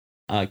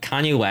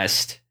 Kanye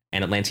West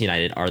and Atlanta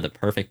United are the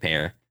perfect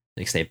pair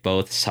because they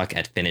both suck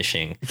at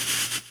finishing.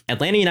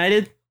 Atlanta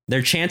United,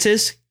 their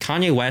chances,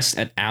 Kanye West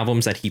at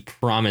albums that he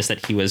promised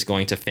that he was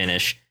going to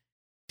finish.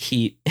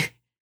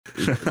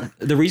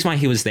 The reason why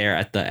he was there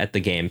at the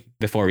game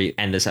before we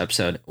end this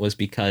episode was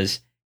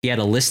because he had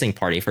a listening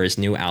party for his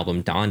new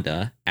album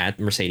Donda at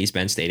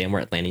Mercedes-Benz Stadium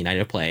where Atlanta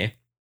United play.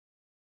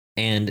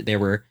 And there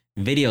were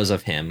videos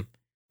of him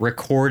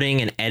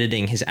recording and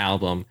editing his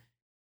album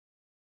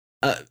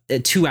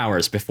 2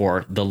 hours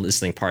before the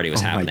listening party was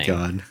happening. Oh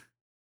my God.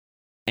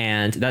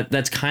 And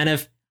that's kind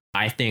of,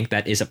 I think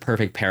that is a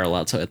perfect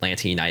parallel to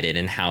Atlanta United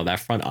and how that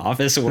front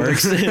office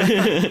works.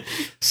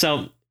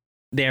 So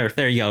there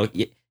you go.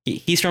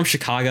 He's from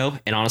Chicago,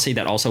 and honestly,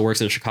 that also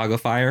works at Chicago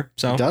Fire.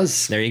 So it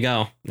does. There you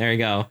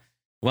go.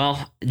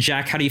 Well,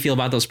 Jack, how do you feel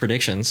about those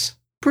predictions?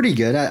 Pretty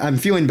good. I'm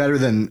feeling better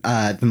than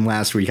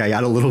last week. I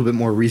got a little bit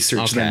more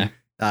research than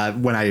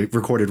when I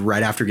recorded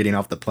right after getting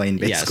off the plane,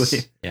 basically.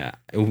 Yes.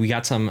 Yeah. We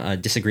got some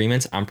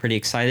disagreements. I'm pretty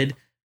excited.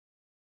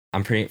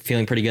 I'm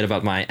feeling pretty good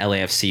about my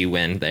LAFC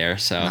win there.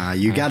 So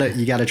you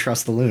gotta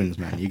trust the Loons,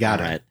 man. You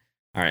gotta.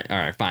 All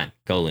right. Fine.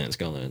 Go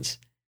Loons.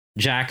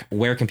 Jack,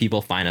 where can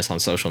people find us on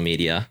social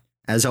media?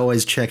 As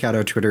always, check out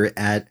our Twitter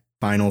at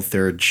Final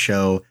Third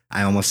Show.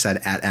 I almost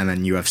said at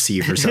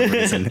MNUFC for some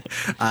reason.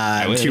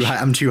 I'm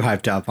too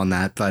hyped up on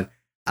that, but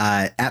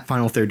at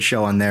Final Third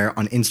Show on there,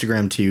 on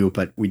Instagram too,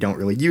 but we don't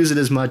really use it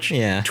as much.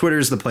 Yeah.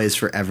 Twitter's the place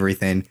for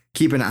everything.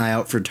 Keep an eye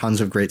out for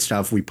tons of great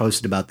stuff. We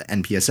posted about the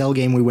NPSL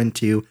game we went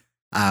to.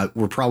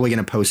 We're probably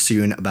going to post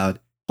soon about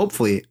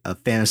hopefully a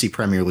fantasy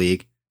Premier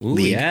League.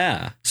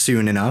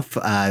 Soon enough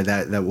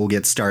that we'll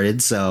get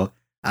started. So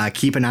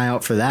keep an eye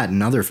out for that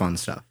and other fun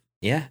stuff.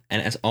 Yeah.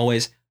 And as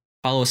always,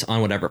 follow us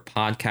on whatever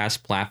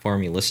podcast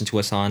platform you listen to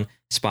us on,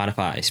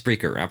 Spotify,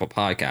 Spreaker, Apple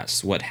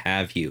Podcasts, what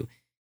have you.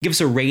 Give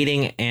us a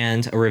rating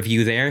and a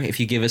review there. If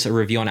you give us a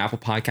review on Apple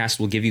Podcasts,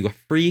 we'll give you a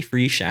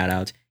free shout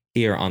out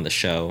here on the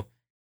show.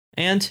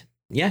 And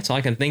yeah, that's all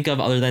I can think of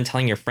other than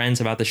telling your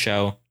friends about the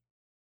show.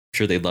 I'm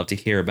sure they'd love to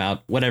hear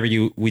about whatever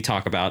we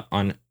talk about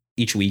on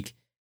each week.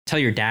 Tell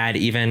your dad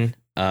even.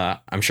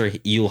 I'm sure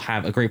you'll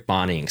have a great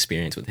bonding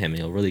experience with him.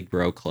 You'll really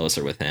grow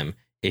closer with him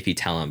if you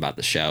tell him about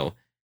the show.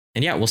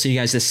 And yeah, we'll see you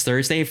guys this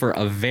Thursday for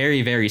a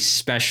very, very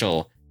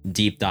special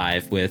deep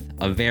dive with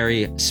a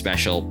very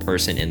special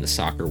person in the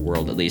soccer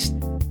world, at least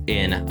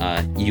in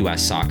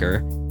US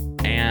soccer.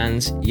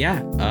 And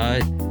yeah,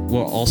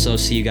 we'll also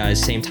see you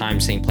guys same time,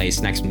 same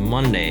place next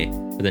Monday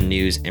for the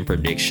news and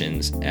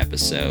predictions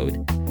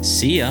episode.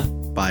 See ya.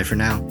 Bye for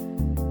now.